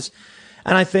otherwise.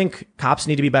 And I think cops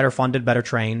need to be better funded, better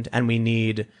trained, and we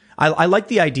need, I like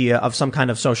the idea of some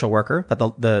kind of social worker that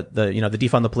the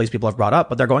defund the police people have brought up,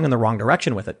 but they're going in the wrong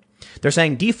direction with it. They're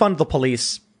saying defund the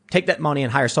police, take that money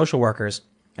and hire social workers.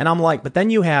 And I'm like, but then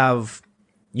you have,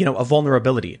 a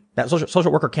vulnerability. That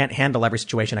social worker can't handle every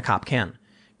situation a cop can.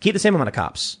 Keep the same amount of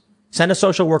cops. Send a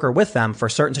social worker with them for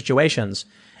certain situations,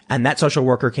 and that social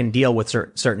worker can deal with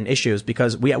certain issues,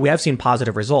 because we have seen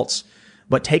positive results.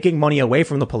 But taking money away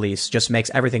from the police just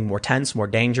makes everything more tense, more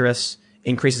dangerous,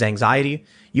 increases anxiety.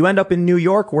 You end up in New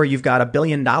York where you've got $1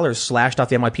 billion slashed off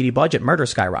the NYPD budget, murder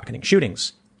skyrocketing,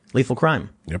 shootings, lethal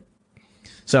crime. Yep.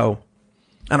 So,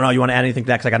 I don't know. You want to add anything to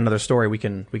that? Because I got another story we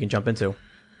can jump into.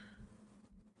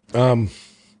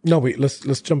 No, wait.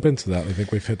 Let's jump into that. I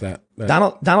think we've hit that.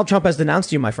 Donald Trump has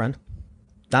denounced you, my friend.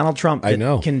 Donald Trump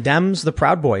condemns the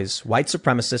Proud Boys, white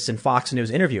supremacists, in Fox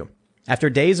News interview.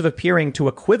 After days of appearing to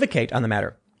equivocate on the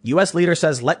matter, U.S. leader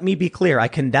says, "Let me be clear. I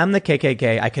condemn the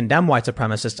KKK. I condemn white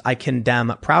supremacists. I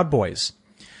condemn Proud Boys.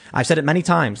 I've said it many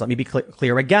times. Let me be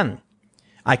clear again.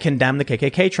 I condemn the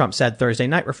KKK," Trump said Thursday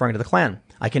night, referring to the Klan.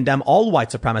 "I condemn all white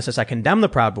supremacists. I condemn the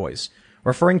Proud Boys,"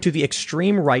 referring to the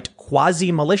extreme right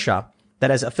quasi-militia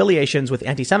that has affiliations with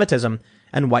anti-Semitism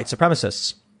and white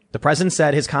supremacists. The president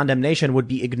said his condemnation would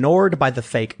be ignored by the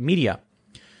fake media.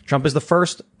 Trump in the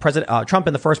first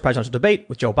presidential debate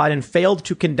with Joe Biden failed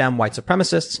to condemn white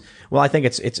supremacists. Well, I think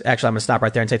it's actually, I'm going to stop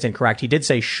right there and say it's incorrect. He did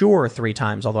say sure 3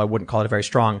 times, although I wouldn't call it a very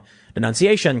strong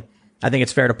denunciation. I think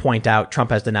it's fair to point out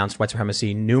Trump has denounced white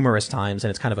supremacy numerous times, and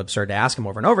it's kind of absurd to ask him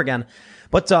over and over again.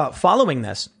 But following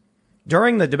this,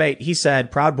 during the debate, he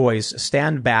said, "Proud Boys,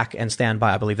 stand back and stand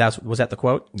by." I believe was that the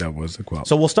quote? That was the quote.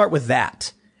 So we'll start with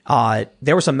that.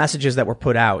 There were some messages that were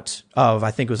put out of,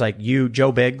 I think it was like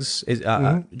Joe Biggs.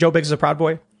 Joe Biggs is a Proud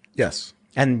Boy? Yes.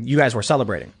 And you guys were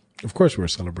celebrating. Of course we were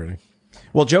celebrating.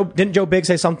 Well, didn't Joe Biggs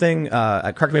say something?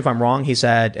 Correct me if I'm wrong. He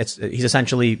said he's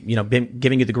essentially, been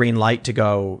giving you the green light to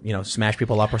go, smash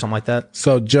people up or something like that.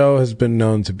 So Joe has been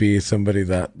known to be somebody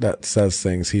that says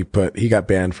things. He got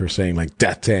banned for saying like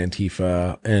death to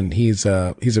Antifa, and he's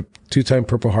a 2-time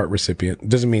Purple Heart recipient.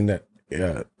 Doesn't mean that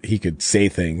he could say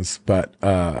things, but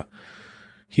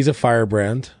he's a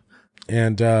firebrand.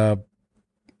 And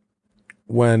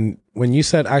when you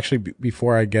said, actually,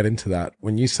 before I get into that,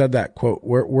 when you said that quote,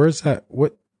 where's that?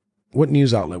 What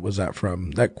news outlet was that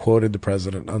from that quoted the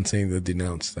president on saying the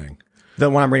denounce thing? The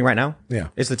one I'm reading right now? Yeah.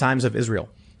 It's the Times of Israel.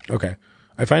 Okay.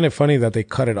 I find it funny that they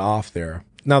cut it off there.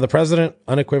 Now, the president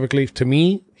unequivocally, to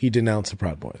me, he denounced the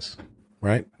Proud Boys,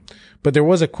 right? But there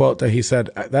was a quote that he said,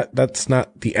 that's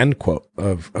not the end quote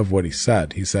of what he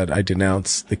said. He said, "I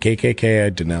denounce the KKK. I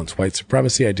denounce white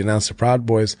supremacy. I denounce the Proud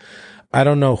Boys. I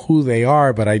don't know who they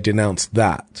are, but I denounce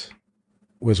that,"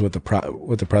 was what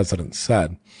the president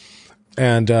said.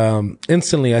 And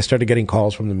instantly I started getting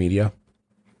calls from the media,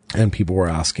 and people were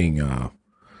asking,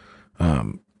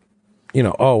 how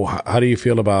do you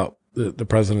feel about the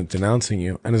president denouncing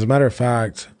you? And as a matter of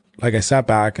fact, like, I sat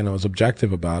back and I was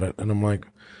objective about it, and I'm like,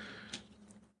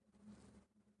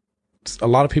 a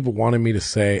lot of people wanted me to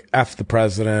say, F the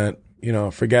president,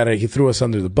 forget it. He threw us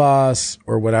under the bus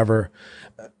or whatever.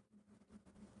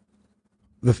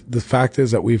 The fact is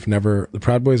that the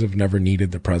Proud Boys have never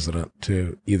needed the president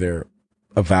to either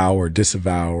avow or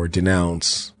disavow or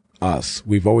denounce us.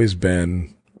 We've always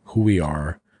been who we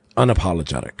are,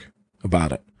 unapologetic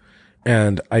about it.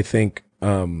 And I think,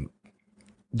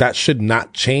 that should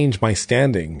not change my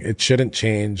standing. It shouldn't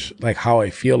change like how I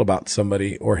feel about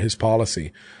somebody or his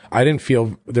policy.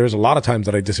 There's a lot of times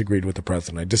that I disagreed with the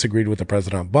president. I disagreed with the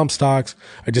president on bump stocks.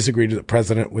 I disagreed with the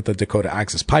president with the Dakota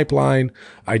Access Pipeline.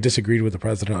 I disagreed with the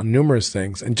president on numerous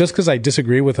things. And just because I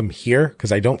disagree with him here,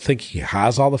 because I don't think he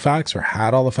has all the facts or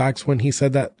had all the facts when he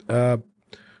said that,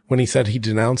 when he said he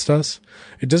denounced us,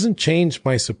 it doesn't change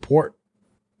my support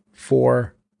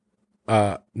for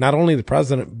not only the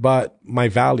president, but my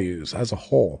values as a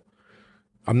whole.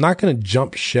 I'm not going to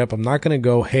jump ship. I'm not going to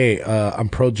go, hey, I'm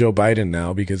pro Joe Biden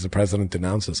now because the president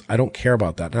denounces. I don't care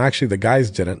about that. And actually the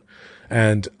guys didn't.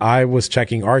 And I was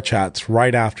checking our chats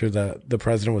right after the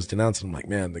president was denounced. I'm like,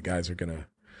 man,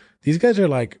 these guys are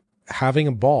like having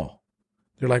a ball.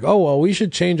 They're like, oh, well, we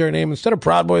should change our name. Instead of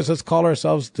Proud Boys, let's call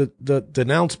ourselves the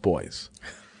Denounce Boys.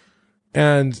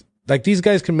 And like, these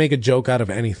guys can make a joke out of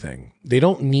anything. They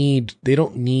don't need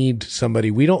somebody.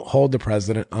 We don't hold the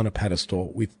president on a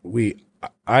pedestal.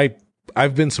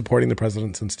 I've been supporting the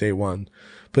president since day one,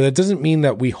 but that doesn't mean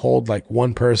that we hold like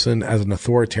one person as an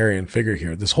authoritarian figure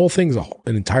here. This whole thing's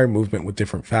an entire movement with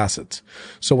different facets.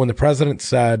 So when the president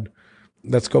said,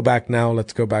 let's go back now.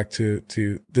 Let's go back to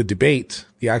the debate,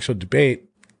 the actual debate.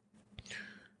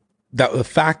 That the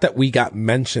fact that we got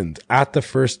mentioned at the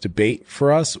first debate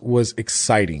for us was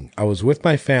exciting. I was with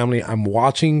my family. I'm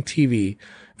watching TV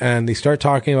and they start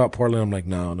talking about Portland. I'm like,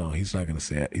 no, he's not going to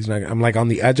say it. He's not. I'm like on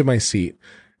the edge of my seat.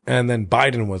 And then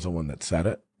Biden was the one that said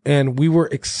it. And we were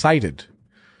excited.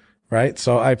 Right.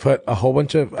 So I put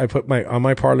on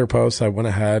my Parler post, I went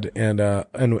ahead and I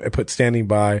put standing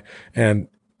by and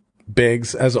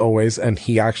Biggs as always. And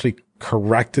he actually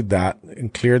corrected that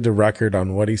and cleared the record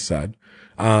on what he said.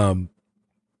 And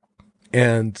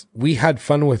we had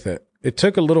fun with it. It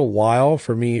took a little while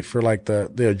for like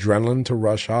the adrenaline to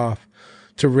rush off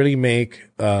to really make,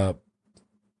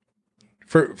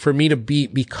 for me to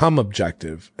become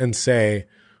objective and say,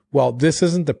 well, this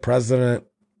isn't the president.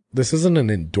 This isn't an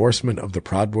endorsement of the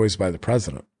Proud Boys by the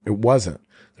president. It wasn't.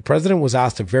 The president was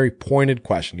asked a very pointed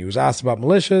question. He was asked about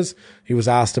militias. He was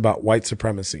asked about white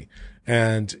supremacy.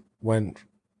 And when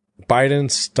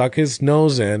Biden stuck his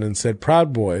nose in and said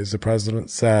Proud Boys, the president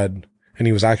said, and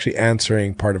he was actually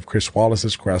answering part of Chris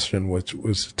Wallace's question, which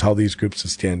was to tell these groups to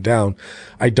stand down.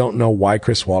 I don't know why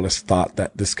Chris Wallace thought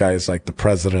that this guy is like the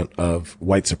president of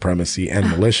white supremacy and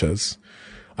militias.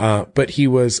 But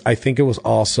I think it was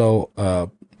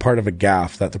also, part of a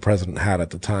gaffe that the president had at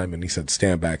the time. And he said,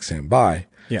 stand back, stand by.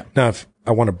 Yeah. Now, if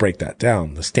I want to break that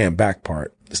down, the stand back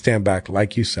part,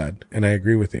 like you said, and I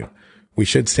agree with you. We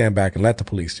should stand back and let the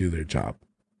police do their job.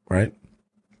 Right.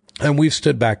 And we've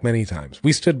stood back many times.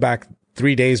 We stood back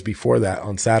 3 days before that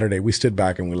on Saturday. We stood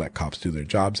back and we let cops do their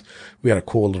jobs. We had a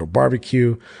cool little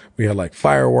barbecue. We had like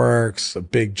fireworks, a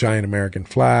big giant American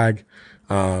flag.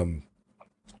 And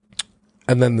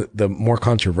then the more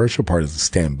controversial part is the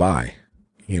stand by.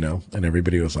 And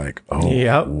everybody was like, oh,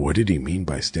 yep. What did he mean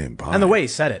by stand by? And the way he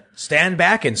said it, stand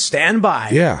back and stand by.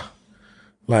 Yeah.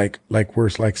 Like we're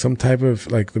like some type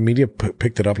of, like the media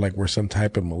picked it up like we're some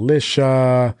type of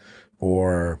militia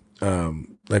or,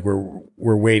 like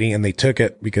we're waiting, and they took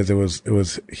it because they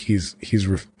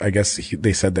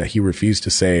said that he refused to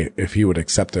say if he would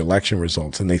accept the election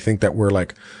results. And they think that we're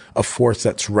like a force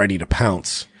that's ready to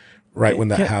pounce. Right when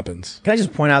that happens. Can I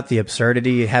just point out the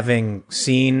absurdity, having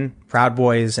seen Proud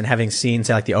Boys and having seen,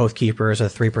 say, like the Oath Keepers or the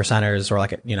Three Percenters or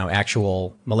like,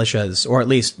 actual militias or at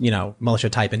least, militia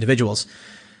type individuals.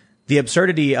 The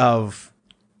absurdity of,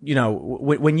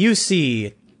 when you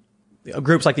see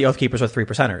groups like the Oath Keepers or Three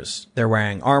Percenters, they're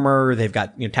wearing armor, they've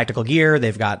got, tactical gear,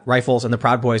 they've got rifles, and the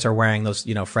Proud Boys are wearing those,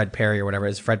 Fred Perry or whatever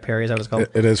it is. Fred Perry, is that what it's called?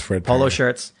 It is Fred Perry. Polo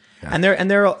shirts. Yeah. And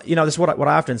they're, this is what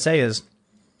I often say is,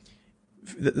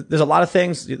 there's a lot of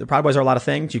things. The Proud Boys are a lot of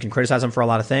things. You can criticize them for a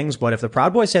lot of things, but if the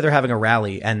Proud Boys say they're having a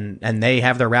rally and they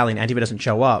have their rally and Antifa doesn't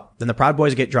show up, then the Proud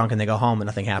Boys get drunk and they go home and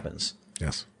nothing happens.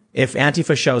 Yes. If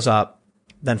Antifa shows up,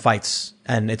 then fights,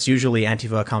 and it's usually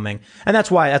Antifa coming, and that's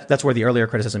why that's where the earlier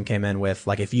criticism came in with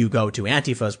like if you go to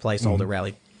Antifa's place to hold a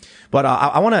rally. But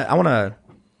I want to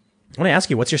ask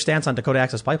you, what's your stance on Dakota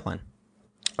Access Pipeline?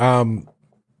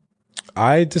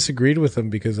 I disagreed with them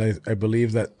because I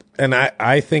believe that, and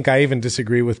I think I even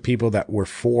disagree with people that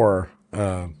were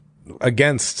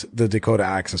against the Dakota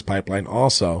Access Pipeline.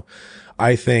 Also,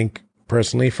 I think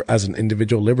personally, as an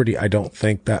individual liberty, I don't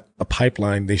think that a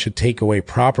pipeline, they should take away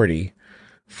property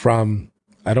from,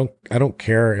 I don't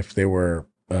care if they were,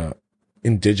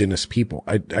 indigenous people.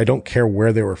 I don't care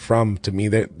where they were from. To me,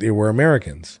 they were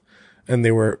Americans. And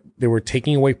they were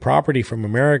taking away property from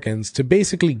Americans to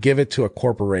basically give it to a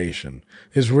corporation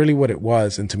is really what it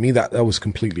was. And to me, that was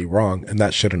completely wrong. And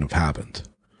that shouldn't have happened.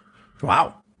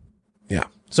 Wow. Yeah.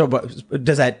 So, but would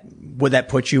that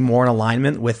put you more in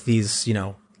alignment with these,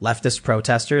 leftist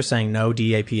protesters saying no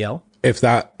DAPL? If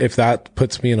that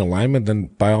puts me in alignment, then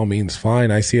by all means, fine.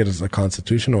 I see it as a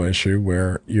constitutional issue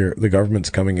where the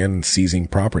government's coming in and seizing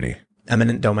property.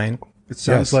 Eminent domain. It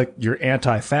sounds like you're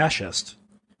anti-fascist.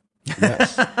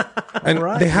 Yes. And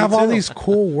they have all these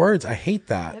cool words. I hate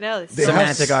that. It is.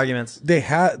 Semantic arguments.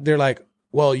 They're like,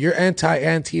 well, you're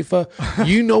anti-Antifa.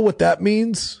 You know what that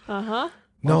means? Uh-huh.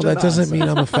 No, that doesn't mean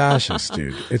I'm a fascist,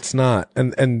 dude. It's not.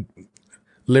 And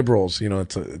liberals,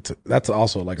 that's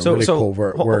also like a really cool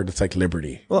word. It's like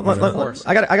liberty. Well,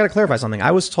 I got to clarify something.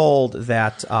 I was told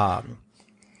that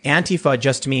Antifa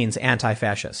just means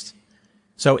anti-fascist.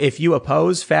 So if you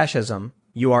oppose fascism,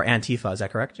 you are Antifa. Is that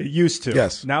correct? It used to.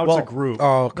 Yes. Now it's a group.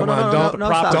 Oh, come on.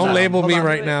 Don't label me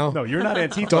right now. No, you're not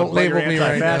Antifa. Don't label me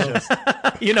right now.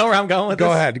 You know where I'm going with this?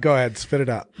 Go ahead. Spit it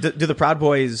out. Do the Proud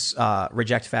Boys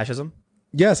reject fascism?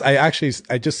 Yes. I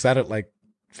just said it like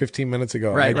 15 minutes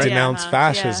ago. Right. I denounce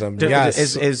fascism. Yeah.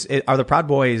 Yes. Are the Proud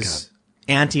Boys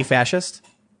anti-fascist?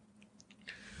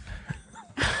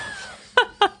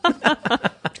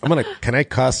 Can I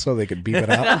cuss so they could beep it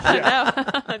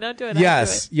out? No, don't do it.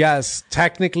 Yes.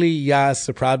 Technically, yes.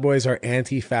 The Proud Boys are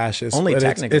anti-fascist. Only but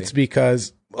technically. It's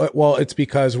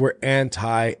because we're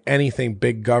anti anything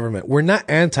big government. We're not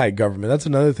anti-government. That's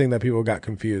another thing that people got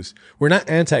confused. We're not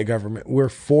anti-government. We're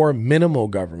for minimal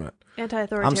government.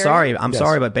 Anti-authoritarian. I'm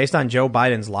sorry, but based on Joe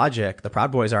Biden's logic, the Proud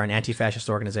Boys are an anti-fascist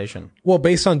organization. Well,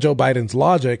 based on Joe Biden's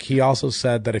logic, he also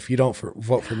said that if you don't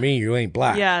vote for me, you ain't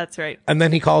black. Yeah, that's right. And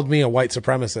then he called me a white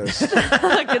supremacist.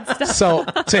 Good stuff. So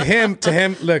to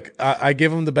him, look, I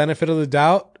give him the benefit of the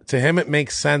doubt. To him, it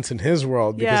makes sense in his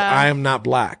world because Yeah. I am not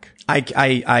black.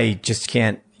 I just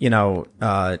can't, I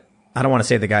don't want to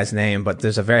say the guy's name, but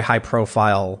there's a very high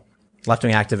profile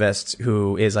left-wing activist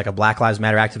who is like a Black Lives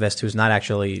Matter activist who's not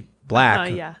actually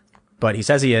black. Yeah. But he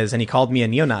says he is, and he called me a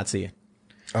neo-Nazi.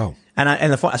 Oh. So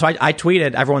I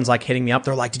tweeted, everyone's like hitting me up.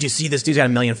 They're like, did you see this dude's got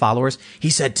 1 million followers? He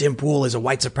said Tim Pool is a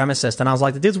white supremacist. And I was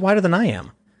like, the dude's whiter than I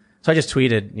am. So I just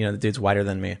tweeted, the dude's whiter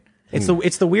than me.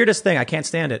 It's the weirdest thing. I can't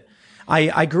stand it.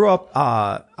 I grew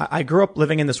up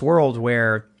living in this world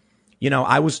where,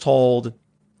 I was told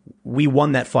we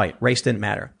won that fight. Race didn't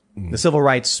matter. The civil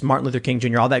rights, Martin Luther King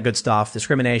Jr., all that good stuff,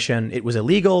 discrimination, it was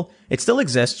illegal. It still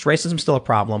exists. Racism's still a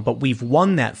problem, but we've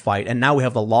won that fight. And now we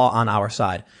have the law on our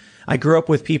side. I grew up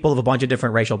with people of a bunch of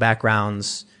different racial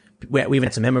backgrounds. We even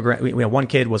had some immigrant. We had one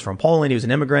kid was from Poland. He was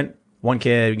an immigrant. One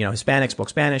kid, Hispanic, spoke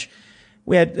Spanish.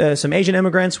 We had some Asian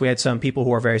immigrants. We had some people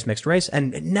who are various mixed race,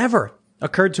 and it never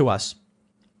occurred to us.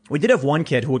 We did have one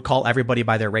kid who would call everybody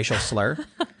by their racial slur,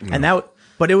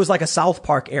 but it was like a South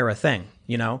Park era thing,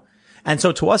 And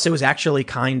so to us, it was actually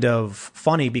kind of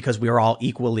funny because we were all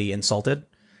equally insulted.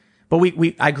 But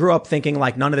I grew up thinking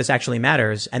like none of this actually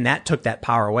matters, and that took that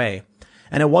power away.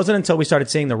 And it wasn't until we started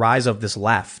seeing the rise of this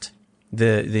left,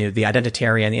 the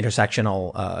identitarian, the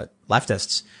intersectional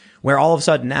leftists, where all of a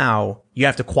sudden now you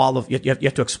have to you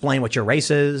have to explain what your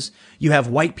race is. You have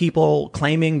white people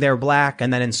claiming they're black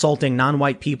and then insulting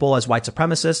non-white people as white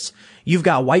supremacists. You've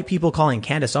got white people calling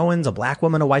Candace Owens, a black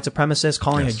woman, a white supremacist,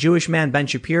 calling a Jewish man, Ben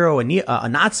Shapiro, a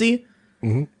Nazi.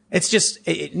 Mm-hmm. It's just,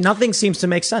 nothing seems to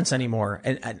make sense anymore.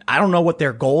 And I don't know what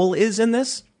their goal is in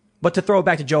this, but to throw it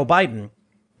back to Joe Biden,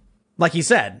 like he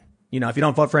said, if you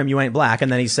don't vote for him, you ain't black.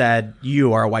 And then he said,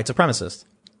 you are a white supremacist.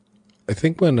 I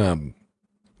think when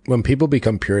people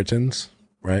become Puritans,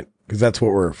 right? Because that's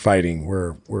what we're fighting.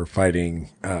 We're fighting,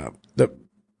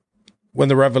 when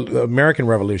the American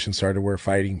Revolution started, we're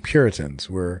fighting Puritans.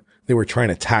 They were trying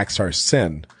to tax our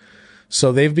sin.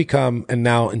 So they've become, and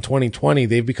now in 2020,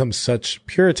 they've become such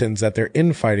Puritans that they're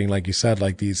infighting, like you said,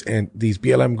 like these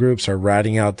BLM groups are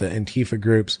ratting out the Antifa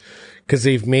groups because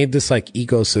they've made this like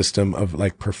ecosystem of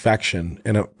like perfection.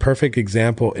 And a perfect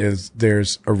example is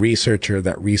there's a researcher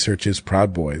that researches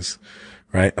Proud Boys,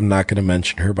 right? I'm not going to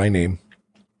mention her by name.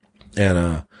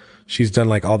 And, she's done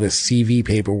like all this CV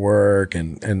paperwork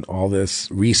and all this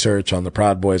research on the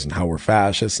Proud Boys and how we're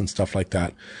fascists and stuff like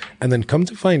that. And then come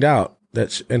to find out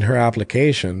that in her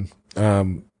application,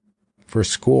 for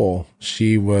school,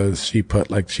 she put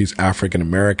like she's African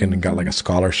American and got like a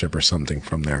scholarship or something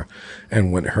from there.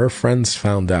 And when her friends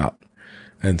found out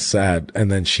and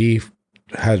then she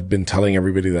had been telling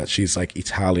everybody that she's like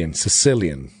Italian,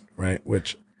 Sicilian, right?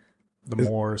 Which the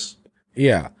Moors.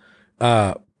 Yeah.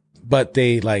 But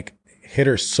they like hit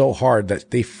her so hard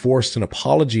that they forced an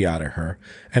apology out of her.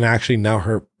 And actually now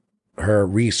her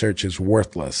research is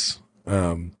worthless.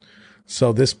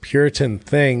 So this Puritan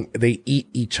thing, they eat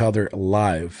each other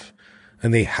alive,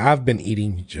 and they have been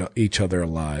eating each other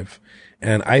alive.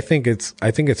 And I think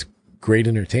it's great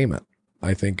entertainment.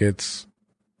 I think it's,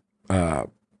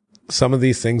 some of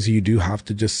these things you do have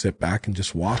to just sit back and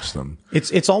just watch them.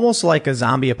 It's almost like a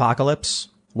zombie apocalypse.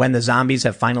 When the zombies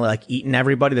have finally like eaten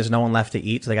everybody, there's no one left to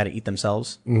eat, so they got to eat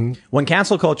themselves. Mm-hmm. When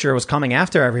cancel culture was coming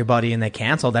after everybody and they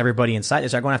canceled everybody in sight, they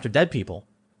started going after dead people.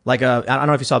 Like, I don't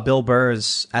know if you saw Bill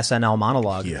Burr's SNL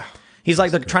monologue. Yeah. He's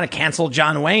like, they're trying to cancel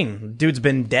John Wayne. Dude's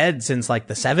been dead since like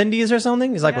the 70s or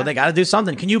something. He's like, well, they got to do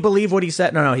something. Can you believe what he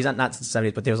said? No, he's not since the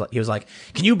 70s, but he was like,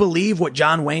 can you believe what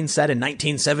John Wayne said in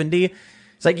 1970?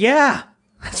 It's like, yeah,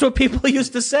 that's what people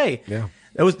used to say. Yeah.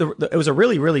 It was a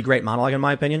really, really great monologue in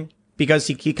my opinion, because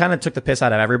he kind of took the piss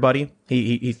out of everybody.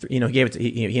 He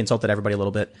insulted everybody a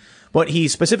little bit, but he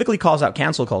specifically calls out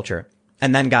cancel culture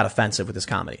and then got offensive with his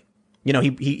comedy.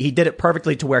 He did it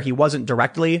perfectly to where he wasn't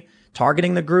directly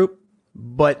targeting the group,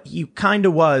 but he kind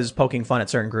of was poking fun at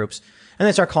certain groups, and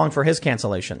they start calling for his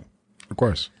cancellation. Of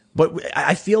course. But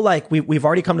I feel like we've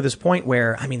already come to this point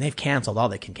where, they've canceled all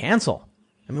they can cancel.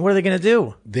 What are they going to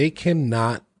do? They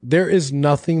cannot, there is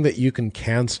nothing that you can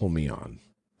cancel me on.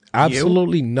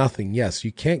 Absolutely nothing. Yes,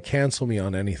 you can't cancel me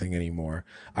on anything anymore.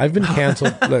 I've been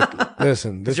canceled. Look,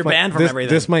 listen, you're banned from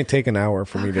everything. This might take an hour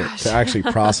for me to actually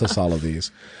process all of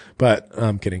these, but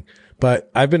I'm kidding.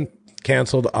 But I've been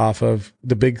canceled off of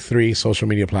the big 3 social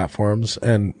media platforms,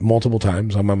 and multiple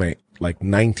times. I'm on my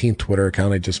 19th Twitter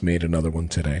account. I just made another one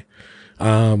today.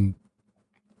 PayPal,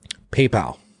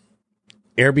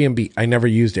 Airbnb. I never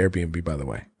used Airbnb, by the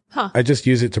way. Huh. I just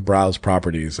use it to browse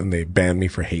properties, and they banned me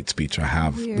for hate speech. I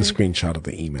have the screenshot of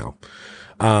the email.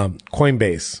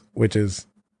 Coinbase, which is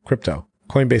crypto.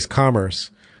 Coinbase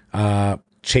Commerce.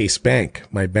 Chase Bank,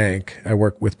 my bank. I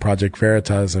work with Project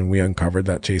Veritas, and we uncovered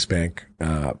that Chase Bank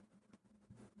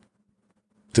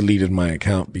deleted my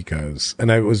account and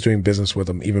I was doing business with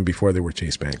them even before they were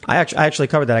Chase Bank. I actually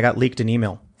covered that. I got leaked an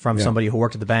email from somebody who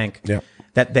worked at the bank. Yeah.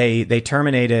 That they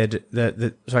terminated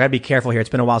so I gotta be careful here. It's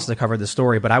been a while since I covered this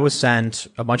story, but I was sent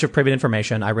a bunch of private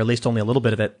information. I released only a little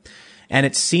bit of it. And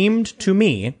it seemed to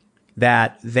me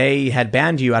that they had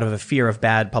banned you out of a fear of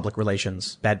bad public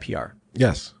relations, bad PR.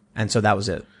 Yes. And so that was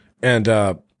it. And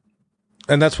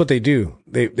that's what they do.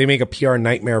 They make a PR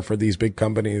nightmare for these big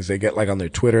companies. They get on their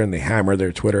Twitter and they hammer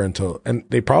their Twitter and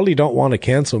they probably don't want to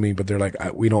cancel me, but they're like,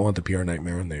 we don't want the PR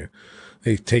nightmare, and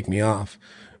they take me off.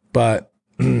 But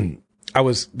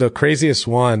the craziest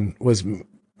one was,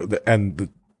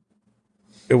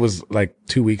 it was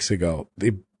 2 weeks ago.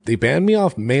 They banned me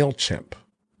off MailChimp,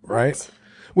 right? What?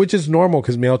 Which is normal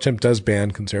because MailChimp does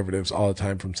ban conservatives all the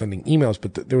time from sending emails,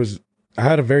 but I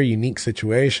had a very unique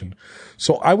situation.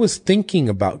 So I was thinking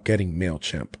about getting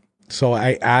MailChimp. So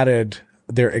I added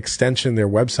their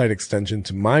website extension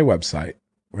to my website,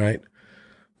 right?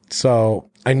 So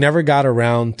I never got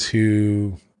around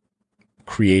to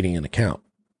creating an account.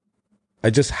 I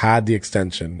just had the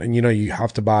extension, and you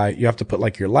have to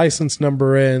put your license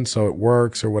number in so it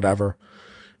works or whatever.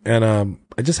 And I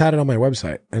just had it on my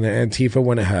website, and Antifa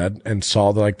went ahead and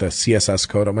saw the CSS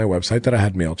code on my website that I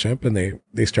had MailChimp, and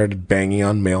they started banging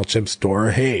on MailChimp's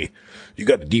door. Hey, you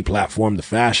got to deplatform the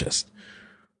fascist.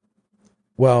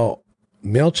 Well,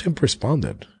 MailChimp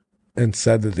responded and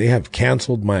said that they have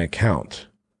canceled my account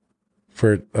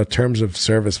for a terms of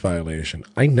service violation.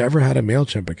 I never had a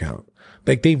MailChimp account.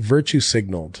 They virtue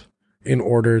signaled in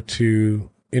order to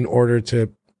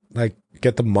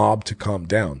get the mob to calm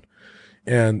down.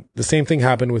 And the same thing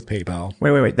happened with PayPal.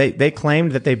 Wait. They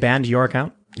claimed that they banned your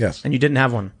account? Yes. And you didn't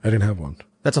have one? I didn't have one.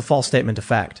 That's a false statement of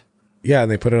fact. Yeah, and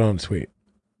they put it on a tweet.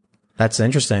 That's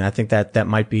interesting. I think that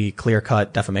might be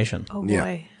clear-cut defamation. Oh boy.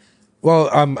 Yeah. Well,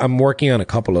 I'm working on a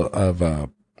couple of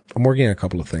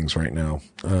things right now.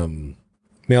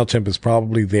 MailChimp is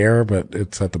probably there, but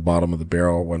it's at the bottom of the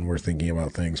barrel when we're thinking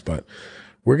about things. But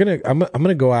I'm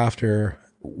gonna go after.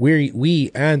 We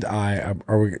and I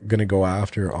are going to go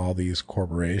after all these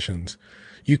corporations.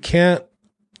 You can't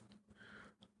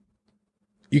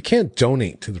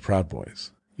donate to the Proud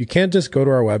Boys. You can't just go to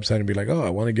our website and be like, oh,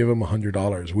 I want to give them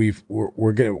 $100.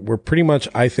 We're pretty much,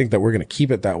 I think that we're going to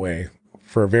keep it that way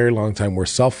for a very long time. We're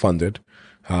self-funded.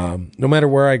 No matter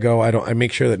where I go, I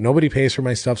make sure that nobody pays for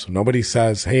my stuff. So nobody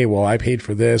says, hey, well, I paid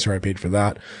for this or I paid for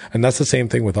that. And that's the same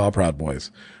thing with all Proud Boys.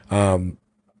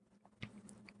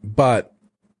 But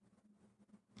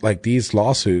these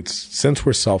lawsuits, since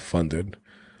we're self-funded,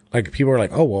 people are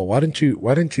like, oh, well, why didn't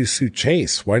you sue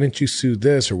Chase? Why didn't you sue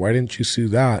this? Or why didn't you sue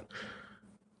that?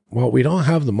 Well, we don't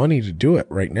have the money to do it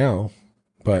right now,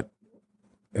 but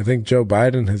I think Joe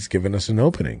Biden has given us an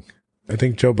opening. I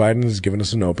think Joe Biden has given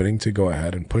us an opening to go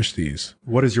ahead and push these.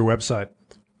 What is your website?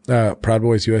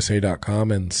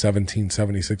 ProudBoysUSA.com and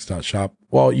 1776.shop.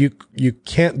 Well, you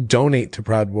can't donate to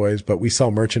Proud Boys, but we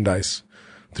sell merchandise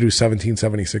through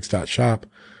 1776.shop.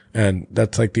 And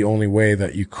that's the only way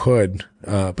that you could,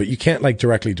 but you can't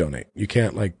directly donate. You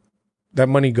can't that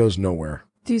money goes nowhere.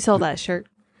 Do you sell that shirt?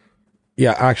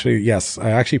 Yeah, actually, yes.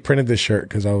 I actually printed this shirt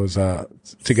because I was,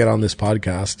 to get on this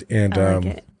podcast. And, I like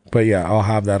it. But yeah, I'll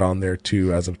have that on there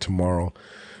too as of tomorrow.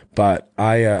 But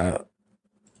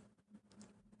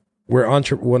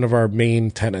one of our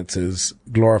main tenets is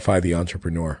glorify the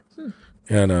entrepreneur.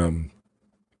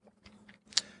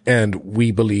 And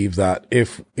we believe that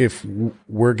if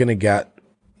we're going to get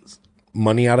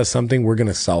money out of something, we're going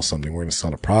to sell something. We're going to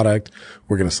sell a product.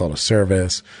 We're going to sell a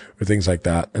service or things like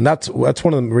that. And that's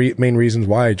one of the main reasons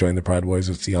why I joined the Proud Boys.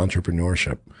 It's the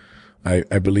entrepreneurship.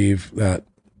 I believe that,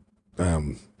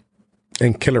 and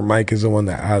Killer Mike is the one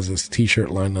that has this t-shirt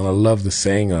line, and I love the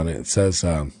saying on it. It says,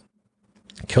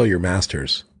 kill your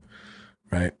masters,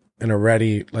 right? And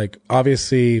already,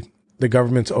 obviously, the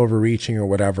government's overreaching or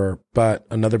whatever, but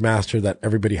another master that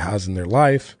everybody has in their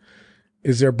life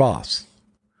is their boss.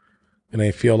 And I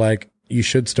feel like, you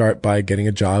should start by getting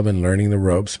a job and learning the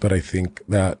ropes, but I think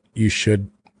that you should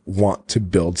want to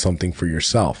build something for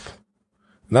yourself.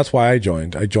 And that's why I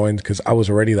joined. I joined because I was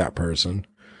already that person,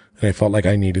 and I felt like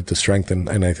I needed to strengthen,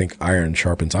 and I think iron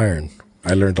sharpens iron.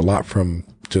 I learned a lot from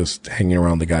just hanging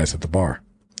around the guys at the bar.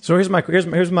 So here's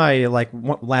my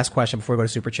last question before we go to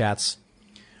super chats.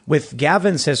 With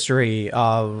Gavin's history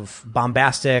of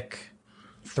bombastic,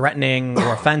 threatening,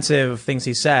 or offensive things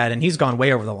he said, and he's gone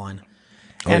way over the line.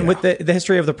 And with the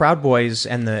history of the Proud Boys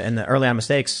and the early on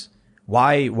mistakes,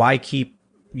 why keep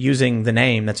using the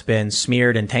name that's been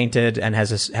smeared and tainted and has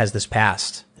this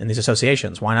past and these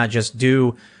associations? Why not just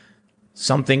do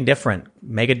something different,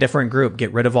 make a different group,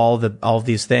 get rid of all of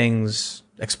these things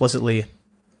explicitly?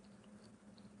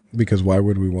 Because why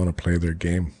would we want to play their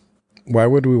game? Why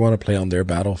would we want to play on their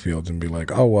battlefields and be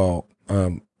like, oh, well,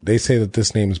 they say that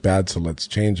this name's bad, so let's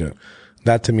change it.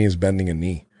 That to me is bending a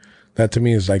knee. That to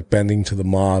me is like bending to the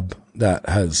mob that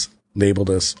has labeled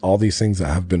us all these things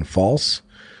that have been false.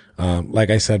 Like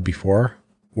I said before,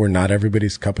 we're not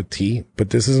everybody's cup of tea, but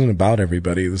this isn't about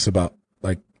everybody. This is about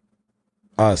like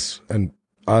us, and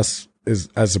us is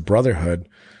as a brotherhood.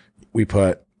 We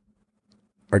put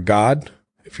our God,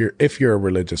 if you're a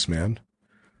religious man,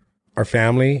 our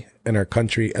family and our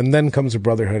country, and then comes a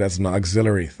brotherhood as an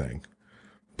auxiliary thing.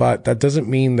 But that doesn't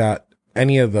mean that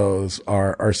any of those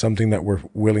are something that we're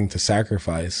willing to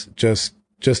sacrifice just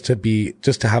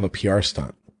to have a PR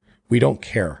stunt. We don't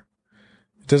care.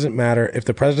 It doesn't matter if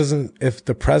the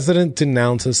president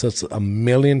denounces us a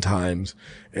million times,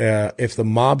 if the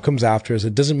mob comes after us,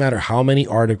 it doesn't matter how many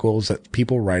articles that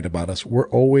people write about us.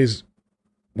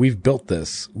 We've built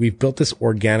this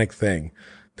organic thing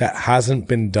that hasn't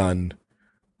been done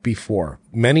before.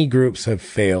 Many groups have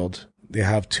failed. They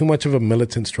have too much of a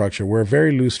militant structure. We're a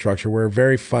very loose structure. We're a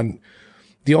very fun.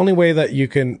 The only way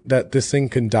that this thing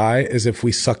can die is if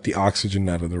we suck the oxygen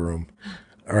out of the room.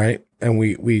 All right. And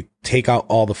we take out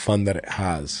all the fun that it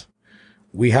has.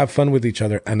 We have fun with each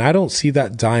other. And I don't see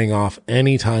that dying off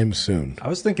anytime soon. I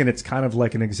was thinking it's kind of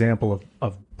like an example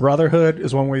of brotherhood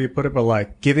is one way you put it, but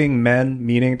like giving men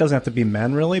meaning. It doesn't have to be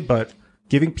men really, but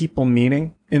giving people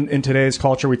meaning in today's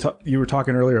culture. You were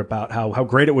talking earlier about how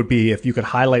great it would be if you could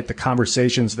highlight the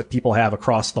conversations that people have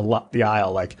across the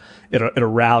aisle, like at a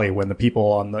rally when the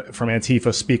people from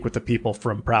Antifa speak with the people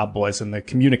from Proud Boys and they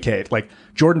communicate. Like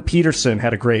Jordan Peterson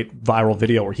had a great viral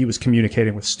video where he was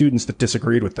communicating with students that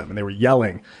disagreed with them and they were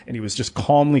yelling and he was just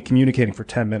calmly communicating for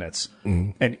 10 minutes.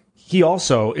 Mm-hmm. And he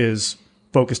also is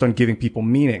focused on giving people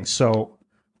meaning. So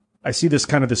I see this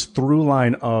through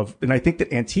line and I think that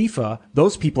Antifa,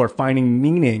 those people are finding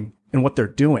meaning in what they're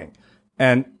doing.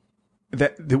 And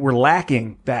that we're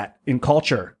lacking that in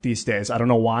culture these days. I don't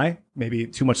know why, maybe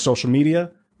too much social media,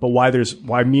 but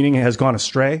why meaning has gone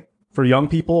astray for young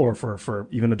people or for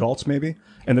even adults maybe.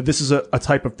 And that this is a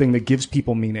type of thing that gives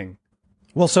people meaning.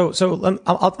 Well, so I'm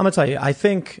going to tell you,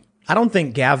 I don't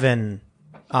think Gavin,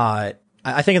 I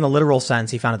think in the literal sense,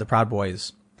 he founded the Proud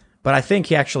Boys. But I think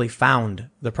he actually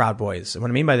found the Proud Boys. And what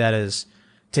I mean by that is,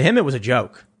 to him, it was a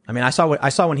joke. I mean, I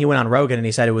saw when he went on Rogan and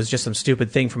he said it was just some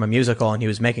stupid thing from a musical and he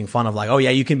was making fun of like, oh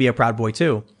yeah, you can be a Proud Boy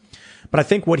too. But I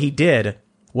think what he did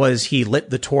was he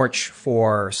lit the torch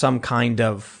for some kind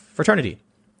of fraternity.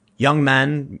 Young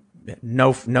men,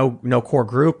 no core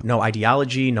group, no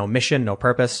ideology, no mission, no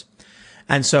purpose.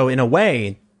 And so in a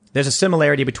way, there's a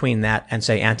similarity between that and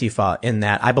say Antifa in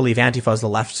that I believe Antifa is the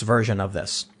left's version of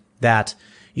this. That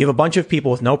you have a bunch of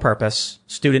people with no purpose,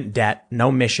 student debt,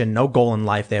 no mission, no goal in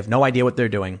life. They have no idea what they're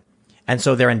doing. And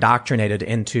so they're indoctrinated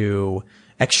into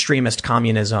extremist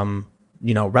communism,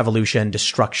 revolution,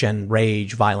 destruction,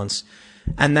 rage, violence.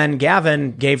 And then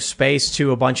Gavin gave space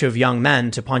to a bunch of young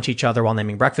men to punch each other while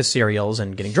naming breakfast cereals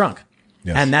and getting drunk.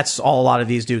 Yes. And that's all a lot of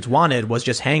these dudes wanted was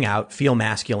just hang out, feel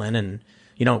masculine and,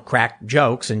 crack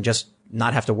jokes and just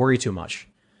not have to worry too much.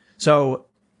 So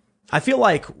I feel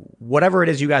like whatever it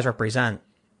is you guys represent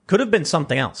could have been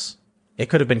something else. It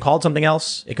could have been called something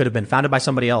else. It could have been founded by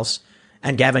somebody else.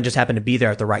 And Gavin just happened to be there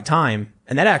at the right time.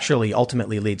 And that actually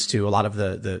ultimately leads to a lot of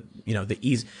the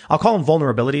ease. I'll call them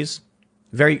vulnerabilities,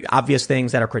 very obvious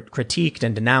things that are critiqued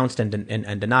and denounced and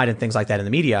denied and things like that in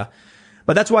the media.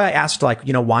 But that's why I asked,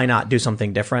 why not do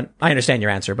something different? I understand your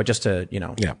answer, but just to,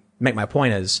 make my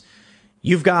point is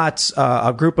you've got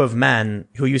a group of men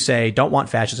who you say don't want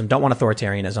fascism, don't want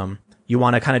authoritarianism. You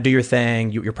want to kind of do your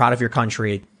thing. You're proud of your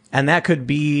country. And that could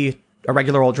be a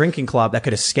regular old drinking club that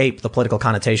could escape the political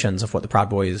connotations of what the Proud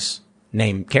Boys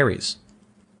name carries.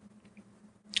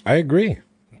 I agree.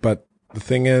 But the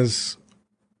thing is,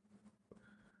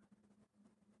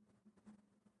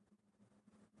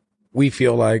 we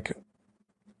feel like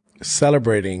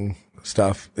celebrating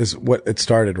stuff is what it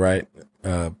started, right?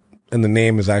 And the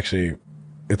name is actually,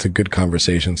 it's a good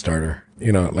conversation starter.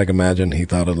 You know, like imagine he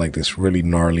thought of like this really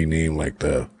gnarly name, like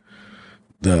the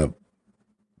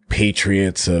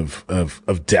Patriots of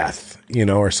death, you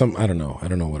know, or some, I don't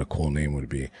know what a cool name would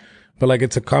be, but like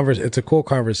it's a cool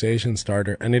conversation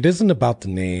starter. And it isn't about the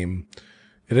name.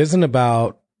 It isn't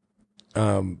about,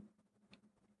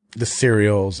 the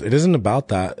cereals. It isn't about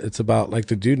that. It's about like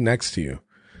the dude next to you.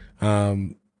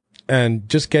 And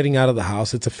just getting out of the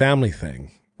house. It's a family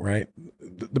thing, right?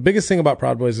 The biggest thing about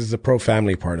Proud Boys is the pro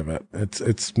family part of it.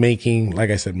 It's making, like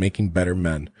I said, making better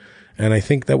men. And I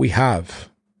think that we have,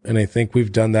 and I think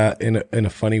we've done that in a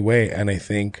funny way. And I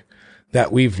think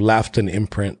that we've left an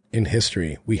imprint in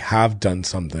history. We have done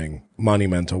something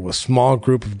monumental. A small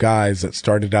group of guys that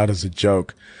started out as a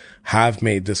joke have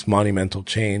made this monumental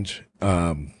change.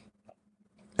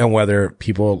 And whether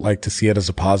people like to see it as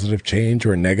a positive change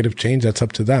or a negative change, that's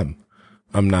up to them.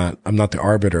 I'm not the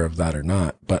arbiter of that or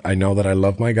not, but I know that I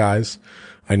love my guys.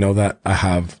 I know that I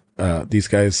have, these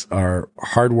guys are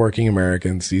hardworking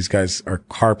Americans. These guys are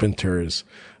carpenters,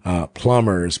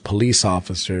 plumbers, police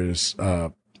officers,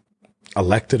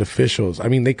 elected officials. I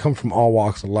mean, they come from all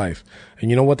walks of life. And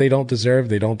you know what they don't deserve?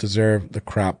 They don't deserve the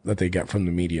crap that they get from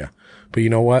the media. But you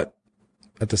know what?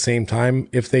 At the same time,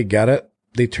 if they get it,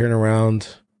 they turn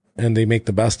around and they make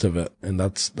the best of it. And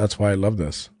that's why I love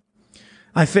this.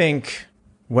 I think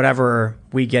whatever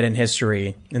we get in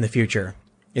history in the future,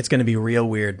 it's going to be real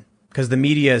weird because the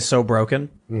media is so broken.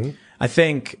 Mm-hmm. I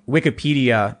think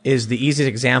Wikipedia is the easiest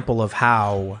example of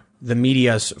how the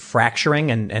media's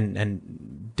fracturing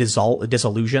and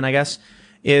dissolution, I guess,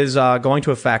 is going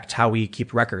to affect how we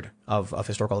keep record of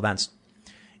historical events.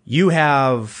 You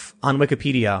have on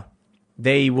Wikipedia,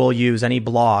 they will use any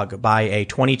blog by a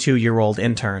 22-year-old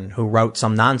intern who wrote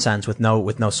some nonsense with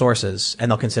no sources, and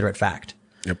they'll consider it fact.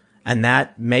 Yep. And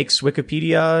that makes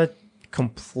Wikipedia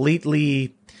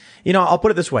completely, I'll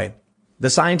put it this way. The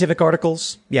scientific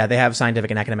articles, yeah, they have scientific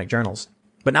and academic journals.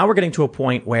 But now we're getting to a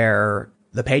point where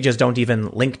the pages don't even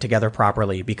link together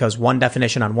properly because one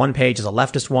definition on one page is a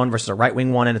leftist one versus a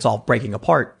right-wing one, and it's all breaking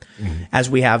apart as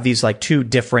we have these like two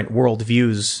different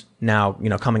worldviews now,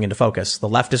 coming into focus. The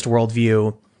leftist worldview,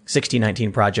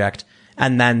 1619 Project,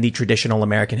 and then the traditional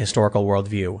American historical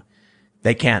worldview.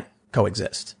 They can't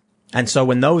coexist. And so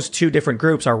when those two different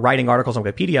groups are writing articles on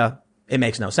Wikipedia, it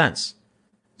makes no sense.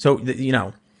 So,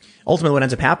 ultimately what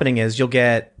ends up happening is you'll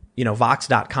get,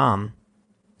 Vox.com,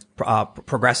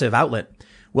 progressive outlet,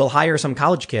 will hire some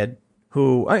college kid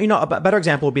who, a better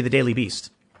example would be the Daily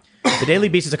Beast. The Daily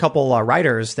Beast is a couple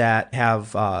writers that have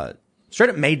straight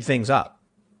up made things up.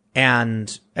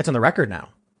 And it's on the record now.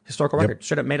 Historical record.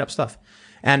 Straight up made up stuff.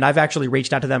 And I've actually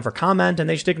reached out to them for comment and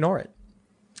they just ignore it.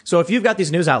 So if you've got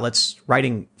these news outlets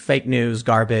writing fake news,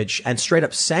 garbage, and straight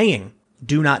up saying,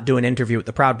 do not do an interview with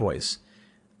the Proud Boys,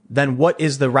 then what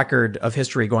is the record of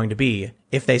history going to be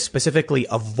if they specifically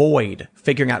avoid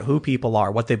figuring out who people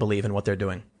are, what they believe, and what they're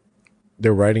doing?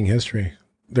 They're writing history.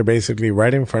 They're basically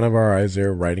right in front of our eyes.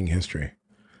 They're writing history.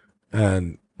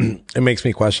 And it makes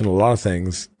me question a lot of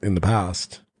things in the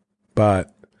past,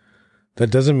 but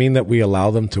that doesn't mean that we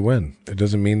allow them to win. It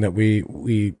doesn't mean that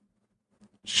we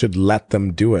should let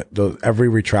them do it. Every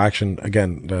retraction,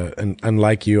 again, and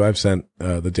unlike you, I've sent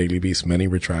the Daily Beast many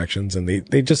retractions and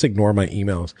they just ignore my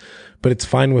emails, but it's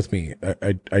fine with me.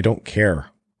 I don't care.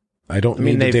 I don't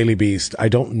need the Daily Beast. I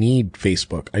don't need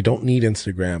Facebook. I don't need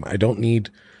Instagram. I don't need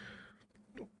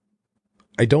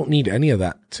any of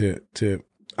that to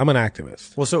I'm an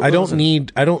activist. Well, so I don't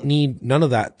need none of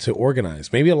that to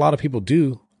organize. Maybe a lot of people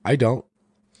do. I don't.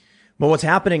 Well, what's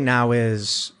happening now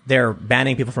is they're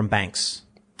banning people from banks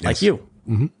like you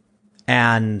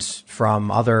and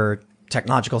from other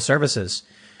technological services.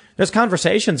 There's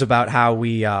conversations about how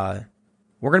we're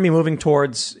going to be moving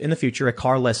towards, in the future, a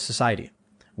carless society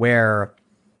where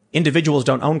individuals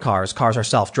don't own cars. Cars are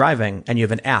self-driving, and you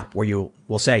have an app where you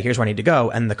will say, here's where I need to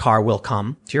go, and the car will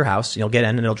come to your house, and you'll get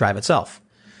in, and it'll drive itself.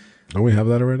 Don't we have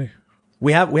that already?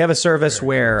 We have a service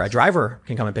where a driver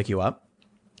can come and pick you up.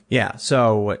 Yeah,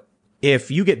 so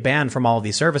if you get banned from all of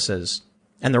these services,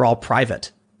 and they're all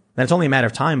private, then it's only a matter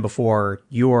of time before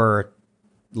you're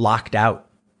locked out,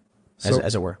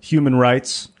 as it were. Human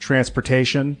rights,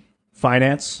 transportation,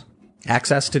 finance.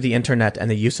 Access to the internet and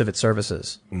the use of its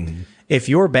services. Mm-hmm. If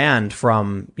you're banned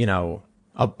from,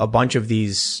 a bunch of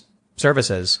these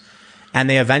services and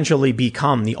they eventually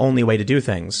become the only way to do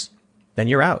things, then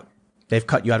you're out. They've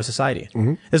cut you out of society.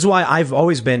 Mm-hmm. This is why I've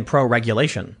always been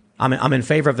pro-regulation. I'm in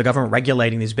favor of the government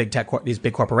regulating these big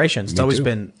corporations. It's always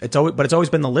been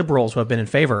the liberals who have been in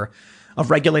favor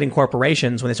of regulating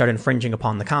corporations when they started infringing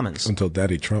upon the commons. Until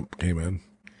Daddy Trump came in.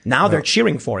 Now they're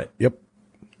cheering for it. Yep.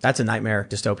 That's a nightmare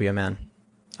dystopia, man.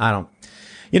 I don't,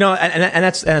 and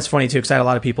that's funny too, because I had a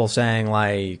lot of people saying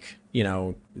like,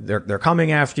 they're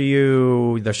coming after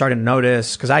you. They're starting to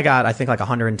notice, because I got, I think, like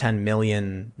 110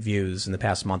 million views in the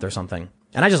past month or something.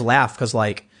 And I just laugh because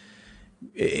like,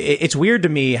 it's weird to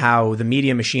me how the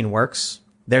media machine works.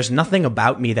 There's nothing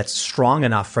about me that's strong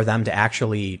enough for them to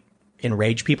actually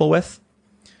enrage people with.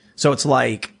 So it's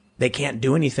like they can't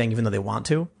do anything even though they want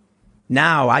to.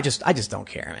 Now I just don't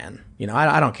care, man.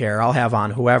 I don't care. I'll have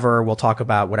on whoever. We'll talk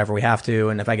about whatever we have to.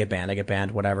 And if I get banned, I get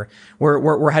banned, whatever.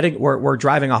 We're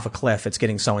driving off a cliff. It's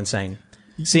getting so insane.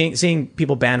 Seeing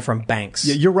people banned from banks.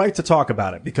 Yeah, you're right to talk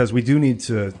about it, because we do need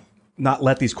to not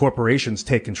let these corporations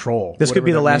take control. This could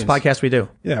be the last podcast we do.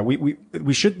 Yeah,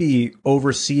 we should be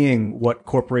overseeing what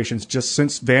corporations, just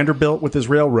since Vanderbilt with his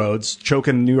railroads,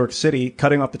 choking New York City,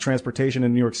 cutting off the transportation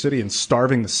in New York City and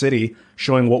starving the city,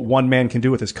 showing what one man can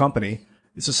do with his company.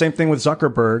 It's the same thing with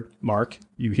Zuckerberg, Mark,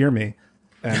 you hear me,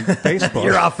 and Facebook.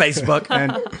 You're off Facebook.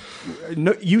 And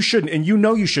no, you shouldn't, and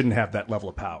you shouldn't have that level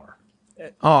of power.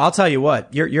 Oh, I'll tell you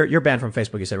what. You're banned from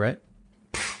Facebook, you said, right?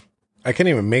 I can't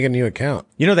even make a new account.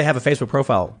 They have a Facebook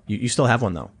profile. You still have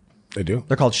one, though. They do?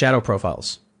 They're called shadow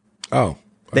profiles. Oh.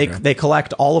 Okay. They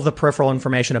collect all of the peripheral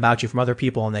information about you from other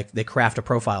people, and they craft a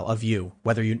profile of you,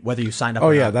 whether you signed up or not.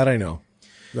 Oh, yeah, that I know.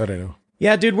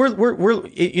 Yeah, dude, we're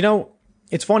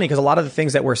it's funny because a lot of the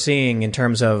things that we're seeing in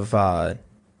terms of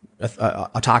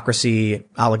autocracy,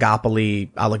 oligopoly,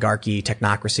 oligarchy,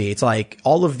 technocracy, it's like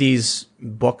all of these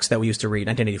books that we used to read,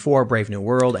 1984, Brave New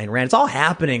World, Ayn Rand, it's all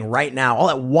happening right now, all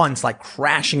at once, like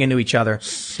crashing into each other.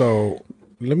 So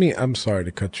I'm sorry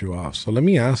to cut you off. So let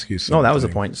me ask you something. No, that was the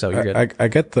point. So you're good. I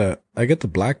get the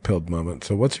black pilled moment.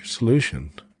 So what's your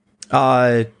solution?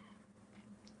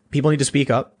 People need to speak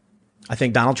up. I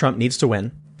think Donald Trump needs to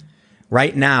win.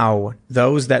 Right now,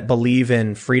 those that believe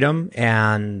in freedom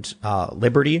and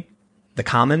liberty, the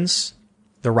commons,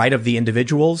 the right of the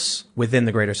individuals within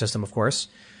the greater system, of course,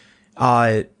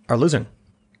 are losing.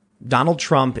 Donald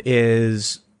Trump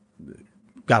is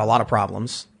got a lot of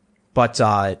problems, but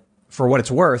for what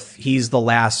it's worth, he's the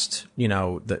last.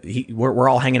 We're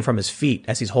all hanging from his feet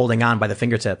as he's holding on by the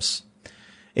fingertips.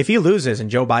 If he loses and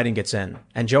Joe Biden gets in,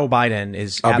 and Joe Biden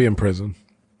is, I'll be in prison.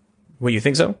 Well, you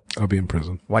think so? I'll be in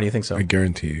prison. Why do you think so? I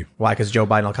guarantee you. Why? Because Joe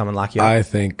Biden will come and lock you up? I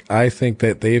think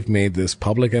that they've made this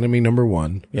public enemy number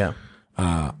one. Yeah.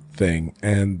 Thing,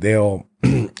 and they'll,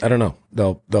 I don't know,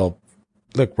 they'll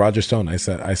look, Roger Stone. I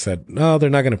said, no,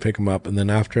 they're not going to pick him up. And then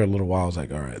after a little while, I was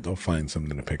like, all right, they'll find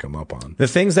something to pick him up on. The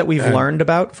things that we've learned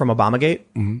about from Obamagate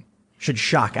should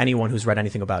shock anyone who's read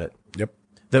anything about it. Yep.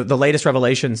 The latest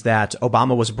revelations that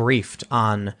Obama was briefed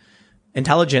on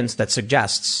intelligence that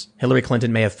suggests Hillary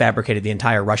Clinton may have fabricated the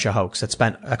entire Russia hoax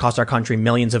that cost our country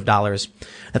millions of dollars.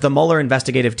 That the Mueller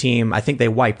investigative team, I think they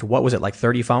wiped, what was it, like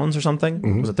 30 phones or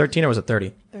something? Was it 13 or was it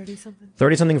 30? 30-something.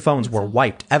 30-something phones were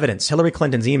wiped. Evidence, Hillary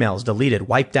Clinton's emails deleted,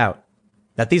 wiped out.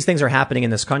 That these things are happening in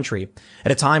this country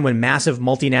at a time when massive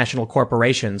multinational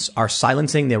corporations are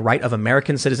silencing the right of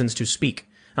American citizens to speak.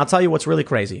 And I'll tell you what's really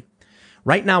crazy.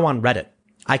 Right now on Reddit,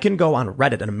 I can go on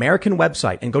Reddit, an American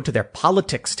website, and go to their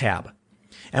politics tab.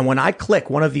 And when I click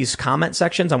one of these comment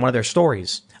sections on one of their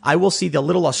stories, I will see the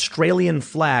little Australian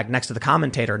flag next to the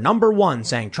commentator, number 1,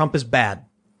 saying Trump is bad.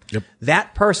 Yep.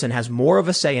 That person has more of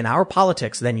a say in our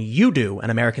politics than you do, an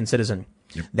American citizen.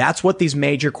 Yep. That's what these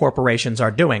major corporations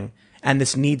are doing, and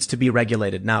this needs to be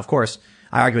regulated. Now, of course,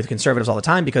 I argue with conservatives all the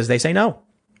time because they say no.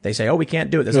 They say, oh, we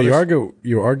can't do it. No,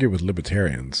 you argue with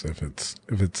libertarians if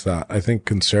it's I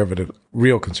think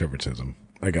real conservatism,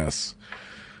 I guess,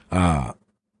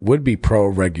 would be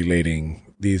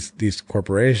pro-regulating these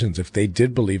corporations if they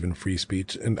did believe in free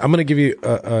speech. And I'm going to give you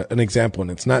an example, and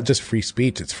it's not just free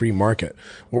speech, it's free market.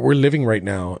 What we're living right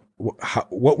now,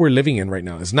 what we're living in right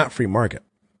now is not free market.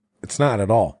 It's not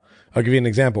at all. I'll give you an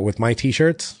example with my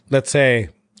t-shirts. Let's say,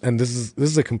 and this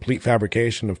is a complete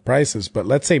fabrication of prices, but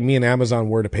let's say me and Amazon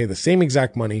were to pay the same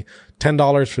exact money,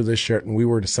 $10 for this shirt, and we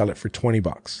were to sell it for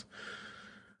 $20.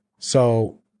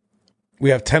 So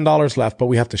we have $10 left, but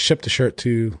we have to ship the shirt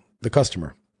to the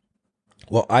customer.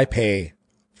 Well, I pay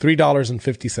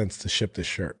 $3.50 to ship this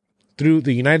shirt through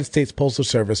the United States Postal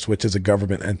Service, which is a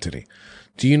government entity.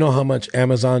 Do you know how much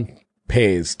Amazon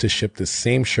pays to ship the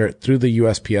same shirt through the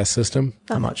USPS system?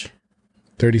 How much?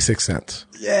 36 cents.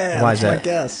 Yeah, why is that? I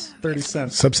guess 30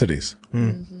 cents. Subsidies.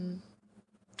 Mm-hmm.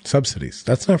 Subsidies.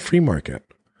 That's not free market.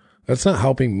 That's not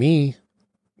helping me.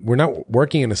 We're not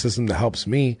working in a system that helps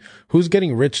me. Who's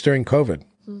getting rich during COVID?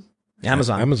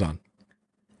 Amazon. Amazon.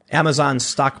 Amazon's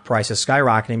stock price is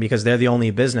skyrocketing because they're the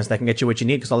only business that can get you what you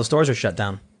need because all the stores are shut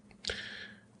down.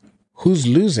 Who's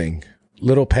losing?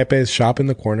 Little Pepe's shop in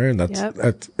the corner, and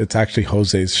it's actually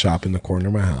Jose's shop in the corner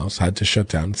of my house. Had to shut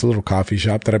down. It's a little coffee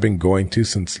shop that I've been going to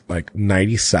since like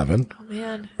 97. Oh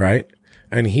man. Right?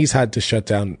 And he's had to shut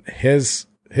down his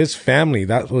family.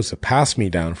 That was a pass me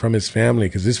down from his family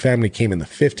because his family came in the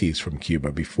 50s from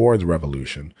Cuba before the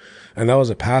revolution. And that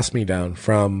was a pass me down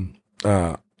from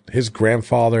his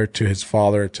grandfather to his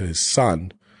father to his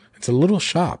son. It's a little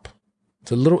shop.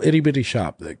 It's a little itty bitty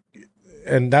shop.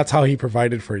 And that's how he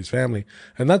provided for his family.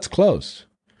 And that's closed.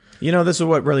 You know, this is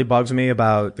what really bugs me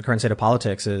about the current state of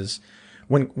politics is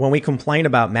when we complain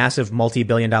about massive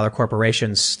multi-billion-dollar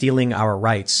corporations stealing our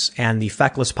rights and the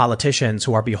feckless politicians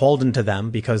who are beholden to them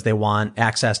because they want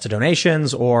access to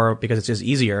donations or because it's just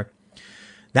easier,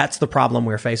 that's the problem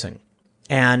we're facing.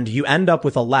 And you end up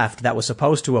with a left that was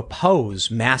supposed to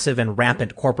oppose massive and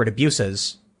rampant corporate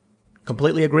abuses,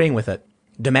 completely agreeing with it,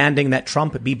 demanding that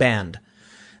Trump be banned.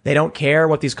 They don't care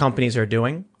what these companies are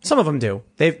doing. Some of them do.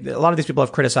 A lot of these people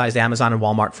have criticized Amazon and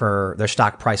Walmart for their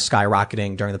stock price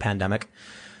skyrocketing during the pandemic.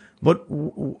 But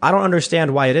I don't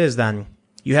understand why it is then.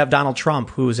 You have Donald Trump,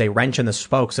 who's a wrench in the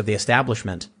spokes of the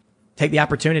establishment. Take the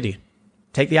opportunity.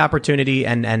 Take the opportunity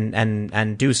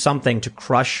and do something to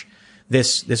crush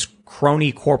this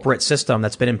crony corporate system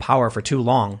that's been in power for too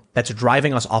long, that's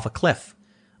driving us off a cliff.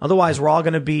 Otherwise, we're all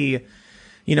going to be,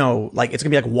 you know, like it's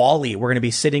going to be like Wall-E. We're going to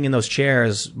be sitting in those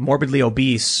chairs, morbidly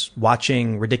obese,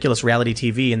 watching ridiculous reality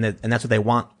TV, and that's what they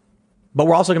want. But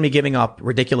we're also going to be giving up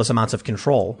ridiculous amounts of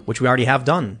control, which we already have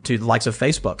done to the likes of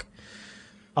Facebook.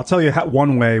 I'll tell you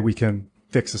one way we can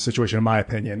fix the situation, in my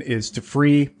opinion, is to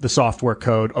free the software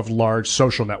code of large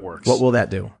social networks. What will that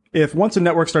do? If once a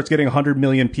network starts getting 100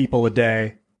 million people a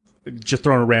day, just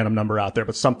throwing a random number out there,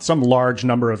 but some large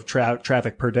number of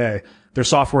traffic per day, their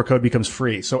software code becomes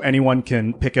free. So anyone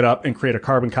can pick it up and create a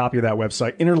carbon copy of that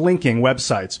website, interlinking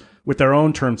websites with their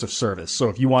own terms of service. So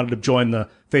if you wanted to join the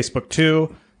Facebook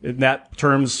too, and that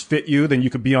terms fit you, then you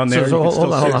could be on there. So hold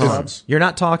hold on. You're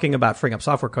not talking about freeing up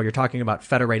software code. You're talking about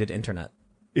federated internet.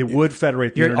 It would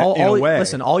federate the internet in a way.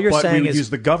 Listen, all you're saying we would is use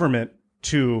the government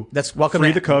to welcome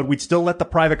free the code. We'd still let the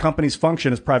private companies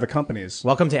function as private companies.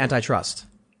 Welcome to antitrust.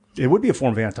 It would be a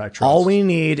form of antitrust. All we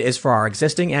need is for our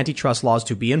existing antitrust laws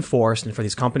to be enforced and for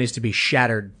these companies to be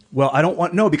shattered. Well, I don't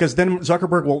want, no, because then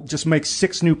Zuckerberg will just make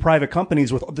 6 new private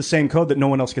companies with the same code that no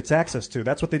one else gets access to.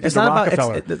 That's what they did to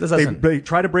Rockefeller. They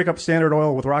tried to break up Standard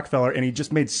Oil with Rockefeller, and he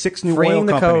just made 6 new oil companies. Freeing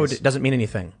the code doesn't mean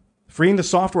anything. Freeing the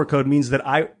software code means that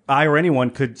I or anyone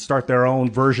could start their own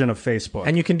version of Facebook.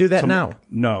 And you can do that now.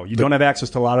 No, you don't have access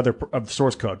to a lot of their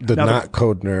source code. The not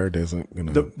code nerd isn't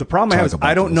going to. The problem I have is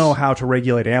I don't know how to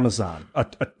regulate Amazon,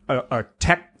 a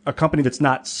company that's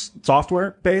not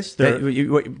software based.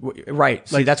 Right.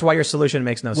 See, that's why your solution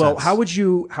makes no sense. Well, how would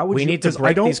you? We need to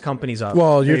break these companies up.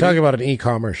 Well, you're talking about an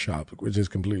e-commerce shop, which is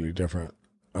completely different.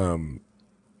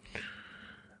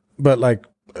 But like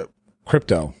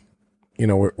crypto. You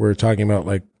know, we're talking about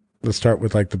like, let's start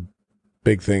with like the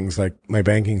big things like my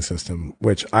banking system,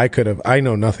 which I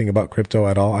know nothing about crypto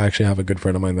at all. I actually have a good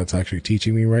friend of mine that's actually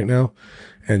teaching me right now.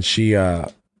 And she's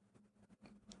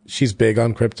big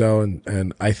on crypto.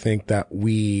 And I think that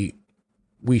we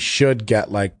should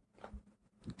get like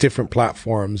different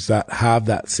platforms that have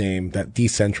that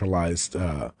decentralized,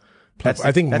 I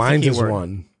think Minds is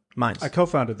one. Minds. I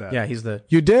co-founded that. Yeah,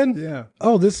 You did? Yeah.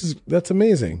 Oh, that's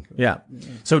amazing. Yeah.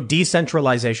 So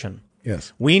decentralization.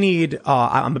 Yes. We need,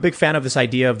 I'm a big fan of this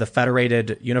idea of the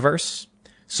federated universe.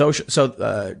 So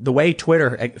the way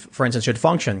Twitter, for instance, should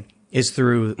function is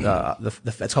through,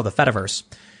 it's called the Fediverse.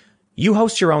 You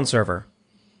host your own server.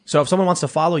 So if someone wants to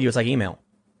follow you, it's like email.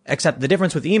 Except the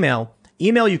difference with email,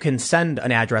 you can send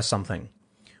an address something.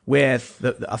 With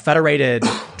a federated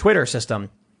Twitter system,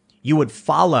 you would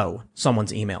follow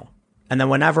someone's email. And then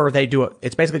whenever they do it,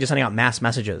 it's basically just sending out mass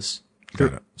messages.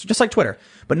 So just like Twitter.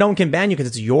 But no one can ban you because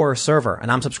it's your server.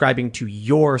 And I'm subscribing to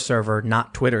your server,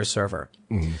 not Twitter's server.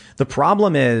 Mm-hmm. The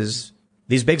problem is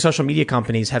these big social media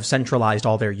companies have centralized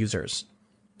all their users.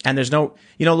 And there's no,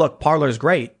 look, Parler's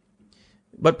great,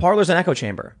 but Parler's an echo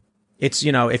chamber. It's,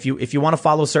 if you want to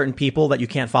follow certain people that you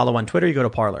can't follow on Twitter, you go to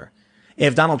Parler.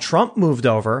 If Donald Trump moved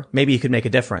over, maybe he could make a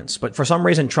difference. But for some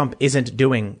reason, Trump isn't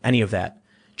doing any of that.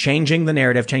 Changing the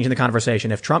narrative, changing the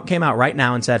conversation. If Trump came out right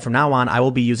now and said, from now on, I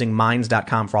will be using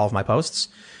Minds.com for all of my posts,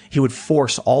 he would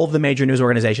force all of the major news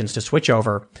organizations to switch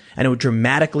over, and it would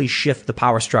dramatically shift the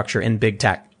power structure in big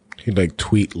tech. He'd like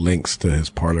tweet links to his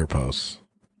Parler posts,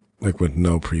 like with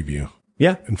no preview.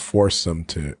 Yeah. And force them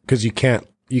to, because you can't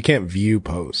view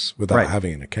posts without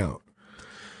having an account.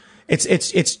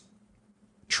 It's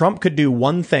Trump could do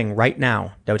one thing right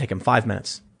now that would take him 5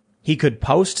 minutes. He could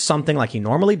post something like he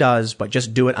normally does, but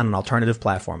just do it on an alternative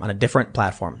platform, on a different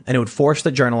platform. And it would force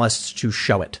the journalists to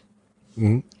show it.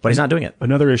 Mm-hmm. But he's not doing it.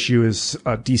 Another issue is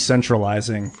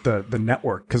decentralizing the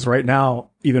network. Because right now,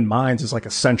 even Minds is like a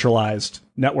centralized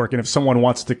network. And if someone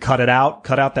wants to cut out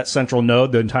that central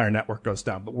node, the entire network goes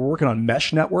down. But we're working on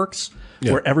mesh networks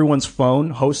where everyone's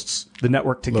phone hosts the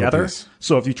network together.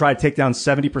 So if you try to take down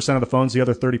 70% of the phones, the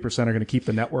other 30% are going to keep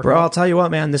the network. Bro, I'll tell you what,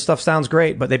 man, this stuff sounds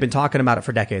great, but they've been talking about it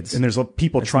for decades. And there's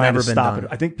people trying to stop done. it.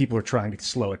 I think people are trying to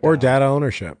slow it down. Or data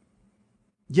ownership.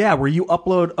 Yeah, where you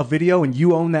upload a video and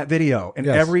you own that video. And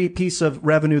every piece of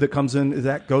revenue that comes in,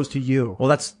 that goes to you. Well,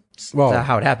 that's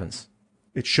how it happens.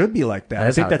 It should be like that.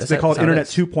 I think they call it Internet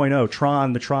 2.0.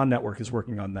 Tron, the Tron network is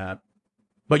working on that.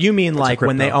 But you mean like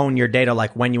when they own your data,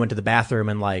 like when you went to the bathroom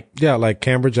and like... Yeah, like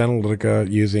Cambridge Analytica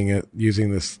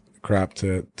using this crap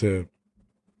to...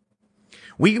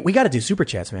 We got to do super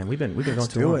chats, man. We've been going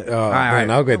too long. All right.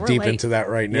 I'll get deep into that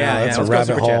right now. Yeah, that's a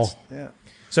rabbit hole. Yeah.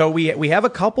 So we have a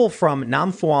couple from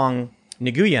Namthuong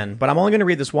Nguyen, but I'm only going to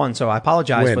read this one, so I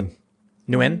apologize. But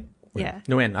Nguyen? Yeah.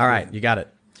 Nguyen. All right, you got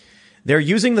it. They're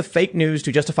using the fake news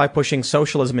to justify pushing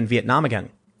socialism in Vietnam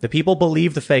again. The people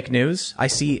believe the fake news. I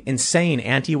see insane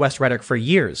anti-West rhetoric for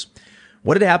years.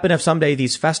 What would happen if someday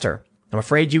these fester? I'm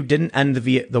afraid you didn't end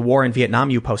the war in Vietnam.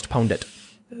 You postponed it.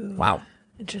 Ooh, wow.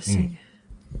 Interesting.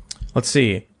 Let's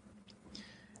see.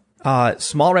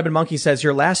 Small Rabid Monkey says,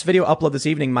 your last video upload this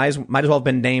evening might as well have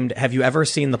been named, have you ever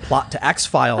seen the plot to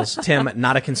X-Files? Tim,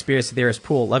 not a conspiracy theorist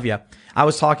pool. Love ya. I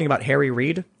was talking about Harry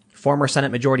Reid, former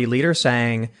Senate Majority Leader,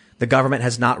 saying the government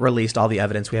has not released all the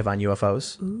evidence we have on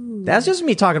UFOs. Ooh. That's just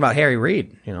me talking about Harry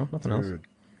Reid, nothing else.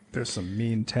 There's some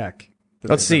mean tech.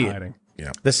 Let's see.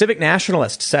 Yeah. The Civic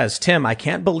Nationalist says, Tim, I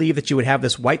can't believe that you would have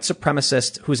this white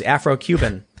supremacist who's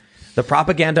Afro-Cuban. The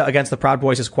propaganda against the Proud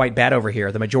Boys is quite bad over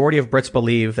here. The majority of Brits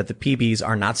believe that the PBs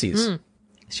are Nazis.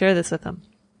 Share this with them.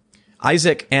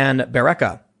 Isaac and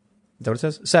Bereka, is that what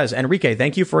it says, Enrique,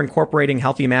 thank you for incorporating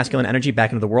healthy masculine energy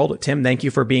back into the world. Tim, thank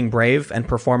you for being brave and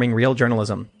performing real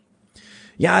journalism.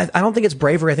 Yeah, I don't think it's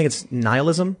bravery. I think it's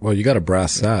nihilism. Well, you got to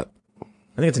brass that. I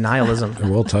think it's nihilism. I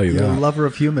will tell you You're that. a lover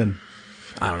of human.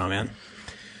 I don't know, man.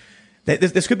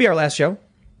 This could be our last show.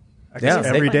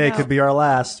 Every day could be our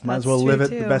last. Might as well live it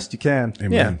the best you can.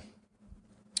 Amen. Yeah.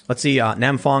 Let's see.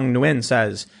 Namthuong Nguyen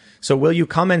says, so will you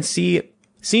come and see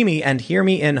me and hear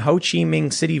me in Ho Chi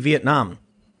Minh City, Vietnam?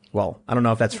 Well, I don't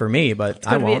know if that's for me, but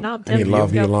I won't. Vietnam, And you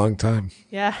love me a long time.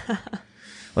 Yeah.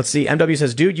 Let's see. MW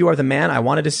says, dude, you are the man. I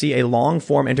wanted to see a long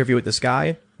form interview with this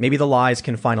guy. Maybe the lies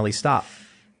can finally stop.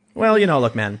 Well,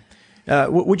 look, man.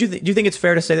 Do you think it's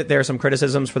fair to say that there are some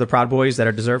criticisms for the Proud Boys that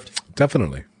are deserved?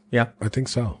 Definitely. Yeah. I think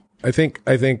so. I think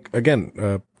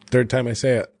again, third time I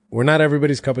say it, we're not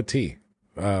everybody's cup of tea.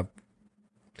 I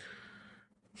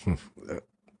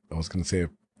was going to say a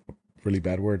really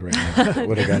bad word right now.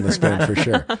 Would have gotten a spin for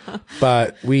sure.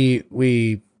 But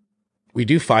we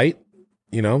do fight,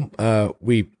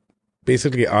 we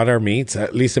basically on our meets,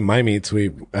 at least in my meets,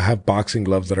 we have boxing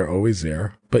gloves that are always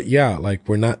there. But yeah, like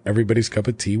we're not everybody's cup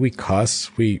of tea. We cuss,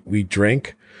 we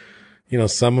drink.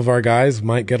 Some of our guys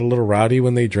might get a little rowdy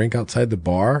when they drink outside the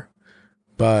bar.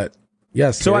 But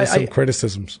yes, there are some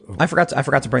criticisms. I forgot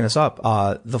to bring this up.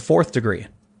 The fourth degree.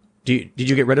 Did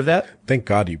you get rid of that? Thank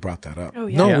God you brought that up. Oh,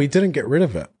 yeah. No, we didn't get rid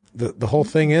of it. The whole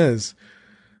thing is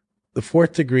the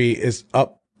fourth degree is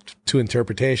up to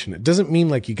interpretation. It doesn't mean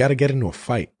like you got to get into a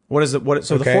fight. What is it?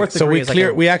 So the fourth degree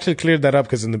so we actually cleared that up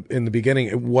because in the beginning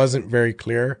it wasn't very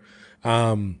clear.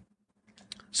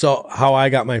 So how I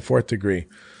got my fourth degree.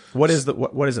 What is it?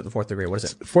 The fourth degree? What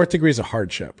is it? Fourth degree is a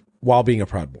hardship while being a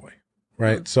Proud Boy,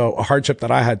 right? Mm-hmm. So a hardship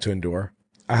that I had to endure.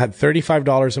 I had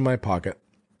 $35 in my pocket.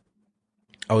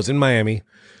 I was in Miami.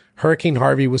 Hurricane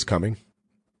Harvey was coming,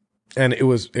 and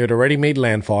it had already made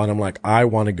landfall. And I'm like, I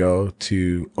want to go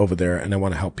to over there and I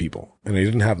want to help people. And I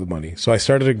didn't have the money. So I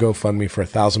started a GoFundMe for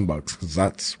 $1,000 because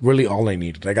that's really all I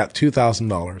needed. I got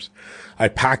 $2,000. I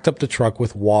packed up the truck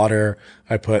with water.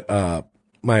 I put,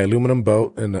 my aluminum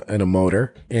boat and a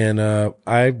motor. And,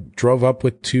 I drove up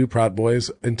with 2 Proud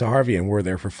Boys into Harvey and we're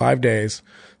there for 5 days,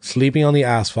 sleeping on the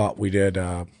asphalt. We did,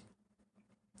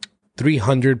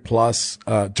 300 plus,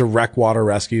 direct water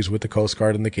rescues with the Coast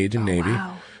Guard and the Cajun Navy.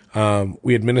 Wow.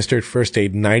 We administered first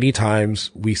aid 90 times.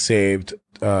 We saved,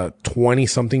 20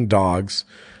 something dogs.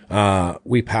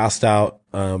 We passed out,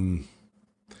 I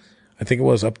think it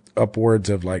was upwards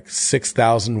of like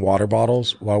 6,000 water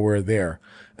bottles while we were there.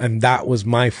 And that was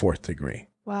my fourth degree.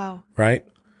 Wow. Right?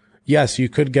 Yes, you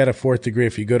could get a fourth degree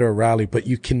if you go to a rally, but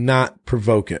you cannot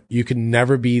provoke it. You can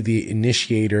never be the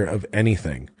initiator of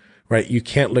anything. right? You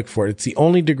can't look for it. It's the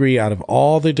only degree out of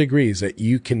all the degrees that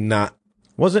you cannot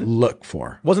look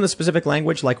for. Wasn't the specific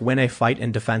language like win a fight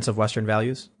in defense of Western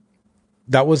values?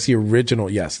 That was the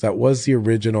original. Yes, that was the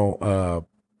original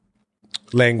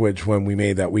language when we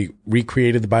made that. We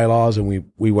recreated the bylaws and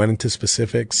we went into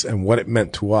specifics and what it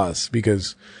meant to us.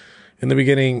 Because in the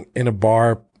beginning, in a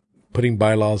bar, putting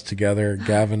bylaws together,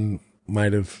 Gavin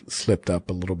might have slipped up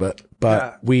a little bit,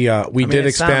 but we did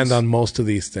expand on most of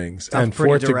these things. And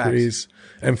fourth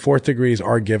degrees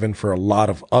are given for a lot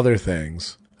of other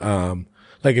things.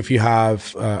 Like if you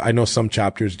have, I know some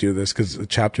chapters do this because the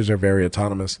chapters are very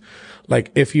autonomous.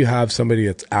 Like if you have somebody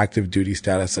that's active duty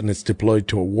status and it's deployed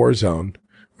to a war zone,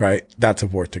 right? That's a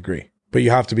fourth degree, but you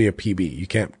have to be a PB. You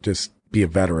can't just be a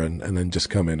veteran and then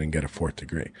just come in and get a fourth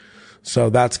degree.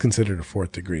 So that's considered a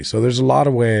fourth degree. So there's a lot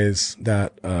of ways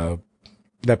that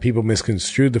people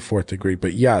misconstrued the fourth degree.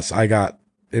 But yes,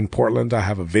 in Portland, I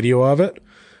have a video of it.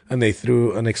 And they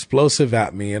threw an explosive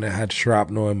at me, and it had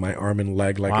shrapnel in my arm and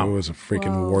leg like it was a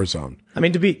freaking war zone. I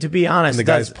mean, to be honest, and the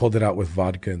guys pulled it out with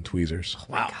vodka and tweezers.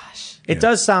 Wow, gosh, it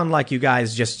does sound like you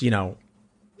guys just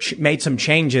made some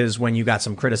changes when you got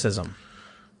some criticism.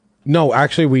 No,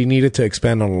 actually, we needed to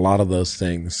expand on a lot of those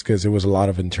things because there was a lot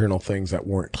of internal things that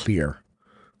weren't clear.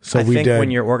 So I think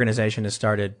when your organization is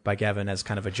started by Gavin as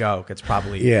kind of a joke, it's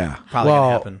probably going to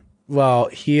happen. Well,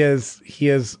 he is,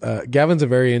 Gavin's a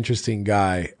very interesting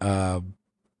guy.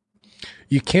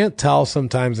 You can't tell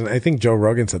sometimes, and I think Joe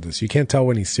Rogan said this, you can't tell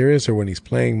when he's serious or when he's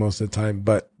playing most of the time,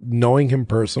 but knowing him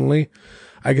personally,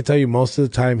 I can tell you most of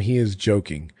the time he is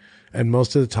joking. And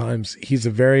most of the times he's a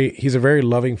very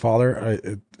loving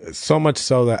father. So much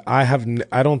so that I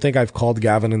don't think I've called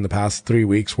Gavin in the past 3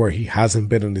 weeks where he hasn't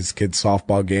been in his kid's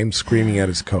softball game screaming at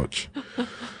his coach.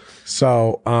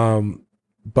 So,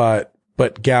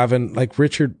 but Gavin, like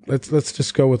Richard, let's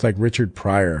just go with like Richard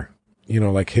Pryor,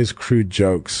 like his crude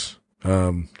jokes,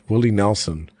 Willie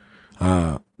Nelson,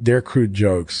 their crude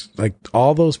jokes, like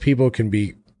all those people can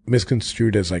be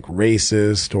misconstrued as like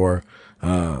racist or,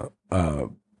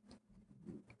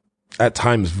 at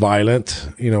times violent.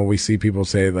 We see people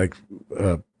say like,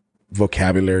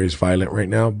 vocabulary is violent right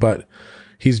now, but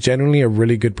he's generally a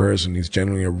really good person. He's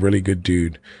generally a really good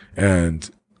dude. And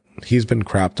he's been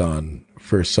crapped on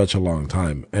for such a long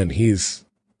time, and he's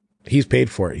paid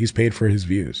for it. He's paid for his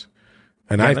views,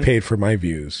 and I've paid for my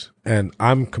views, and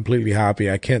I'm completely happy.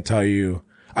 I can't tell you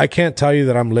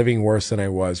that I'm living worse than I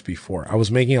was before. I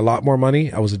was making a lot more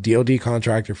money. I was a DoD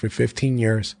contractor for 15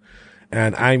 years,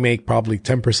 and I make probably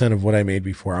 10% of what I made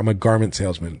before. I'm a garment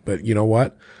salesman, but you know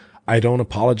what? I don't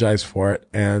apologize for it,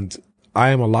 and I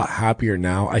am a lot happier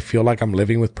now. I feel like I'm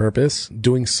living with purpose,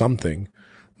 doing something,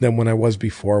 than when I was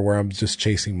before, where I'm just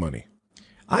chasing money.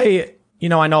 I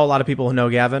know a lot of people who know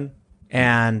Gavin,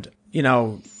 and,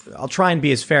 I'll try and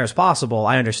be as fair as possible.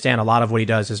 I understand a lot of what he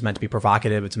does is meant to be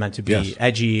provocative. It's meant to be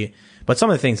edgy, but some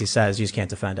of the things he says, you just can't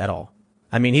defend at all.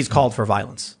 I mean, he's called for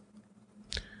violence.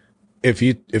 If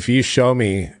you show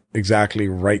me exactly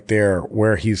right there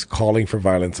where he's calling for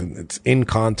violence and it's in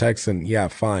context, then yeah,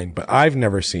 fine. But I've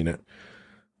never seen it.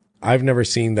 I've never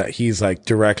seen that he's like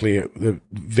directly,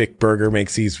 Vic Berger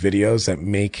makes these videos that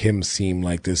make him seem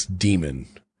like this demon.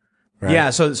 Right?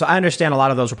 Yeah. So I understand a lot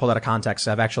of those were pulled out of context.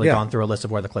 I've actually gone through a list of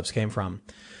where the clips came from,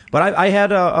 but I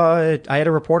had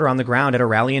a reporter on the ground at a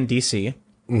rally in DC,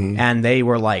 and they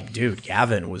were like, dude,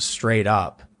 Gavin was straight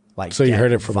up like, so you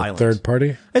heard it from a third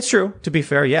party? It's true, to be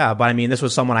fair. Yeah. But I mean, this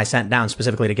was someone I sent down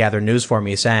specifically to gather news for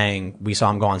me, saying we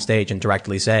saw him go on stage and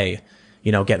directly say,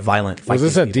 get violent. Was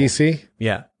this at DC?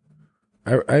 Yeah.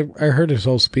 I heard his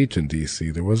whole speech in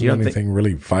DC. There wasn't anything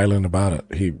really violent about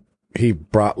it. He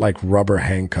brought like rubber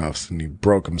handcuffs and he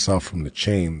broke himself from the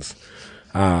chains.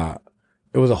 It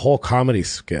was a whole comedy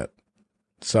skit.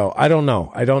 So I don't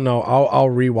know. I'll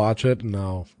rewatch it and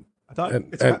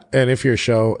and if your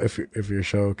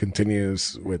show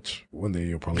continues, which one day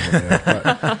you'll probably get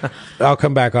but I'll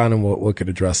come back on and we could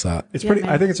address that. It's pretty.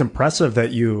 I think it's impressive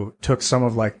that you took some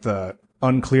of like the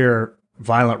unclear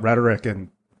violent rhetoric and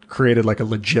created like a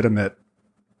legitimate,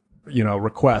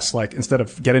 request. Like instead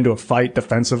of get into a fight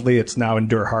defensively, it's now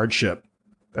endure hardship.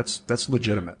 That's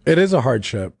legitimate. It is a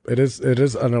hardship. It is.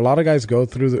 And a lot of guys go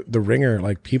through the ringer.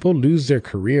 Like people lose their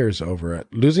careers over it.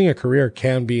 Losing a career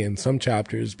can be in some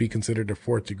chapters be considered a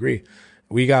fourth degree.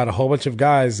 We got a whole bunch of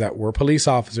guys that were police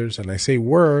officers, and I say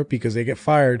were because they get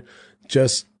fired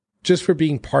just for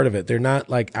being part of it. They're not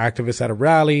like activists at a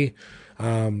rally.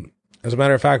 As a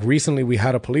matter of fact, recently we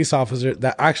had a police officer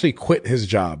that actually quit his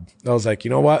job. I was like,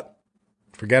 you know what?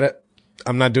 Forget it.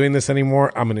 I'm not doing this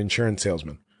anymore. I'm an insurance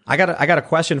salesman. I got a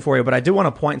question for you, but I do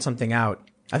want to point something out.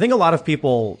 I think a lot of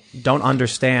people don't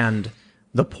understand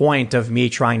the point of me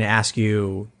trying to ask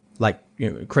you like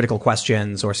critical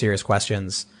questions or serious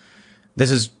questions. This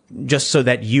is just so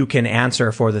that you can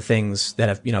answer for the things that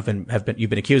have been you've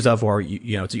been accused of, or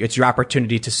it's your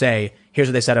opportunity to say, here's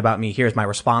what they said about me, here's my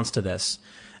response to this.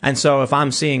 And so if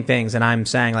I'm seeing things and I'm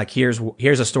saying like, here's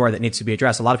a story that needs to be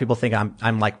addressed, a lot of people think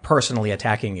I'm like personally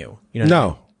attacking you.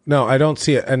 No, I don't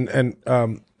see it.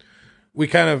 And we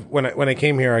kind of, when I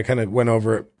came here, I kind of went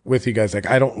over it with you guys. Like,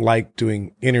 I don't like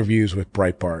doing interviews with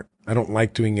Breitbart. I don't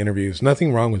like doing interviews.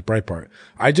 Nothing wrong with Breitbart.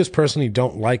 I just personally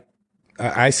don't like,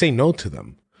 I say no to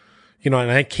them, and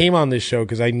I came on this show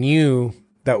because I knew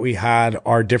that we had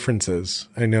our differences.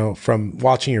 I know from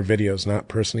watching your videos, not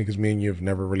personally, because me and you have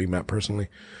never really met personally,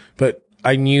 but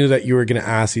I knew that you were going to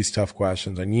ask these tough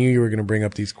questions. I knew you were going to bring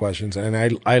up these questions.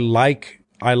 And I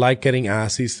like getting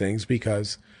asked these things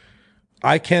because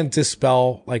I can't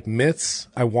dispel like myths.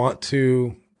 I'd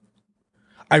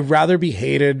rather be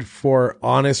hated for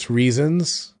honest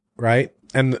reasons, right?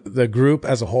 And the group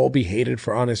as a whole be hated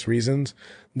for honest reasons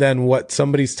than what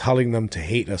somebody's telling them to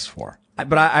hate us for.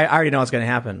 But I already know what's going to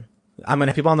happen. I'm going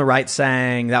to have people on the right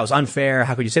saying that was unfair.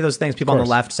 How could you say those things? People on the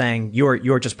left saying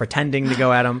you're just pretending to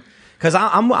go at them. Because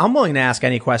I'm willing to ask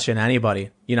any question to anybody.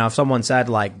 If someone said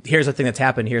like, here's the thing that's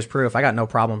happened, here's proof, I got no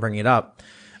problem bringing it up.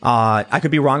 I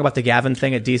could be wrong about the Gavin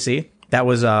thing at DC. That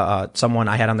was someone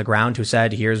I had on the ground who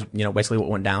said, here's basically what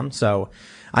went down. So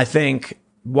I think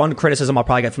one criticism I'll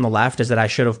probably get from the left is that I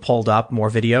should have pulled up more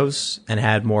videos and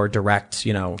had more direct,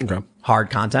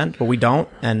 hard content, but we don't,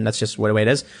 and that's just the way it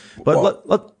is. But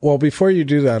well, before you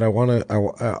do that, I want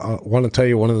to tell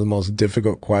you one of the most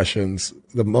difficult questions,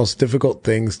 the most difficult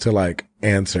things to like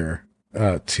answer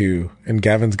to, and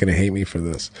Gavin's going to hate me for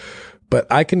this, but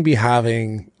I can be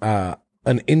having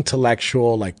an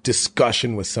intellectual like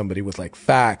discussion with somebody with like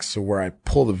facts, or where I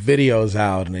pull the videos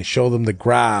out and I show them the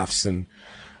graphs and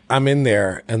I'm in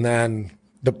there, and then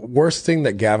the worst thing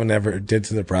that Gavin ever did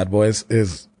to the Proud Boys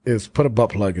is put a butt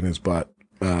plug in his butt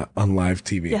on live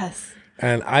TV. Yes.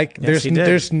 And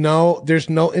there's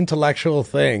no intellectual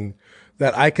thing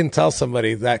that I can tell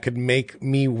somebody that could make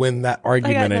me win that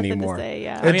argument anymore. To say,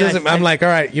 yeah. It doesn't. I'm like, all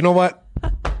right, you know what?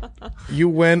 You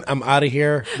win. I'm out of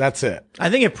here. That's it. I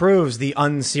think it proves the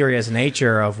unserious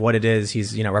nature of what it is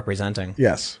he's representing.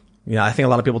 Yes. I think a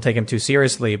lot of people take him too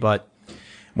seriously, but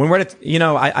when we're at,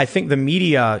 I think the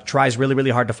media tries really,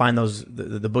 really hard to find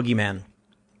the boogeyman.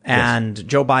 And yes.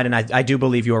 Joe Biden, I do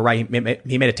believe you were right.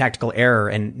 He made a tactical error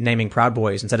in naming Proud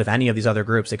Boys instead of any of these other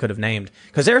groups they could have named.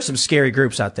 Because there are some scary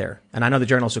groups out there. And I know the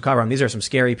journalists who cover them, these are some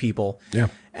scary people. Yeah.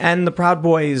 And the Proud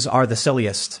Boys are the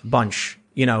silliest bunch,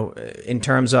 in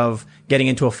terms of getting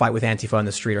into a fight with Antifa in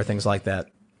the street or things like that.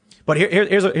 But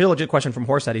here's a legit question from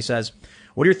Horsehead. He says,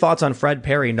 what are your thoughts on Fred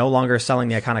Perry no longer selling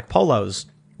the iconic polos?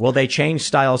 Will they change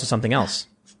styles to something else?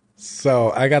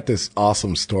 So I got this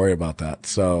awesome story about that.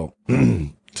 So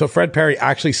Fred Perry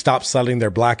actually stopped selling their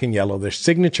black and yellow, their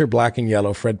signature black and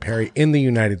yellow Fred Perry in the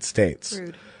United States.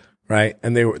 Rude. Right.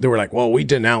 And they were like, well, we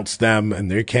denounced them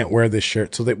and they can't wear this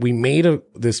shirt. So that we made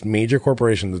this major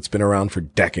corporation that's been around for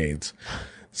decades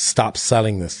stop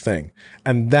selling this thing.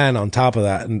 And then on top of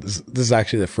that, and this is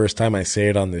actually the first time I say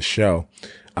it on this show,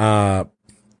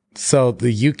 so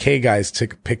the UK guys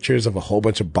took pictures of a whole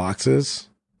bunch of boxes,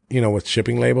 with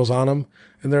shipping labels on them.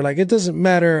 And they're like, it doesn't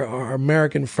matter, our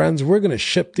American friends, we're going to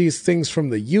ship these things from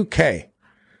the UK.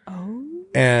 Oh.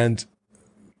 And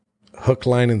hook,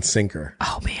 line, and sinker.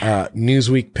 Oh, man.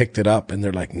 Newsweek picked it up and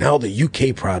they're like, now the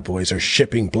UK Proud Boys are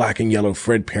shipping black and yellow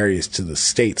Fred Perrys to the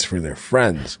States for their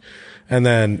friends. And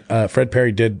then, Fred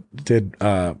Perry did get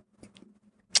called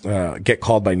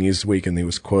by Newsweek and he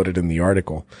was quoted in the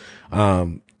article.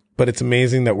 But it's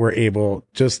amazing that we're able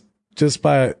just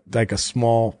by like a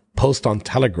small post on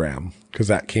Telegram, because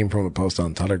that came from a post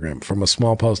on Telegram, from a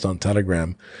small post on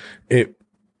Telegram, it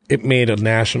made a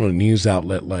national news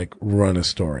outlet like run a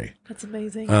story. That's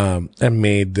amazing. And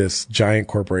made this giant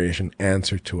corporation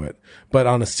answer to it. But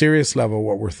on a serious level,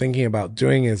 what we're thinking about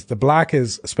doing is the black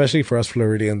is, especially for us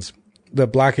Floridians, the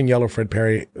black and yellow Fred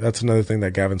Perry. That's another thing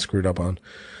that Gavin screwed up on.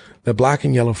 The black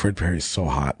and yellow Fred Perry is so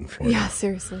hot in Florida. Yeah,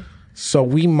 seriously. So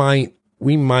we might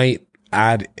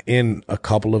add in a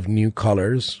couple of new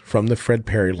colors from the Fred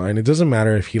Perry line. It doesn't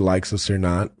matter if he likes us or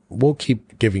not. We'll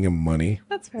keep giving him money.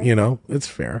 That's fair. It's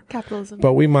fair. Capitalism.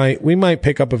 But we might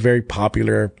pick up a very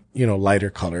popular, lighter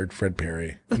colored Fred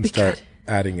Perry and start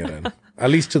adding it in, at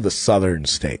least to the southern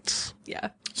states. Yeah.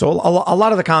 So a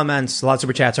lot of the comments, a lot of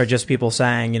super chats are just people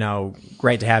saying,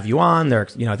 great to have you on. They're,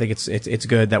 I think it's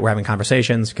good that we're having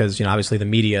conversations because, obviously the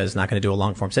media is not going to do a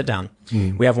long form sit down.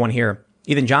 We have one here.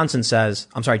 Ethan Johansson,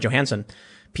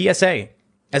 PSA,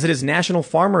 as it is National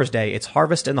Farmers Day, it's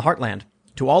harvest in the heartland.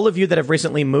 To all of you that have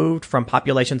recently moved from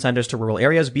population centers to rural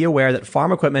areas, be aware that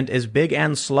farm equipment is big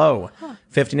and slow,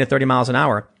 15 to 30 miles an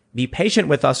hour. Be patient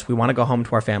with us. We want to go home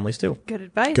to our families too. Good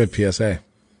advice. Good PSA.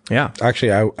 Yeah.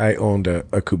 Actually, I owned a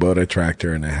Kubota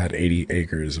tractor and I had 80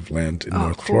 acres of land in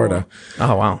North Florida.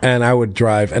 Oh, wow. And I would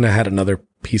drive, and I had another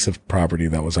piece of property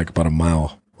that was like about a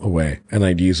mile away, and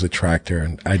I'd use the tractor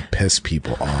and I'd piss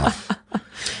people off.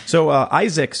 So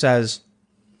Isaac says,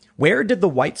 where did the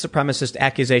white supremacist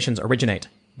accusations originate?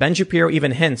 Ben Shapiro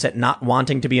even hints at not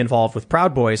wanting to be involved with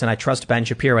Proud Boys, and I trust Ben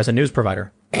Shapiro as a news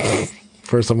provider.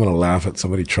 First, I'm going to laugh at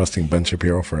somebody trusting Ben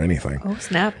Shapiro for anything. Oh,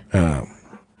 snap.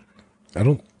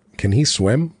 Can he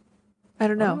swim? I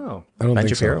don't know. I don't Ben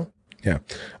think Shapiro? so.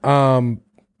 Yeah.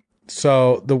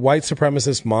 So the white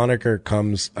supremacist moniker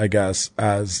comes, I guess,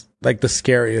 as like the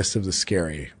scariest of the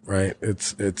scary, right?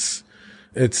 It's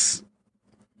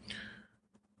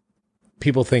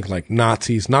people think like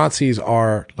Nazis. Nazis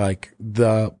are like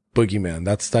the boogeyman.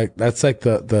 That's like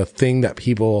the thing that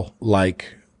people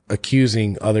like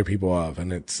accusing other people of.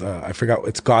 And it's, I forgot,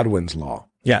 it's Godwin's law.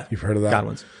 Yeah. You've heard of that?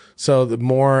 Godwin's. So the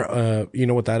more, you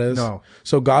know what that is? No.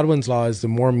 So Godwin's law is the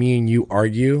more me and you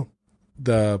argue,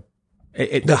 the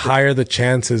higher the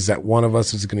chances that one of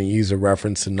us is going to use a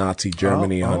reference to Nazi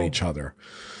Germany on each other.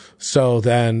 So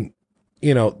then,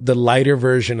 you know, the lighter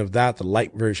version of that, the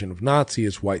light version of Nazi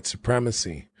is white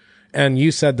supremacy. And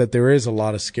you said that there is a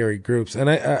lot of scary groups. And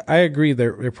I agree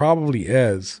there probably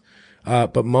is.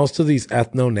 But most of these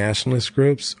ethno-nationalist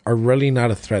groups are really not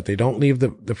a threat. They don't leave the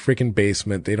freaking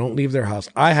basement. They don't leave their house.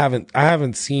 I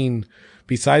haven't seen,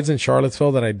 besides in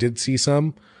Charlottesville that I did see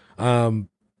some, I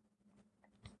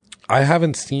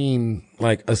haven't seen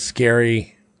like a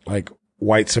scary, like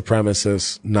white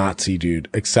supremacist Nazi dude,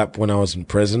 except when I was in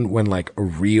prison, when like a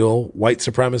real white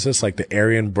supremacist, like the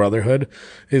Aryan Brotherhood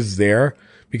is there,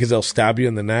 because they'll stab you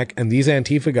in the neck. And these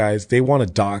Antifa guys, they want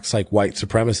to dox like white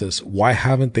supremacists. Why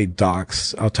haven't they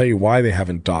doxed? I'll tell you why they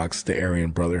haven't doxed the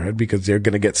Aryan Brotherhood, because they're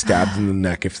going to get stabbed in the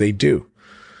neck if they do.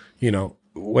 You know,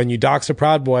 when you dox a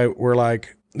Proud Boy, we're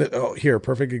like, oh, here,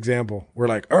 perfect example. We're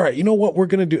like, all right, you know what we're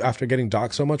going to do after getting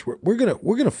doxed so much? We're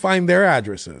going to find their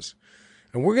addresses,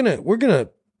 and we're going to,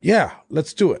 yeah,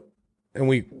 let's do it. And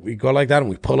we go like that, and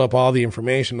we pull up all the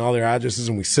information, all their addresses,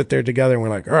 and we sit there together, and we're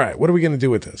like, all right, what are we going to do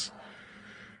with this?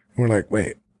 And we're like,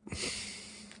 wait,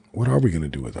 what are we going to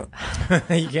do with that?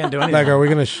 You can't do anything. Like, are we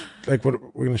going to,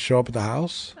 we're going to show up at the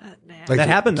house? Like, that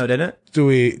happened though, didn't it? Do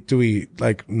we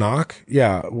like knock?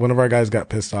 Yeah. One of our guys got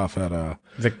pissed off at,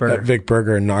 Vic Berger. At Vic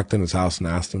Berger and knocked in his house and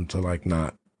asked him to like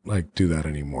not like do that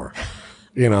anymore.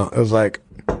 You know, it was like,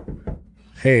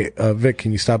 hey, Vic,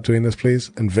 can you stop doing this,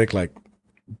 please? And Vic like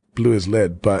blew his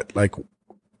lid, but like,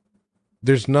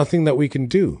 there's nothing that we can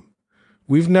do.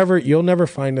 You'll never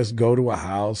find us go to a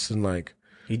house and like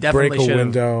He definitely break a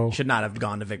window. Should not have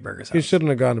gone to Vic Berger's house. He shouldn't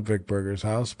have gone to Vic Berger's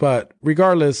house. But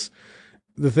regardless,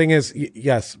 the thing is,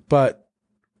 yes, but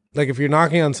like if you're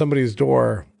knocking on somebody's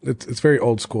door, it's very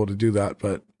old school to do that.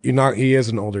 But he is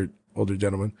an older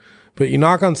gentleman, but you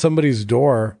knock on somebody's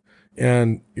door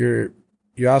and you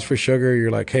ask for sugar.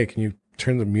 You're like, hey, can you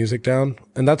turn the music down?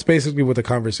 And that's basically what the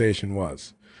conversation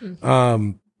was.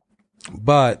 Mm-hmm.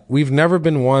 But we've never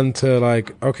been one to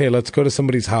like, okay, let's go to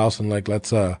somebody's house and like,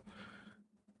 let's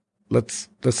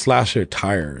slash their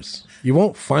tires. You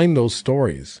won't find those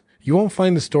stories. You won't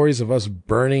find the stories of us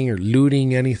burning or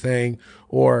looting anything.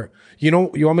 Or, you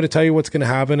want me to tell you what's going to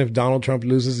happen if Donald Trump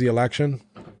loses the election?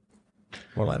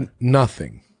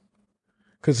 Nothing.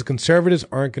 Because the conservatives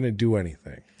aren't going to do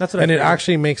anything. That's what I it figured.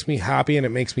 actually makes me happy and it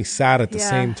makes me sad at the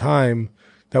same time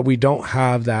that we don't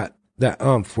have that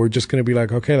umph. We're just going to be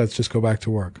like, okay, let's just go back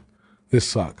to work. This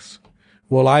sucks.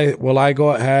 Will I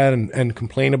go ahead and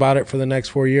complain about it for the next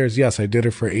 4 years? Yes, I did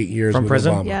it for 8 years From with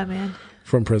prison? Obama. Yeah, man.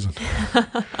 From prison.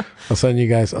 I'll send you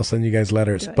guys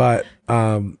letters. But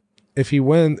if he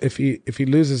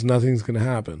loses, nothing's going to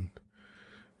happen.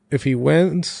 If he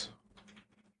wins,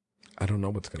 I don't know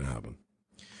what's going to happen.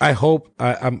 I hope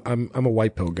I'm a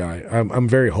white pill guy. I'm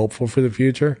very hopeful for the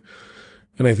future,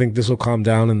 and I think this will calm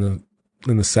down in the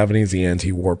 70s, the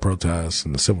anti-war protests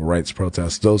and the civil rights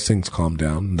protests. Those things calmed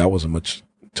down. That was a much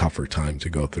tougher time to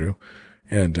go through,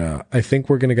 and I think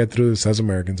we're going to get through this as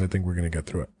Americans. I think we're going to get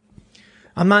through it.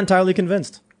 I'm not entirely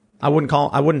convinced. I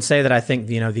wouldn't say that I think,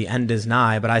 the end is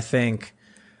nigh, but I think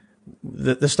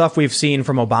the stuff we've seen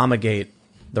from Obamagate,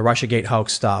 the Russiagate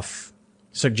hoax stuff,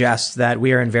 suggests that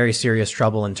we are in very serious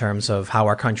trouble in terms of how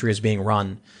our country is being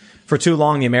run. For too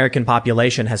long, the American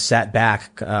population has sat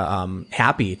back,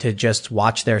 happy to just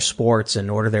watch their sports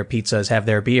and order their pizzas, have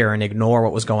their beer, and ignore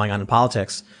what was going on in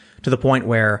politics, to the point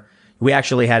where We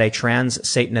actually had a trans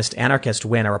Satanist anarchist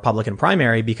win a Republican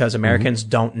primary because Americans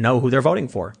don't know who they're voting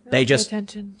for. They just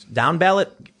attention. down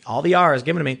ballot, all the R's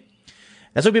given to me.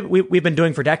 That's what we've been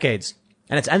doing for decades.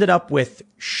 And it's ended up with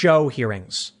show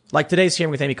hearings. Like today's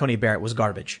hearing with Amy Coney Barrett was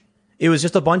garbage. It was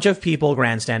just a bunch of people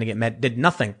grandstanding. It did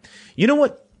nothing. You know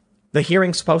what the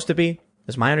hearing's supposed to be?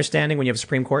 Is my understanding when you have a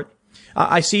Supreme Court.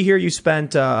 I see here you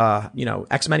spent,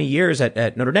 X many years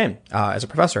at Notre Dame as a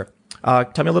professor.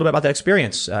 Tell me a little bit about that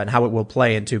experience and how it will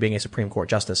play into being a Supreme Court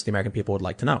justice. The American people would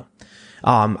like to know.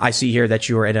 I see here that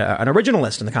you are an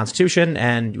originalist in the Constitution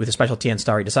and with a specialty in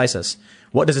stare decisis.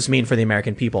 What does this mean for the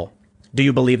American people? Do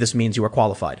you believe this means you are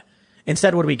qualified?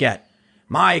 Instead, what do we get?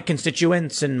 My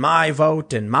constituents and my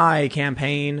vote and my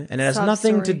campaign, and it has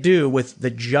nothing to do with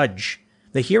the judge.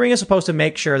 The hearing is supposed to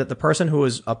make sure that the person who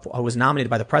was nominated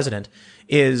by the president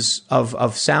is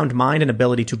of sound mind and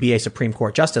ability to be a Supreme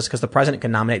Court justice, because the president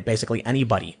can nominate basically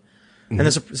anybody. Mm-hmm. And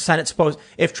the Senate supposed,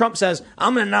 if Trump says,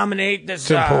 I'm going to nominate this,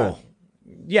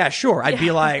 yeah, sure. I'd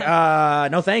be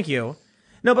like, no, thank you.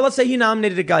 No, but let's say he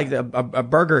nominated a guy, like a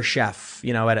burger chef,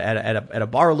 at a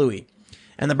Bar Louie,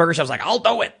 and the burger chef's like, I'll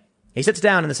do it. He sits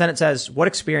down and the Senate says, what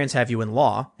experience have you in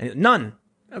law? And none.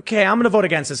 Okay, I'm going to vote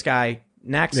against this guy.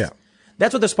 Next. Yeah.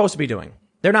 That's what they're supposed to be doing.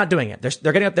 They're not doing it.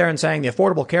 They're getting up there and saying the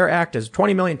Affordable Care Act is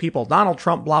 20 million people, Donald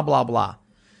Trump, blah, blah, blah.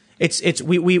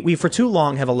 We for too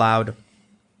long have allowed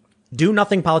do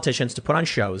nothing politicians to put on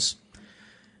shows,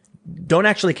 don't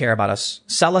actually care about us,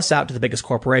 sell us out to the biggest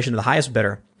corporation, to the highest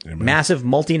bidder. Amen. Massive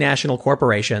multinational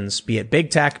corporations, be it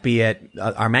big tech, be it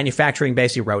our manufacturing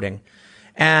base eroding.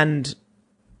 And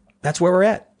that's where we're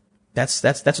at. That's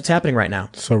what's happening right now.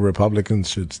 So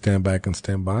Republicans should stand back and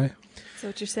stand by? Is that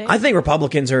what you're saying? I think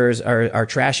Republicans are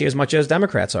trashy as much as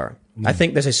Democrats are. I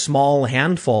think there's a small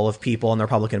handful of people in the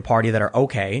Republican Party that are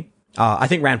okay. I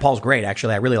think Rand Paul's great,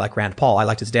 actually. I really like Rand Paul. I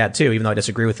liked his dad, too, even though I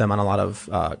disagree with them on a lot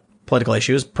of political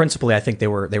issues. Principally, I think they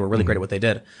were really great at what they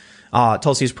did.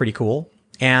 Tulsi's pretty cool.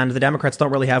 And the Democrats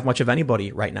don't really have much of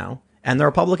anybody right now. And the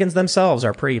Republicans themselves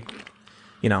are pretty,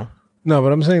 No,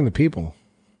 but I'm saying the people.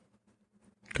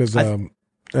 Because, I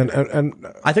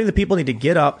think the people need to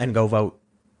get up and go vote.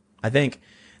 I think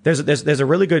there's a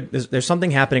really good, there's something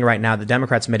happening right now that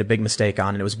Democrats made a big mistake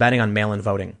on, and it was betting on mail-in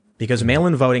voting. Because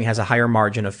mail-in voting has a higher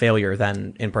margin of failure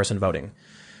than in-person voting.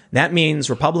 That means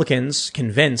Republicans,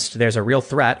 convinced there's a real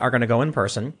threat, are going to go in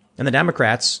person, and the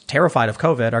Democrats, terrified of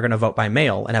COVID, are going to vote by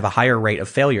mail and have a higher rate of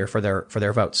failure for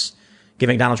their votes,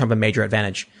 giving Donald Trump a major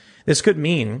advantage. This could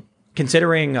mean,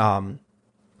 considering, I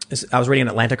was reading an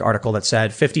Atlantic article that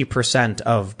said 50%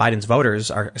 of Biden's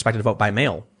voters are expected to vote by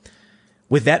mail.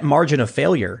 With that margin of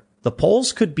failure, the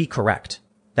polls could be correct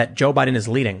that Joe Biden is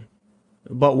leading.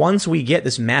 But once we get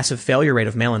this massive failure rate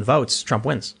of mail-in votes, Trump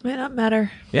wins. Might not matter.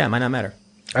 Yeah, it might not matter.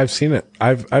 I've seen it.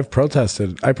 I've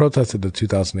protested. I protested the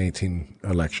 2018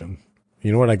 election.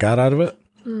 You know what I got out of it?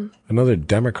 Another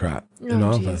Democrat in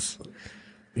office.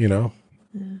 Yeah.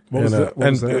 What was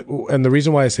that? And the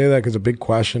reason why I say that, because a big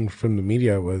question from the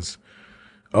media was,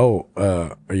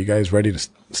 are you guys ready to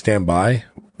stand by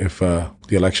if the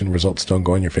election results don't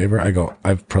go in your favor? I go,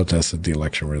 I've protested the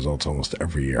election results almost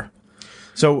every year.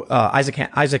 So Isaac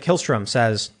Hillstrom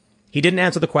says he didn't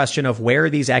answer the question of where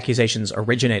these accusations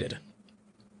originated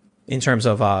in terms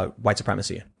of white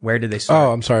supremacy. Where did they start?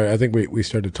 Oh, I'm sorry. I think we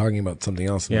started talking about something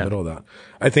else in the middle of that.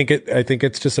 I think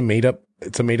it's just a made up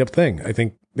thing. I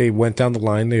think they went down the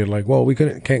line. They were like, well, we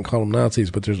can't call them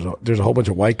Nazis, but there's a whole bunch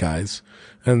of white guys,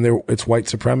 and it's white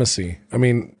supremacy. I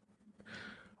mean,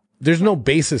 there's no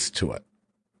basis to it.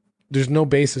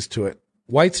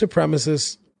 White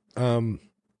supremacist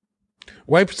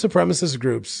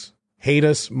groups hate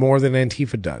us more than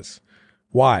Antifa does.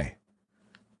 Why?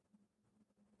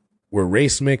 We're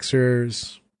race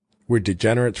mixers. We're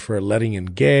degenerates for letting in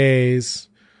gays.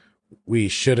 We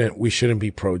shouldn't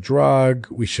be pro-drug.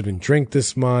 We shouldn't drink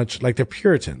this much. Like, they're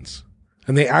Puritans.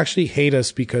 And they actually hate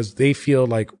us because they feel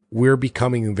like we're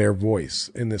becoming their voice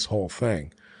in this whole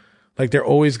thing. Like, they're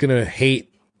always going to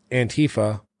hate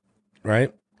Antifa,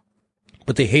 right?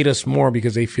 But they hate us more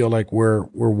because they feel like we're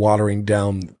watering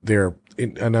down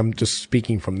and I'm just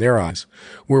speaking from their eyes,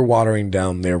 we're watering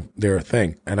down their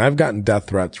thing. And I've gotten death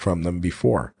threats from them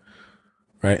before,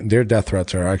 right? And their death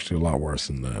threats are actually a lot worse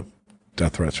than the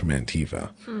death threats from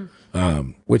Antifa,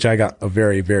 which I got a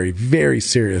very, very, very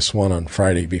serious one on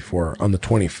Friday on the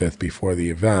 25th before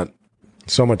the event.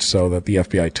 So much so that the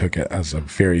FBI took it as a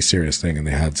very serious thing, and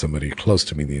they had somebody close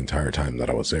to me the entire time that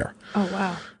I was there. Oh,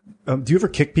 wow. Do you ever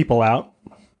kick people out?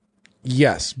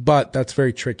 Yes, but that's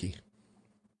very tricky.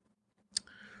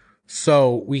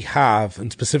 So we have,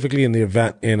 and specifically in the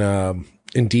event in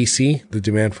DC, the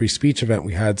Demand Free Speech event,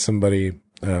 we had somebody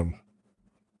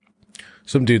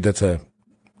some dude that's a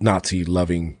Nazi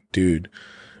loving dude.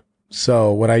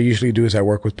 So what I usually do is I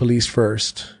work with police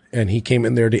first, and he came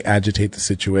in there to agitate the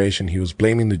situation. He was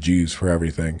blaming the Jews for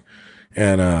everything.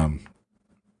 And,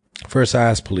 first I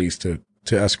asked police to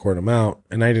escort him out,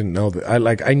 and I didn't know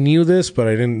that. I knew this, but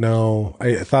I didn't know.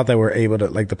 I thought they were able to,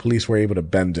 the police were able to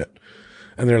bend it.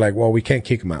 And they're like, well, we can't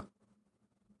kick him out.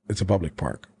 It's a public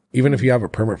park. Even if you have a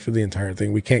permit for the entire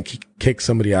thing, we can't kick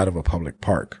somebody out of a public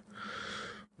park.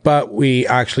 But we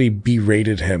actually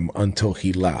berated him until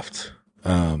he left,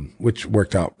 which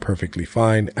worked out perfectly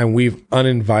fine. And we've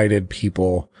uninvited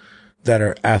people that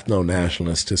are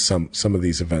ethno-nationalists to some of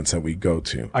these events that we go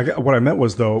to. What I meant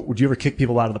was, though, would you ever kick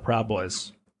people out of the Proud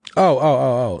Boys?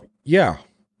 Oh. Yeah.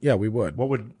 Yeah, we would. What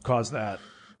would cause that?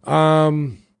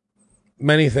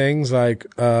 Many things,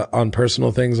 on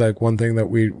personal things, one thing that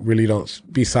we really don't,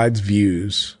 besides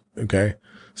views. Okay.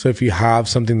 So if you have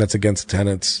something that's against the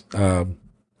tenants,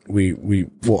 we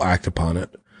will act upon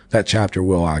it. That chapter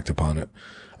will act upon it.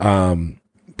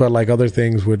 But other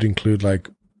things would include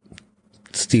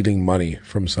stealing money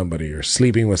from somebody or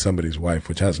sleeping with somebody's wife,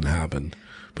 which hasn't happened.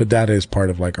 But that is part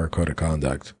of our code of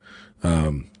conduct,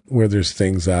 where there's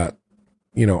things that,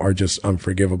 are just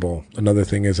unforgivable. Another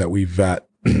thing is that we vet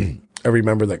every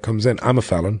member that comes in. I'm a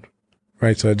felon,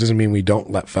 right? So it doesn't mean we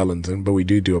don't let felons in, but we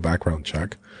do a background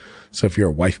check. So if you're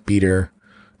a wife beater,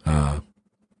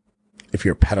 if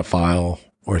you're a pedophile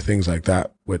or things like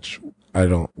that, which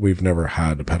we've never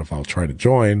had a pedophile try to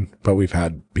join, but we've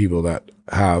had people that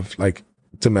have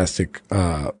domestic,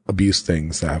 abuse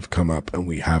things that have come up and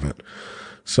we haven't.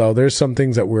 So there's some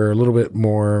things that we're a little bit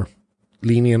more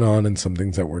lenient on and some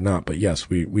things that we're not. But yes,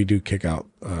 we do kick out,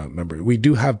 members. We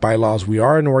do have bylaws. We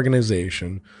are an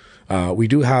organization. We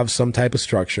do have some type of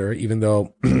structure, even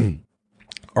though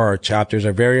our chapters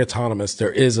are very autonomous.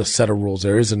 There is a set of rules.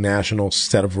 There is a national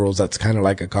set of rules that's kind of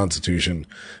like a constitution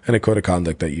and a code of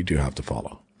conduct that you do have to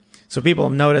follow. So people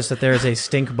have noticed that there's a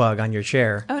stink bug on your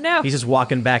chair. Oh, no. He's just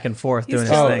walking back and forth doing his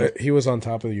thing. He was on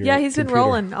top of your Yeah, he's been computer.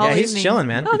 rolling all Yeah, he's evening. chilling,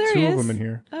 man. Oh, there he Two is. of them in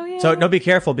here. Oh, yeah. So no, be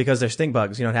careful because they're stink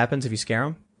bugs. You know what happens if you scare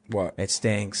them? What? It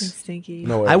stinks. He's stinky.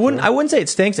 No way. I wouldn't say it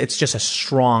stinks. It's just a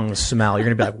strong smell. You're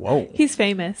gonna be like, whoa. He's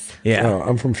famous. Yeah. Oh,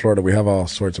 I'm from Florida. We have all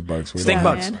sorts of bugs. We Stink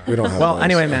don't bugs. have- We don't have Well, bugs,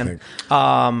 anyway, I man. think.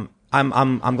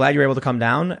 I'm glad you're able to come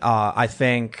down. I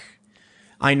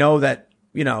know that,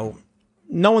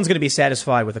 no one's going to be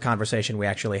satisfied with the conversation we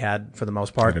actually had for the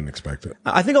most I part. didn't expect it.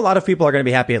 I think a lot of people are going to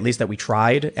be happy at least that we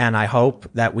tried, and I hope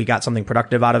that we got something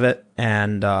productive out of it.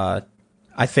 And I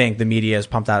think the media has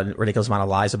pumped out a ridiculous amount of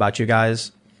lies about you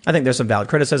guys. I think there's some valid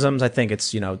criticisms. I think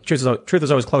it's, truth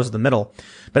is always close to the middle.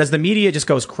 But as the media just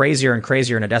goes crazier and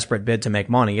crazier in a desperate bid to make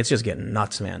money, it's just getting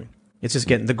nuts, man. It's just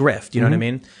getting the grift. You know what I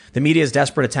mean? The media's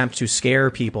desperate attempt to scare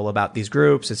people about these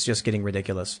groups. It's just getting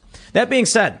ridiculous. That being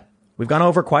said, we've gone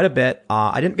over quite a bit.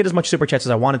 I didn't get as much super chats as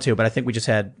I wanted to, but I think we just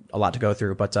had a lot to go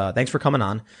through. But thanks for coming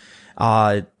on.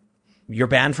 You're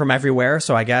banned from everywhere,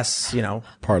 so I guess,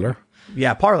 Parlor.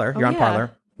 yeah, Parler. You're on yeah.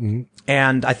 Parler.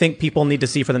 And I think people need to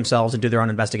see for themselves and do their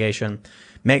own investigation,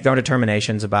 make their own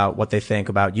determinations about what they think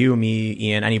about you, me,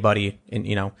 Ian, anybody,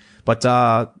 But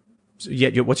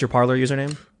what's your Parler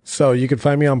username? So you could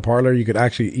find me on Parler. You could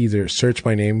actually either search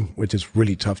my name, which is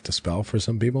really tough to spell for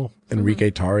some people,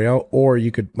 Enrique Tario, or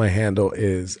my handle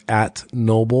is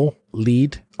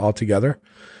 @Noble_Lead altogether.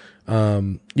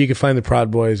 You can find the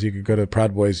Proud Boys. You could go to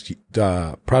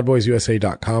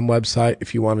proudboysusa.com website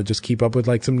if you want to just keep up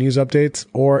with some news updates,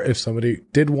 or if somebody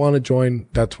did want to join,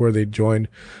 that's where they'd join.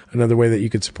 Another way that you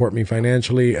could support me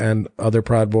financially and other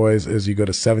Proud Boys is you go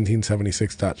to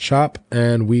 1776.shop,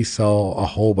 and we sell a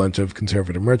whole bunch of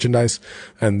conservative merchandise,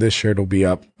 and this shirt will be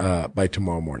up by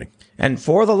tomorrow morning. And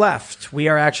for the left, we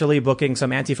are actually booking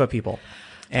some Antifa people,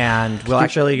 and we're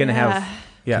actually going to have,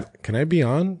 Can I be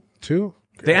on too?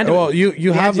 Well,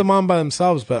 you have them on by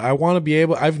themselves, but I want to be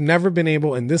able, I've never been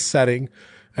able in this setting.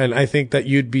 And I think that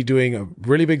you'd be doing a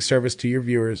really big service to your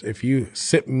viewers if you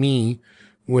sit me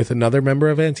with another member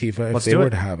of Antifa if they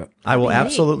were to have it. I will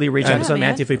absolutely reach out to some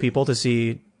man. Antifa people to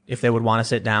see if they would want to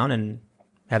sit down and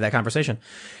have that conversation.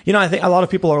 I think a lot of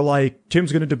people are like,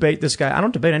 Tim's going to debate this guy. I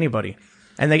don't debate anybody.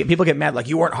 And people get mad, like,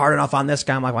 you weren't hard enough on this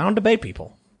guy. I'm like, well, I don't debate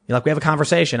people. We have a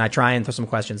conversation. I try and throw some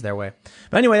questions their way.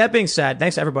 But anyway, that being said,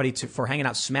 thanks everybody for hanging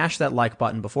out. Smash that like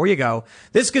button before you go.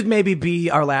 This could maybe be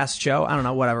our last show. I don't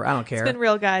know, whatever. I don't care. It's been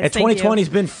real, guys. And Thank 2020's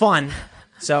you. been fun.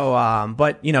 So,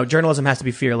 but journalism has to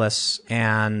be fearless.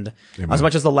 And as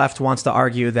much as the left wants to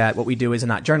argue that what we do is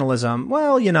not journalism,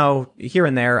 well, here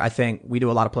and there, I think we do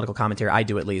a lot of political commentary. I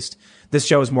do, at least. This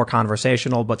show is more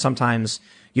conversational, but sometimes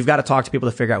you've got to talk to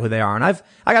people to figure out who they are. And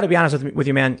I got to be honest with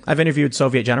you, man. I've interviewed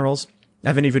Soviet generals.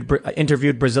 I've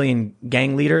interviewed Brazilian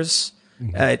gang leaders.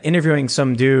 Interviewing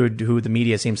some dude who the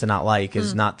media seems to not like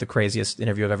is not the craziest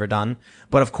interview I've ever done.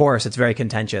 But of course, it's very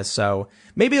contentious. So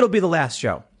maybe it'll be the last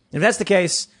show. If that's the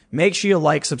case, make sure you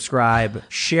like, subscribe,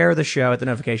 share the show, hit the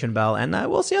notification bell, and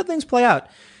we'll see how things play out.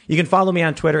 You can follow me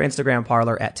on Twitter, Instagram,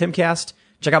 Parler at Timcast.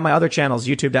 Check out my other channels,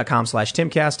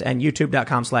 youtube.com/Timcast and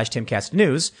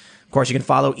youtube.com/TimcastNews. Of course, you can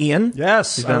follow Ian.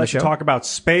 Yes, He's been I on the like to show. talk about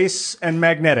space and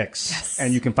magnetics. Yes.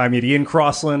 And you can find me at Ian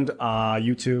Crossland,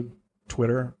 YouTube,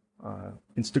 Twitter,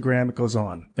 Instagram. It goes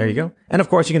on. There you go. And of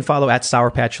course, you can follow at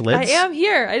Sour Patch Lids. I am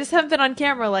here. I just haven't been on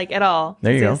camera at all.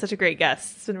 There you go. Such a great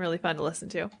guest. It's been really fun to listen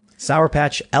to. Sour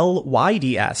Patch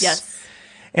LYDS. Yes.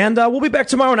 And we'll be back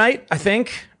tomorrow night, I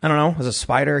think. I don't know. There's a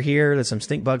spider here. There's some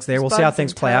stink bugs there. We'll see how bugs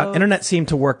things and play out. toads. Internet seemed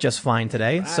to work just fine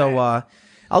today. So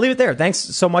I'll leave it there. Thanks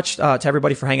so much to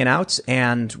everybody for hanging out.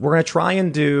 And we're going to try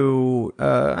and do,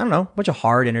 I don't know, a bunch of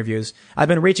hard interviews. I've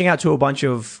been reaching out to a bunch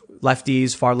of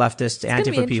lefties, far leftists, gonna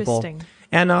be Antifa people. interesting.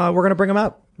 And we're going to bring them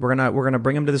out. We're going to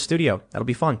bring them to the studio. That'll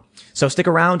be fun. So stick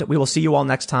around. We will see you all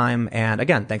next time. And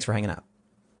again, thanks for hanging out.